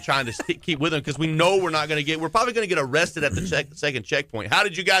flying, trying to keep with them because we know we're probably going to get arrested at the second checkpoint. How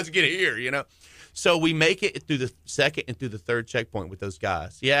did you guys get here, So we make it through the second and through the third checkpoint with those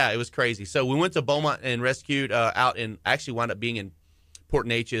guys. Yeah, it was crazy. So we went to Beaumont and rescued actually wound up being in Port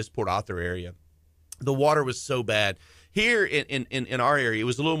Neches, Port Arthur area. The water was so bad. Here in our area, it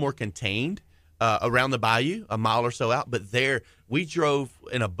was a little more contained around the bayou, a mile or so out. But there, we drove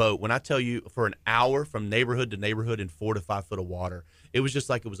in a boat, when I tell you, for an hour from neighborhood to neighborhood in 4 to 5 foot of water. It was just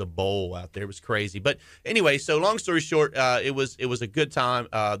like it was a bowl out there. It was crazy. But anyway, so long story short, it was a good time.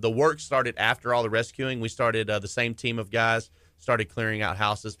 The work started after all the rescuing. We started the same team of guys, started clearing out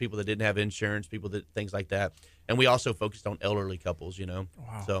houses, people that didn't have insurance, things like that. And we also focused on elderly couples, Wow.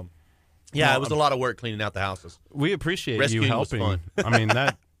 So, yeah, it was a lot of work cleaning out the houses. We appreciate Rescuing you was helping. fun. I mean,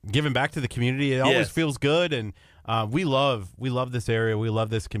 that giving back to the community, it always Yes. feels good, and we love this area. We love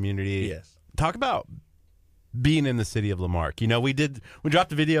this community. Yes. Talk about being in the city of Lamarck. We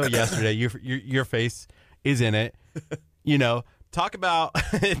dropped a video yesterday. Your face is in it. Talk about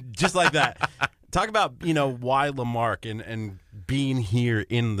just like that. Talk about why Lamarck and being here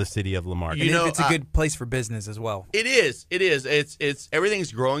in the city of Lamarck. And it's a good place for business as well. It is. It's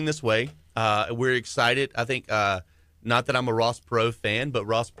everything's growing this way. We're excited. I think Not that I'm a Ross Perot fan, but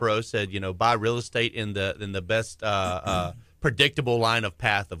Ross Perot said, buy real estate in the best predictable line of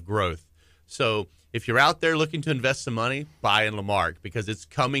path of growth. So if you're out there looking to invest some money, buy in Lamarck because it's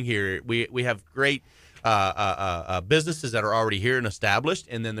coming here. We have great businesses that are already here and established,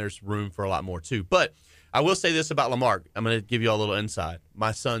 and then there's room for a lot more too. But I will say this about Lamarck. I'm going to give you all a little insight.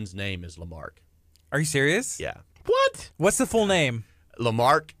 My son's name is Lamarck. Are you serious? Yeah. What? What's the full name?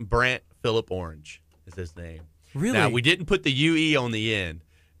 Lamarck Brant Phillip Orange is his name. Really? Now, we didn't put the UE on the end,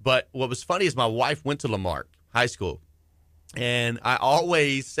 but what was funny is my wife went to Lamarck High School, and I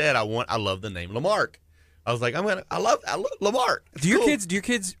always said I love the name Lamarck. I was like, I love Lamarck. It's Do your cool.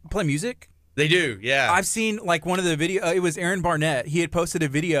 kids play music? They do, yeah. I've seen like one of the video. It was Aaron Barnett. He had posted a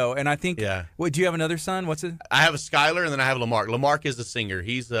video, and I think. Yeah. What? Do you have another son? What's it? I have a Skylar, and then I have Lamarck. Lamarck is the singer.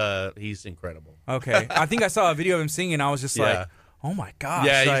 He's incredible. Okay. I think I saw a video of him singing. And I was just Yeah. like, oh my gosh.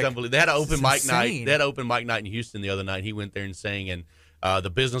 Yeah, he's like, unbelievable. They had an open this is mic night. insane. They had an open mic night in Houston the other night. He went there and sang, and the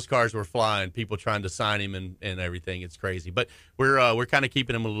business cards were flying. People trying to sign him and everything. It's crazy. But we're kind of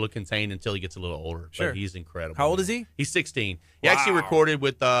keeping him a little contained until he gets a little older. Sure. But he's incredible. How old is he? He's 16. He actually recorded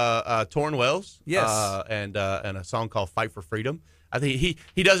with Torrin Wells. Yes. And a song called "Fight for Freedom." I think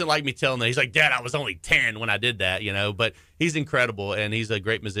he doesn't like me telling that. He's like, Dad, I was only 10 when I did that, But he's incredible, and he's a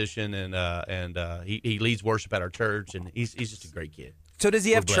great musician, and he leads worship at our church, and he's just a great kid. So does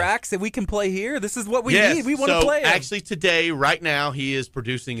he have blessed. tracks that we can play here? This is what we Yes. need. We want to So, play 'em. actually, today, right now, he is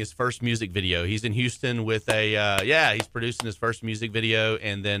producing his first music video. He's in Houston with he's producing his first music video,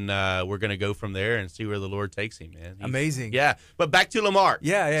 and then we're going to go from there and see where the Lord takes him, man. Amazing. Yeah, but back to Lamarck.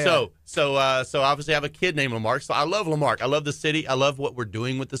 Yeah. So obviously I have a kid named Lamarck, so I love Lamarck. I love the city. I love what we're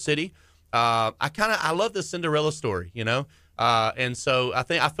doing with the city. I love the Cinderella story, and so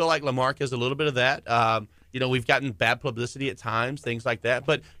I feel like Lamarck is a little bit of that. We've gotten bad publicity at times, things like that.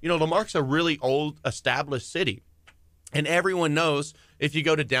 But, Lamarck's a really old, established city. And everyone knows if you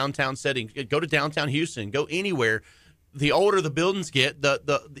go to downtown settings, go to downtown Houston, go anywhere, the older the buildings get,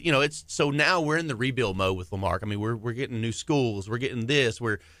 it's so now we're in the rebuild mode with Lamarck. I mean, we're getting new schools. We're getting this.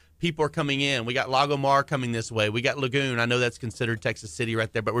 People are coming in. We got Lagomar coming this way. We got Lagoon. I know that's considered Texas City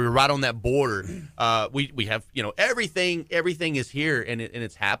right there, but we're right on that border. We have, everything is here, and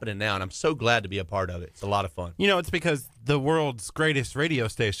it's happening now, and I'm so glad to be a part of it. It's a lot of fun. It's because the world's greatest radio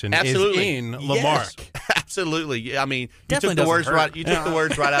station Absolutely. is in Lamarck. Yes. Absolutely. I mean, you Definitely took the words doesn't hurt. right. You took the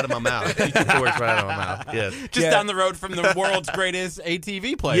words right out of my mouth. You took the words right out of my mouth. Yes. Just Yeah. down the road from the world's greatest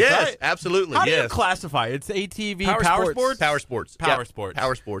ATV place, Yes, right? absolutely. How do you yes. classify it? It's ATV Power Power sports. Sports? Power sports. Power Yeah. sports.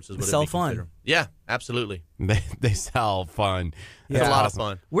 Power sports is what Sell it'd be fun. considered. Yeah, absolutely. They sell fun. It's That's a lot awesome. of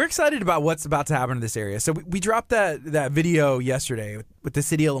fun. We're excited about what's about to happen in this area. So we dropped that video yesterday with the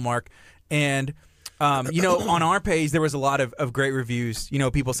city of Lamarck, and on our page there was a lot of great reviews.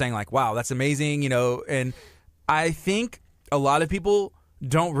 People saying like, "Wow, that's amazing," and I think a lot of people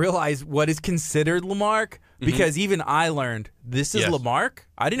don't realize what is considered Lamarck because even I learned this is Yes. Lamarck.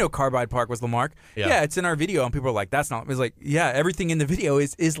 I didn't know Carbide Park was Lamarck. Yeah. Yeah, it's in our video, and people are like, "That's not." It's like, yeah, everything in the video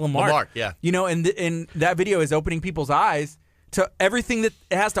is Lamarck. Lamarck, yeah. And that video is opening people's eyes to everything that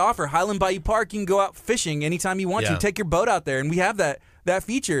it has to offer. Highland Bayou Park, you can go out fishing anytime you want Yeah. to. Take your boat out there, and we have that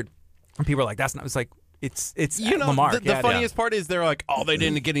featured. And people are like, "That's not." It's like it's Lamarck. The funniest part is they're like, oh, they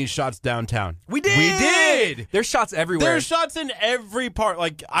didn't get any shots downtown. We did. We did. There's shots everywhere. There's shots in every part.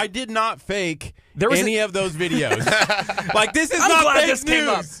 Like, I did not fake There was any of those videos. Like, this is I'm not glad fake this news. came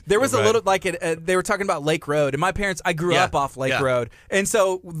up. There was a Right. little they were talking about Lake Road, and my parents. I grew Yeah. up off Lake Yeah. Road, and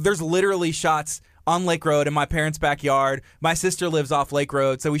so there's literally shots on Lake Road in my parents' backyard. My sister lives off Lake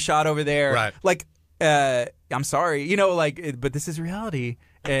Road, so we shot over there. Right. Like, I'm sorry, but this is reality,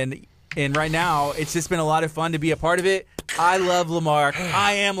 and right now it's just been a lot of fun to be a part of it. I love Lamarck.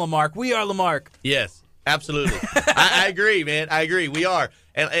 I am Lamarck. We are Lamarck. Yes, absolutely. I agree, man. I agree. We are,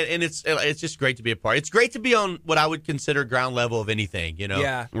 and it's just great to be a part. It's great to be on what I would consider ground level of anything,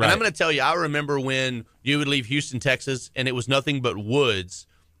 Yeah. And I'm going to tell you, I remember when you would leave Houston, Texas, and it was nothing but woods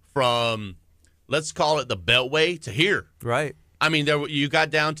from, let's call it the Beltway to here. Right. I mean, you got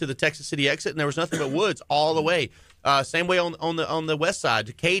down to the Texas City exit, and there was nothing but woods all the way. Same way on the west side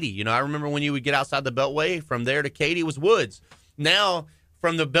to Katy. I remember when you would get outside the Beltway, from there to Katy was woods. Now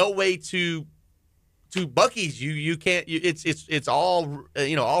from the Beltway to Buc-ee's, you can't. It's all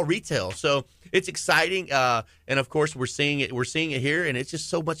all retail. So it's exciting, and of course we're seeing it. We're seeing it here, and it's just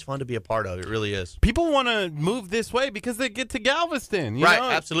so much fun to be a part of. It really is. People want to move this way because they get to Galveston. You Right, know,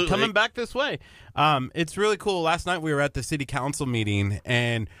 absolutely. Coming back this way. It's really cool. Last night we were at the city council meeting,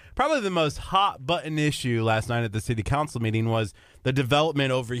 and probably the most hot button issue last night at the city council meeting was the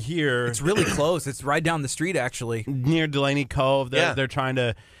development over here It's really close. It's right down the street, actually. near Delaney Cove. They're trying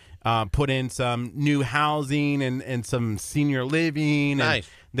to put in some new housing and some senior living. Nice.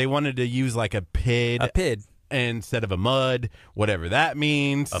 And they wanted to use like a PID. A PID. Instead of a mud, whatever that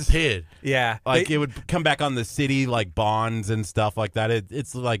means. A PID. Yeah. Like it would come back on the city, like bonds and stuff like that.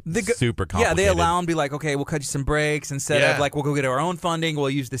 It's like super complicated. Yeah, they allow them to be like, okay, we'll cut you some breaks instead of like, we'll go get our own funding. We'll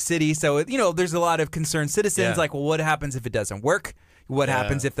use the city. So, there's a lot of concerned citizens like, well, what happens if it doesn't work? What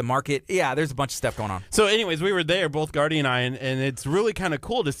happens if the market? Yeah, there's a bunch of stuff going on. So anyways, we were there, both Gardy and I, and it's really kind of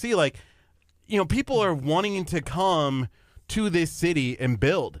cool to see like, people are wanting to come to this city and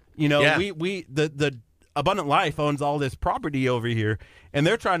build. The Abundant Life owns all this property over here, and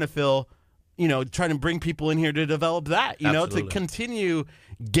they're trying to trying to bring people in here to develop that, to continue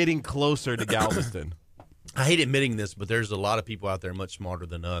getting closer to Galveston. I hate admitting this, but there's a lot of people out there much smarter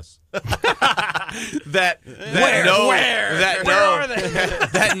than us that know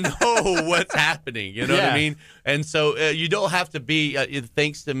what's happening. You know what I mean? And so you don't have to be,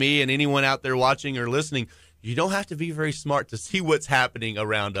 thanks to me and anyone out there watching or listening, you don't have to be very smart to see what's happening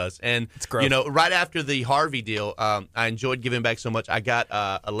around us. And, right after the Harvey deal, I enjoyed giving back so much. I got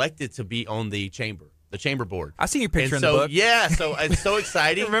elected to be on the chamber board. I seen your picture in the book. Yeah, so it's so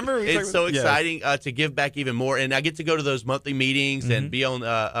exciting. Remember? It's so exciting to give back even more. And I get to go to those monthly meetings and be on,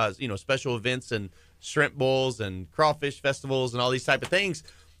 special events and shrimp bowls and crawfish festivals and all these type of things.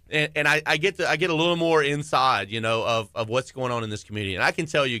 And I get a little more inside, of what's going on in this community. And I can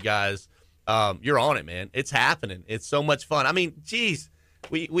tell you guys, you're on it, man. It's happening. It's so much fun. I mean, geez,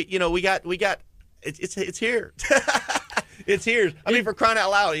 we got it's here. It's here. I mean, for crying out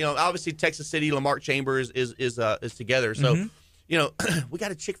loud, obviously Texas City Lamarck Chamber is together. So, we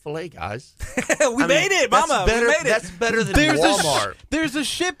got a Chick-fil-A, guys. we made it, Mama. We made it. That's better than Walmart. There's a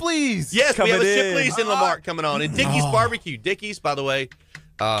Shipley's. Yes, we have a Shipley's in Lamarck coming on, and Dickey's Barbecue. Dickey's, by the way,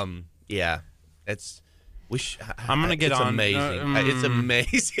 it's. I'm gonna get it's on. Amazing. It's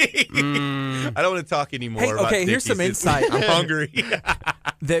amazing. I don't want to talk anymore. Hey, about okay, here's Dickey's. some insight. I'm hungry.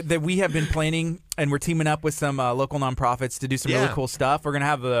 that we have been planning, and we're teaming up with some local nonprofits to do some really cool stuff. We're gonna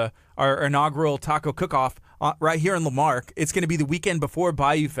have our inaugural taco cook-off right here in Lamarck. It's gonna be the weekend before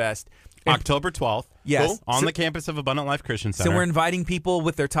Bayou Fest. October 12th. Yes. Cool. On the campus of Abundant Life Christian Center. So we're inviting people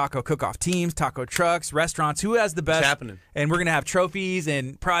with their taco cook-off teams, taco trucks, restaurants, who has the best. It's happening. And we're going to have trophies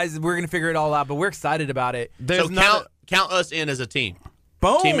and prizes. We're going to figure it all out, but we're excited about it. So count us in as a team.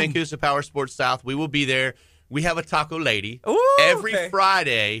 Boom. Team Mancuso Power Sports South. We will be there. We have a taco lady. Ooh, every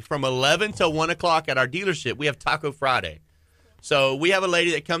Friday from 11 to 1 o'clock at our dealership. We have Taco Friday. So we have a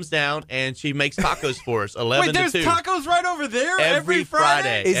lady that comes down and she makes tacos for us 11 Wait, there's to 2. tacos right over there every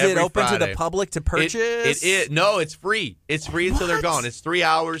Friday. Is it every open Friday. to the public to purchase? No, it's free. It's free until they're gone. It's 3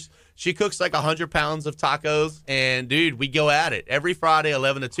 hours. She cooks like 100 pounds of tacos, and dude, we go at it every Friday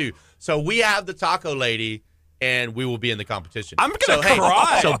 11 to 2. So we have the taco lady, and we will be in the competition. I'm gonna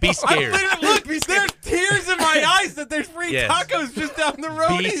cry. So be scared. Look, there's tears in my eyes that there's free tacos just down the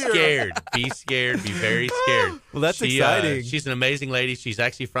road Be here. scared. Be scared. Be very scared. Well, that's exciting. She's an amazing lady. She's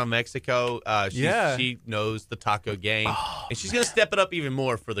actually from Mexico. She knows the taco game, and she's gonna step it up even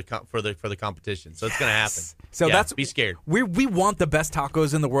more for the competition. So it's gonna happen. So that's be scared. We want the best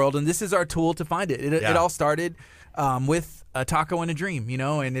tacos in the world, and this is our tool to find it. It all started with a taco and a dream,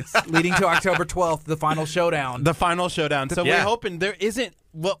 and it's leading to October 12th, the final showdown. The final showdown. So we're hoping there isn't.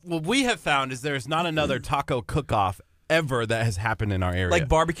 What we have found is there's not another taco cook-off ever that has happened in our area. Like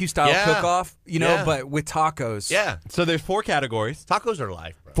barbecue style cook-off, but with tacos. Yeah. So there's 4 categories. Tacos are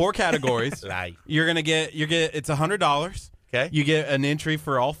life, bro. 4 categories. Life. You're gonna get it's $100. Okay. You get an entry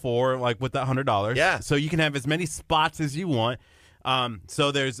for all 4, like with that $100. Yeah. So you can have as many spots as you want.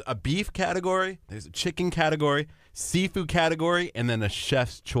 So there's a beef category, there's a chicken category, seafood category, and then a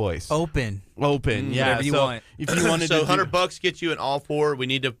chef's choice. Open. Yeah. Whatever you want. If you wanted so to $100 gets you in all 4. We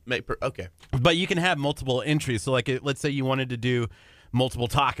need to make okay. But you can have multiple entries. So like let's say you wanted to do multiple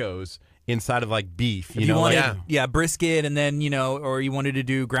tacos inside of like beef, you wanted, brisket, and then or you wanted to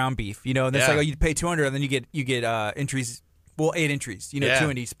do ground beef, and then it's like you pay $200, and then you get entries. Well, 8 entries, 2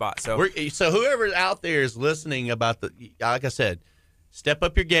 in each spot. So whoever's out there is listening about like I said, step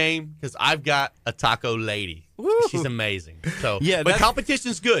up your game because I've got a taco lady. Woo. She's amazing. So but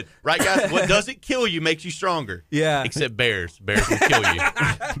competition's good, right, guys? What doesn't kill you makes you stronger. Yeah. Except bears. Bears will kill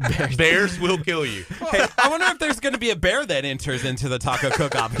you. Bears will kill you. Hey, I wonder if there's going to be a bear that enters into the taco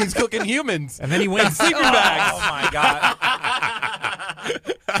cook-off. He's cooking humans, and then he wins sleeping bags. Oh my god.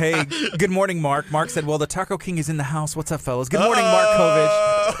 Hey, good morning, Mark. Mark said, well, the Taco King is in the house. What's up, fellas? Good morning, Mark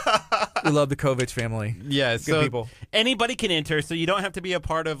Kovich. We love the Kovich family. Yeah, good so people. Anybody can enter, so you don't have to be a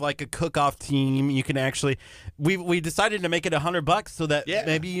part of like a cook-off team. You can actually, we decided to make it $100 so that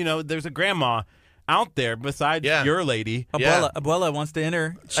maybe there's a grandma out there besides Yeah. your lady. Abuela wants to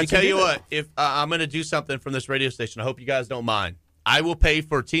enter. She I can tell do you that. what, if I'm going to do something from this radio station, I hope you guys don't mind. I will pay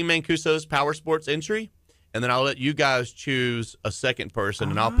for Team Mancuso's Power Sports entry, and then I'll let you guys choose a second person,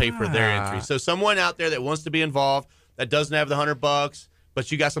 and I'll pay for their entry. So someone out there that wants to be involved that doesn't have the $100,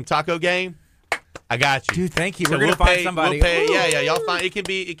 but you got some taco game, I got you. Dude, thank you. So We're gonna we'll find pay, somebody. We'll pay, Woo! yeah. Y'all find it can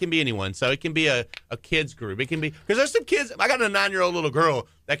be anyone. So it can be a kids group. It can be because there's some kids. I got a 9-year-old little girl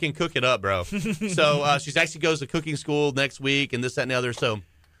that can cook it up, bro. So she's actually goes to cooking school next week and this, that, and the other. So,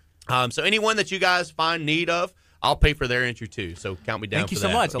 so anyone that you guys find need of, I'll pay for their entry too. So count me down. Thank you for so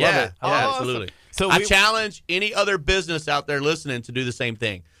that. much. I yeah, love it. Yeah, Awesome. absolutely. So I we- challenge any other business out there listening to do the same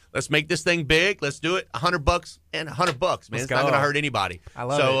thing. Let's make this thing big. Let's do it. $100 and $100, man. Let's It's go. not going to hurt anybody. I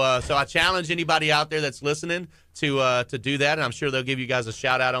love it. So I challenge anybody out there that's listening to do that, and I'm sure they'll give you guys a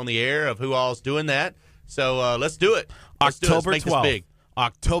shout out on the air of who all's doing that. So let's do it. Let's do it. Let's October make this 12th. big.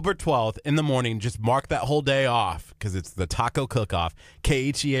 October 12th in the morning. Just mark that whole day off because it's the Taco Cook-Off.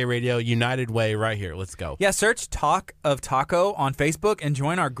 KHEA Radio, United Way, right here. Let's go. Yeah, search Talk of Taco on Facebook and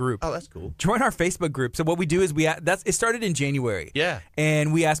join our group. Oh, that's cool. Join our Facebook group. So what we do is it started in January. Yeah.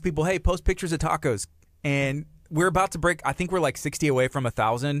 And we ask people, hey, post pictures of tacos. And we're about to break, I think we're like 60 away from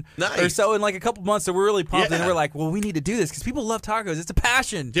 1,000 Nice. or so in like a couple months. So we're really pumped. And Yeah. we're like, well, we need to do this because people love tacos. It's a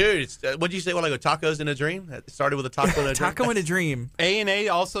passion. Dude, it's, what'd you say? What, like a tacos in a dream? It started with a taco in a dream? Taco in a dream. A&A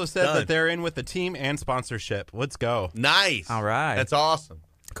also said Done. that they're in with the team and sponsorship. Let's go. Nice. All right. That's awesome.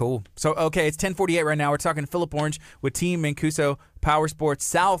 Cool. So, okay, it's 10:48 right now. We're talking Philip Orange with Team Mancuso Power Sports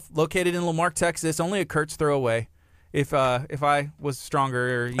South, located in Lamarck, Texas. Only a Kurt's throw away. If I was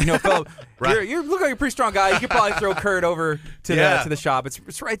stronger, or, Philip, Right. you look like a pretty strong guy. You could probably throw Kurt over to Yeah. the shop.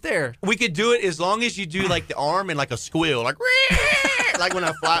 It's right there. We could do it as long as you do like the arm and like a squeal, like like when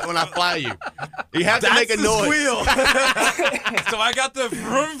I fly you. You have to make a noise. So I got the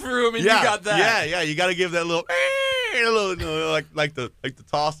vroom vroom and Yeah, you got that. Yeah. You got to give that little, like the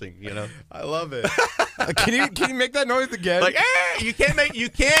tossing. I love it. Can you make that noise again? Like you can't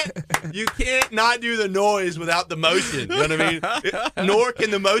not do the noise without the motion. You know what I mean? Nor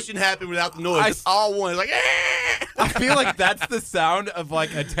can the motion happen without the noise. It's all one. It's like I feel like that's the sound of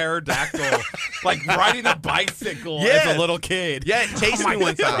like a pterodactyl, like riding a bicycle as Yeah. a little kid. yeah, it chased me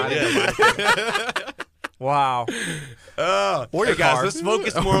one time. Yeah. Wow. Or your guys, car. let's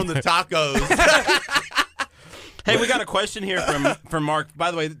focus more on the tacos. Hey, we got a question here from Mark. By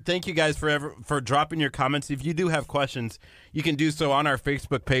the way, thank you guys for dropping your comments. If you do have questions, you can do so on our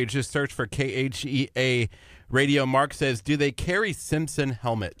Facebook page. Just search for KHEA Radio. Mark says, do they carry Simpson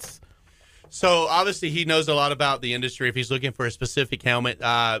helmets? So obviously he knows a lot about the industry. If he's looking for a specific helmet,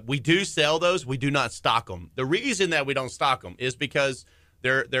 we do sell those. We do not stock them. The reason that we don't stock them is because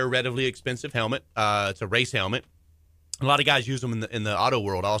they're a relatively expensive helmet. It's a race helmet. A lot of guys use them in the auto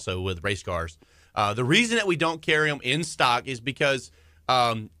world also with race cars. The reason that we don't carry them in stock is because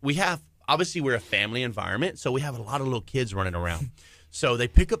we're a family environment, so we have a lot of little kids running around. So they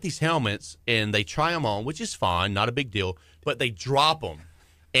pick up these helmets and they try them on, which is fine, not a big deal, but they drop them.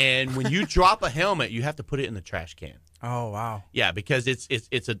 And when you drop a helmet, you have to put it in the trash can. Oh, wow. Yeah, because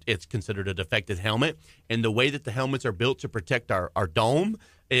it's considered a defective helmet, and the way that the helmets are built to protect our dome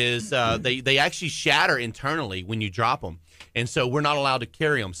is they actually shatter internally when you drop them, and so we're not allowed to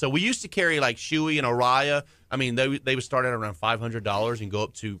carry them. So we used to carry like Shoei and Araya. I mean, they would start at around $500 and go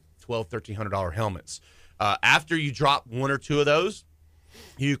up to $1,200-$1,300 helmets. After you drop one or two of those,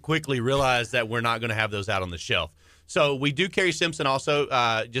 you quickly realize that we're not going to have those out on the shelf. So we do carry Simpson also.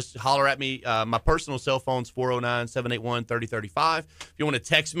 Just holler at me. My personal cell phone's 409-781-3035. If you want to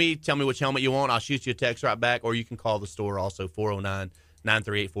text me, tell me which helmet you want. I'll shoot you a text right back. Or you can call the store also,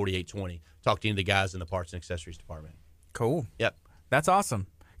 409-938-4820. Talk to any of the guys in the parts and accessories department. Cool. Yep. That's awesome.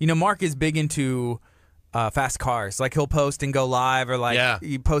 Mark is big into fast cars. Like he'll post and go live, or like Yeah.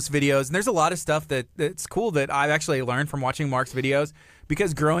 he posts videos. And there's a lot of stuff that's cool that I've actually learned from watching Mark's videos,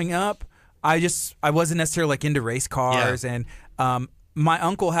 because growing up, I wasn't necessarily like into race cars, and my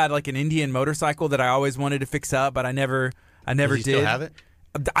uncle had like an Indian motorcycle that I always wanted to fix up, but I never Does did. he still have it?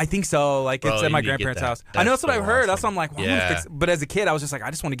 I think so. Like Bro, it's you at my need to get grandparents' that. house. I know that's what so I've heard. That's awesome. why I'm like, well, I wanna Yeah. fix it. But as a kid, I was just like, I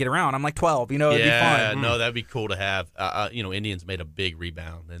just want to get around. I'm like 12. It'd be fun. No, that'd be cool to have. Indians made a big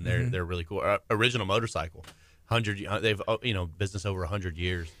rebound, and they're really cool. Original motorcycle, 100. They've business over 100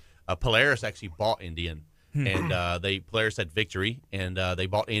 years. Polaris actually bought Indian, and Polaris had Victory, and they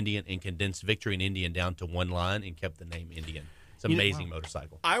bought Indian and condensed Victory and Indian down to one line and kept the name Indian. It's an amazing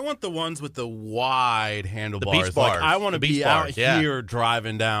motorcycle. I want the ones with the wide handlebars. beach Like, bars. I want to The beach be out bars, yeah. here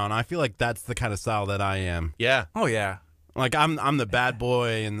driving down. I feel like that's the kind of style that I am. Yeah. Oh yeah. Like I'm the bad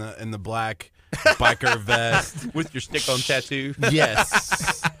boy in the black biker vest. With your stick-on tattoo.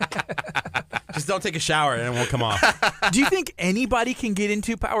 Yes. Just don't take a shower and it won't come off. Do you think anybody can get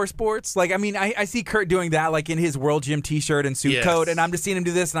into power sports? Like, I mean, I see Kurt doing that, like in his World Gym T-shirt and suit Yes. coat, and I'm just seeing him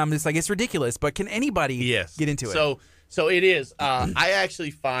do this, and I'm just like, it's ridiculous. But can anybody Yes. get into it? So it is. I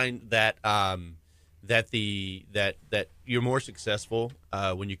actually find that that you're more successful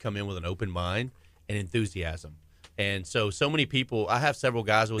when you come in with an open mind and enthusiasm. And so many people. I have several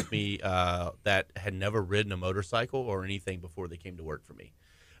guys with me that had never ridden a motorcycle or anything before they came to work for me.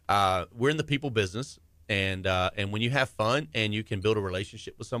 We're in the people business, and when you have fun and you can build a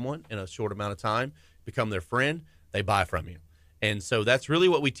relationship with someone in a short amount of time, become their friend, they buy from you. And so that's really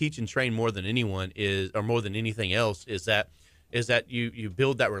what we teach and train more than anyone more than anything else is that you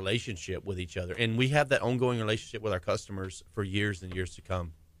build that relationship with each other. And we have that ongoing relationship with our customers for years and years to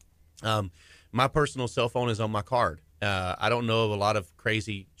come. My personal cell phone is on my card. I don't know of a lot of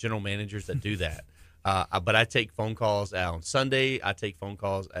crazy general managers that do that. But I take phone calls on Sunday. I take phone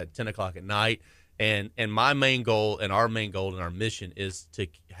calls at 10 o'clock at night. And my main goal and our main goal and our mission is to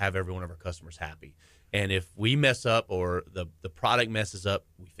have every one of our customers happy. And if we mess up or the product messes up,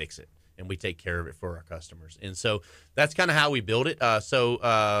 we fix it and we take care of it for our customers. And so that's kind of how we build it.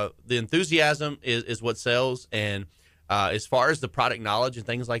 The enthusiasm is what sells. And as far as the product knowledge and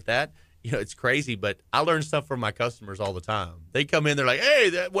things like that, it's crazy, but I learn stuff from my customers all the time. They come in, they're like,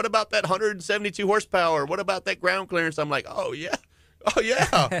 hey, what about that 172 horsepower? What about that ground clearance? I'm like, oh, yeah,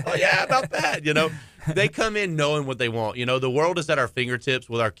 about that. They come in knowing what they want. The world is at our fingertips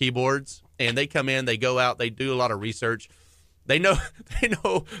with our keyboards, and they come in, they go out, they do a lot of research. They know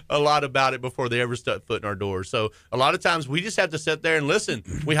a lot about it before they ever step foot in our doors. So a lot of times we just have to sit there and listen.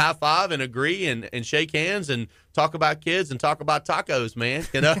 We high five and agree and shake hands and talk about kids and talk about tacos, man.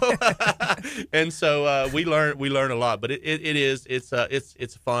 And so we learn a lot. But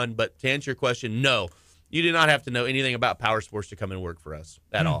it's fun. But to answer your question, no, you do not have to know anything about power sports to come and work for us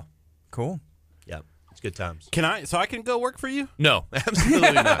at all. Cool. Yeah. It's good times. So I can go work for you? No,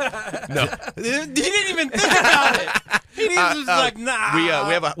 absolutely not. No. He didn't even think about it. He was like,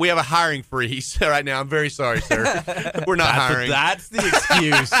 nah. We have a hiring freeze right now. I'm very sorry, sir. We're not hiring. That's the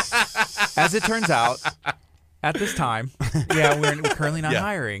excuse. As it turns out, at this time, we're currently not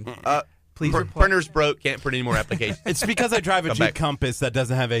hiring. Please printer's broke. Can't print any more applications. It's because I drive a Jeep Compass that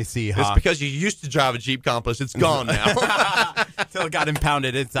doesn't have AC. It's because you used to drive a Jeep Compass. It's gone now. Until it got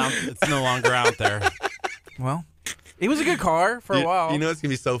impounded. It's no longer out there. Well, it was a good car for a while. It's going to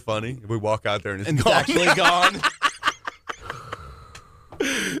be so funny if we walk out there and it's gone. Actually gone.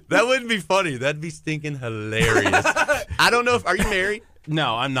 That wouldn't be funny. That'd be stinking hilarious. I don't know are you married?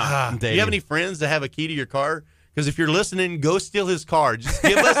 No, I'm not. I'm dating. Do you have any friends that have a key to your car? Because if you're listening, go steal his car. Just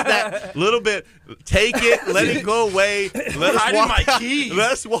give us that little bit. Take it. Let it go away. Let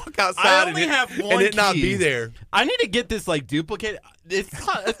us walk outside and it not be there. I need to get this duplicated. It's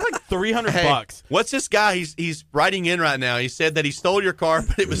like $300. What's this guy? He's writing in right now. He said that he stole your car,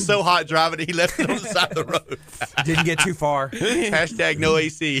 but it was so hot driving it, he left it on the side of the road. Didn't get too far. Hashtag no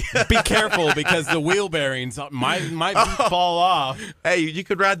AC. Be careful because the wheel bearings might fall off. Hey, you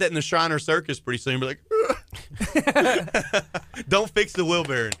could ride that in the Shriner Circus pretty soon. Be like, don't fix the wheel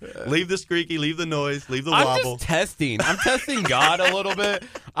bearing. Leave the squeaky, leave the noise, leave the wobble. I'm just testing. I'm testing God a little bit.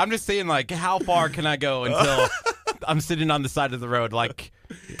 I'm just saying, how far can I go until I'm sitting on the side of the road?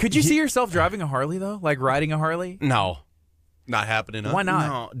 Could you see yourself driving a Harley though? Like riding a Harley? No. Not happening. Huh? Why not?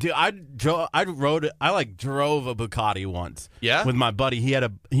 No, dude. I drove a Bugatti once. Yeah. With my buddy, he had a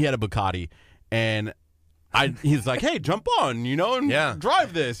Bugatti, and he's like, "Hey, jump on, and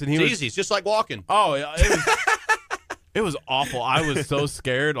drive this." And easy. It's just like walking. Oh, it was awful. I was so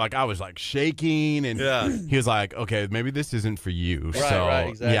scared. I was shaking, and he was like, "Okay, maybe this isn't for you." Right,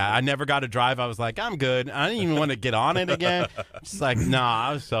 exactly. Yeah, I never got to drive. I was like, "I'm good." I didn't even want to get on it again. Just nah,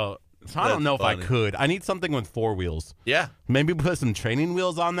 I was so I don't know if I could. I need something with 4 wheels. Yeah. Maybe put some training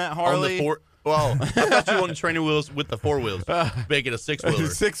wheels on that Harley. Well, I thought you wanted training wheels with the 4 wheels. Make it a 6-wheeler.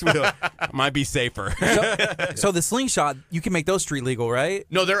 6-wheel might be safer. So the Slingshot, you can make those street legal, right?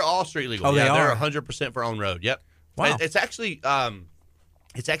 No, they're all street legal. Oh, they're 100% for on road. Yep. Wow. It's actually got a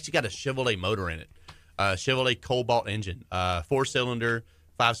Chevrolet motor in it. Chevrolet Cobalt engine, 4-cylinder,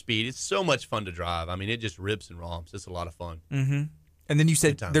 5-speed. It's so much fun to drive. I mean, it just rips and romps. It's a lot of fun. Mm-hmm. And then you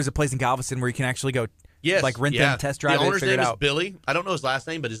said there's a place in Galveston where you can actually go, rent them, test drive it, the owner's figure name it out. is Billy. I don't know his last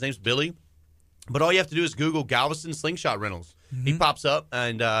name, but his name's Billy. But all you have to do is Google Galveston Slingshot Rentals. Mm-hmm. He pops up,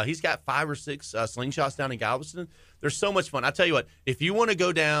 and he's got 5 or 6 slingshots down in Galveston. They're so much fun. I tell you what, if you want to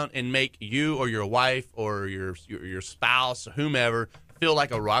go down and make you or your wife or your spouse, whomever, feel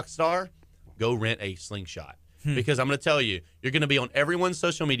like a rock star, go rent a Slingshot. Because I'm going to tell you, you're going to be on everyone's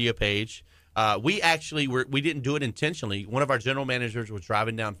social media page. We didn't do it intentionally. One of our general managers was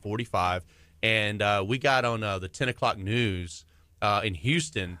driving down 45, and we got on the 10 o'clock news in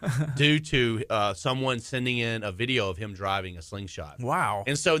Houston due to someone sending in a video of him driving a slingshot. Wow.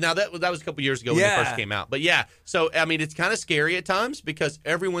 And so now that was a couple years ago when it first came out. But yeah, so I mean, it's kind of scary at times because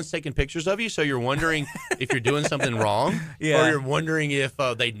everyone's taking pictures of you. So you're wondering if you're doing something wrong, or you're wondering if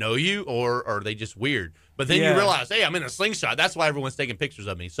they know you, or are they just weird. But then you realize, hey, I'm in a slingshot. That's why everyone's taking pictures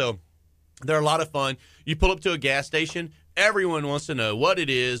of me. So they're a lot of fun. You pull up to a gas station. Everyone wants to know what it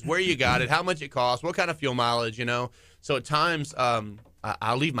is, where you got it, how much it costs, what kind of fuel mileage, you know. So at times,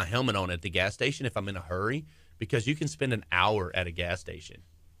 I'll leave my helmet on at the gas station if I'm in a hurry because you can spend an hour at a gas station.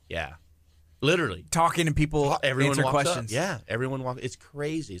 Yeah. Literally. Talking to people, everyone answer walks questions. Up. Yeah, everyone walks. It's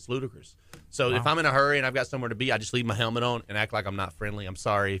crazy. It's ludicrous. So if I'm in a hurry and I've got somewhere to be, I just leave my helmet on and act like I'm not friendly. I'm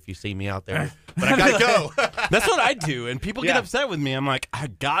sorry if you see me out there, but I gotta go. That's what I do, and people get upset with me. I'm like, I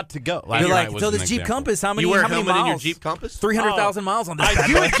got to go. You're like, so this Jeep Compass, how many You wear a how many helmet in your miles? Jeep Compass? 300,000 miles on this. I bad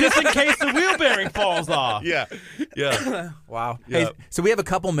do boy. it just in case the wheel bearing falls off. Yeah. Wow. Yeah. Hey, so we have a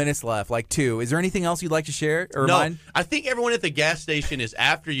couple minutes left, like 2. Is there anything else you'd like to share or No, remind? I think everyone at the gas station is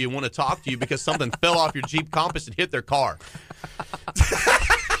after you, want to talk to you because something fell off your Jeep Compass and hit their car.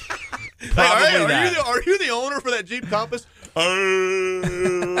 Are you the owner for that Jeep Compass?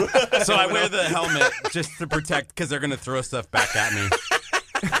 So I wear the helmet just to protect because they're going to throw stuff back at me.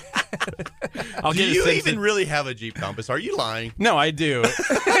 I'll Do get a you Simpson- even really have a Jeep Compass? Are you lying? No, I do.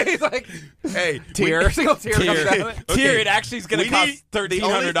 He's like, Hey, tear. Single tear comes out of it. Okay. Tier, it actually is going to We cost need- the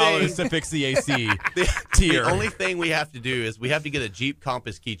only $1,300 thing- to fix the AC. The only thing we have to do is we have to get a Jeep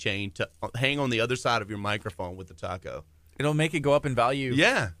Compass keychain to hang on the other side of your microphone with the taco. It'll make it go up in value.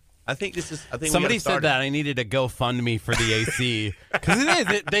 Yeah. I think Somebody we said that I needed a GoFundMe for the AC because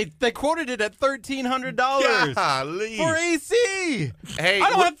it is. They quoted it at $1,300 Golly. for AC. Hey, I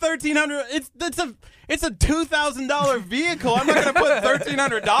don't want $1,300. It's a $2,000 vehicle. I'm not going to put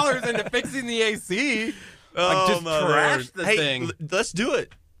 $1,300 into fixing the AC. Just my trash Lord. the Hey, thing. let's do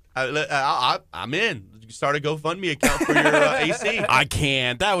it. I'm in. Start a GoFundMe account for your AC. I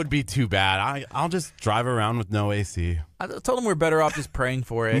can't. That would be too bad. I'll just drive around with no AC. I told him we're better off just praying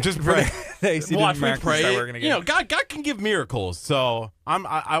for it. Just For pray. the AC to Watch me miraculously pray. start working again. You know, God can give miracles, so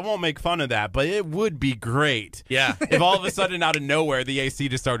I won't make fun of that. But it would be great, Yeah. if all of a sudden out of nowhere the AC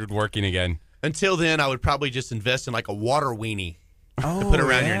just started working again. Until then, I would probably just invest in like a water weenie Oh, to put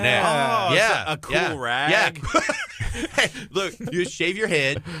around your neck. Oh, Yeah, a cool rag. Yeah. Hey, look, you shave your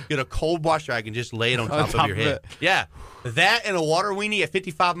head, get a cold wash rag, and just lay it on top of your head. it. Yeah, that and a water weenie at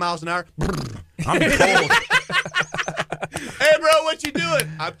 55 miles an hour. I'm cold. Hey, bro, what you doing?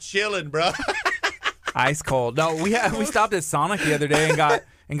 I'm chilling, bro. Ice cold. No, we stopped at Sonic the other day and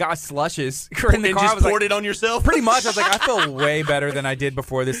got slushes in the And car. I just was poured like, it on yourself. pretty much. I was like, I feel way better than I did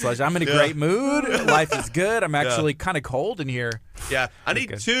before this slush. I'm in a great mood. Life is good. I'm actually kind of cold in here. Yeah, I need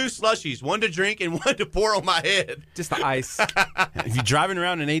good. 2 slushies, one to drink and one to pour on my head. Just the ice. If you're driving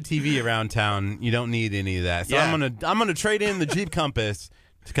around an ATV around town, you don't need any of that. So Yeah. I'm gonna trade in the Jeep Compass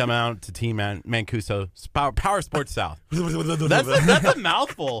to come out to Team Mancuso Power Sports South. That's a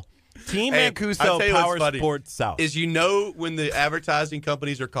mouthful. Team Hey, I'll Mancuso tell you what's Power funny Sports South. Is when the advertising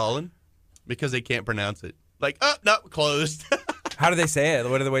companies are calling because they can't pronounce it. Like, oh, no, closed. How do they say it?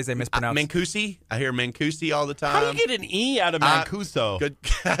 What are the ways they mispronounce? Mancusi. I hear Mancusi all the time. How do you get an E out of Mancuso? Good.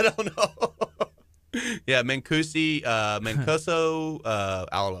 I don't know. Yeah, Mancusi, Mancuso,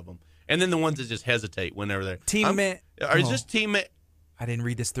 all of them. And then the ones that just hesitate whenever they're Team Man- Or is Oh. this Team Man? I didn't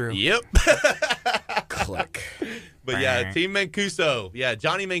read this through. Yep. Click. But yeah, Team Mancuso. Yeah,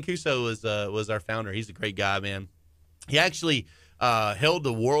 Johnny Mancuso was our founder. He's a great guy, man. He actually held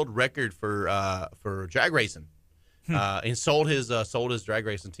the world record for drag racing, and sold his drag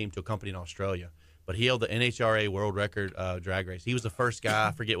racing team to a company in Australia. But he held the NHRA world record drag race. He was the first guy,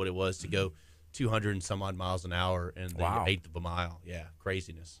 I forget what it was, to go 200 and some odd miles an hour in the 1/8 of a mile. Yeah,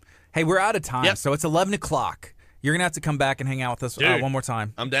 craziness. Hey, we're out of time, Yep. so it's 11 o'clock. You're going to have to come back and hang out with us Dude. one more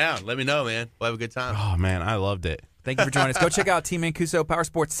time. I'm down. Let me know, man. We'll have a good time. Oh man, I loved it. Thank you for joining us. Go check out Team Mancuso Power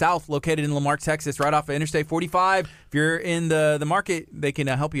Sports South, located in Lamar, Texas, right off of Interstate 45. If you're in the market, they can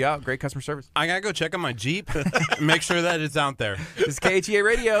help you out. Great customer service. I gotta go check on my Jeep, make sure that it's out there. This is KHEA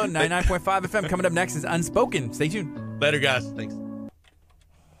Radio, 99.5 FM. Coming up next is Unspoken. Stay tuned. Later, guys. Thanks.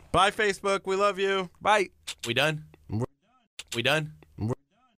 Bye, Facebook. We love you. Bye. We done? We done?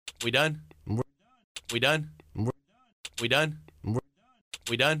 We done? We done? We done?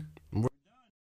 We done?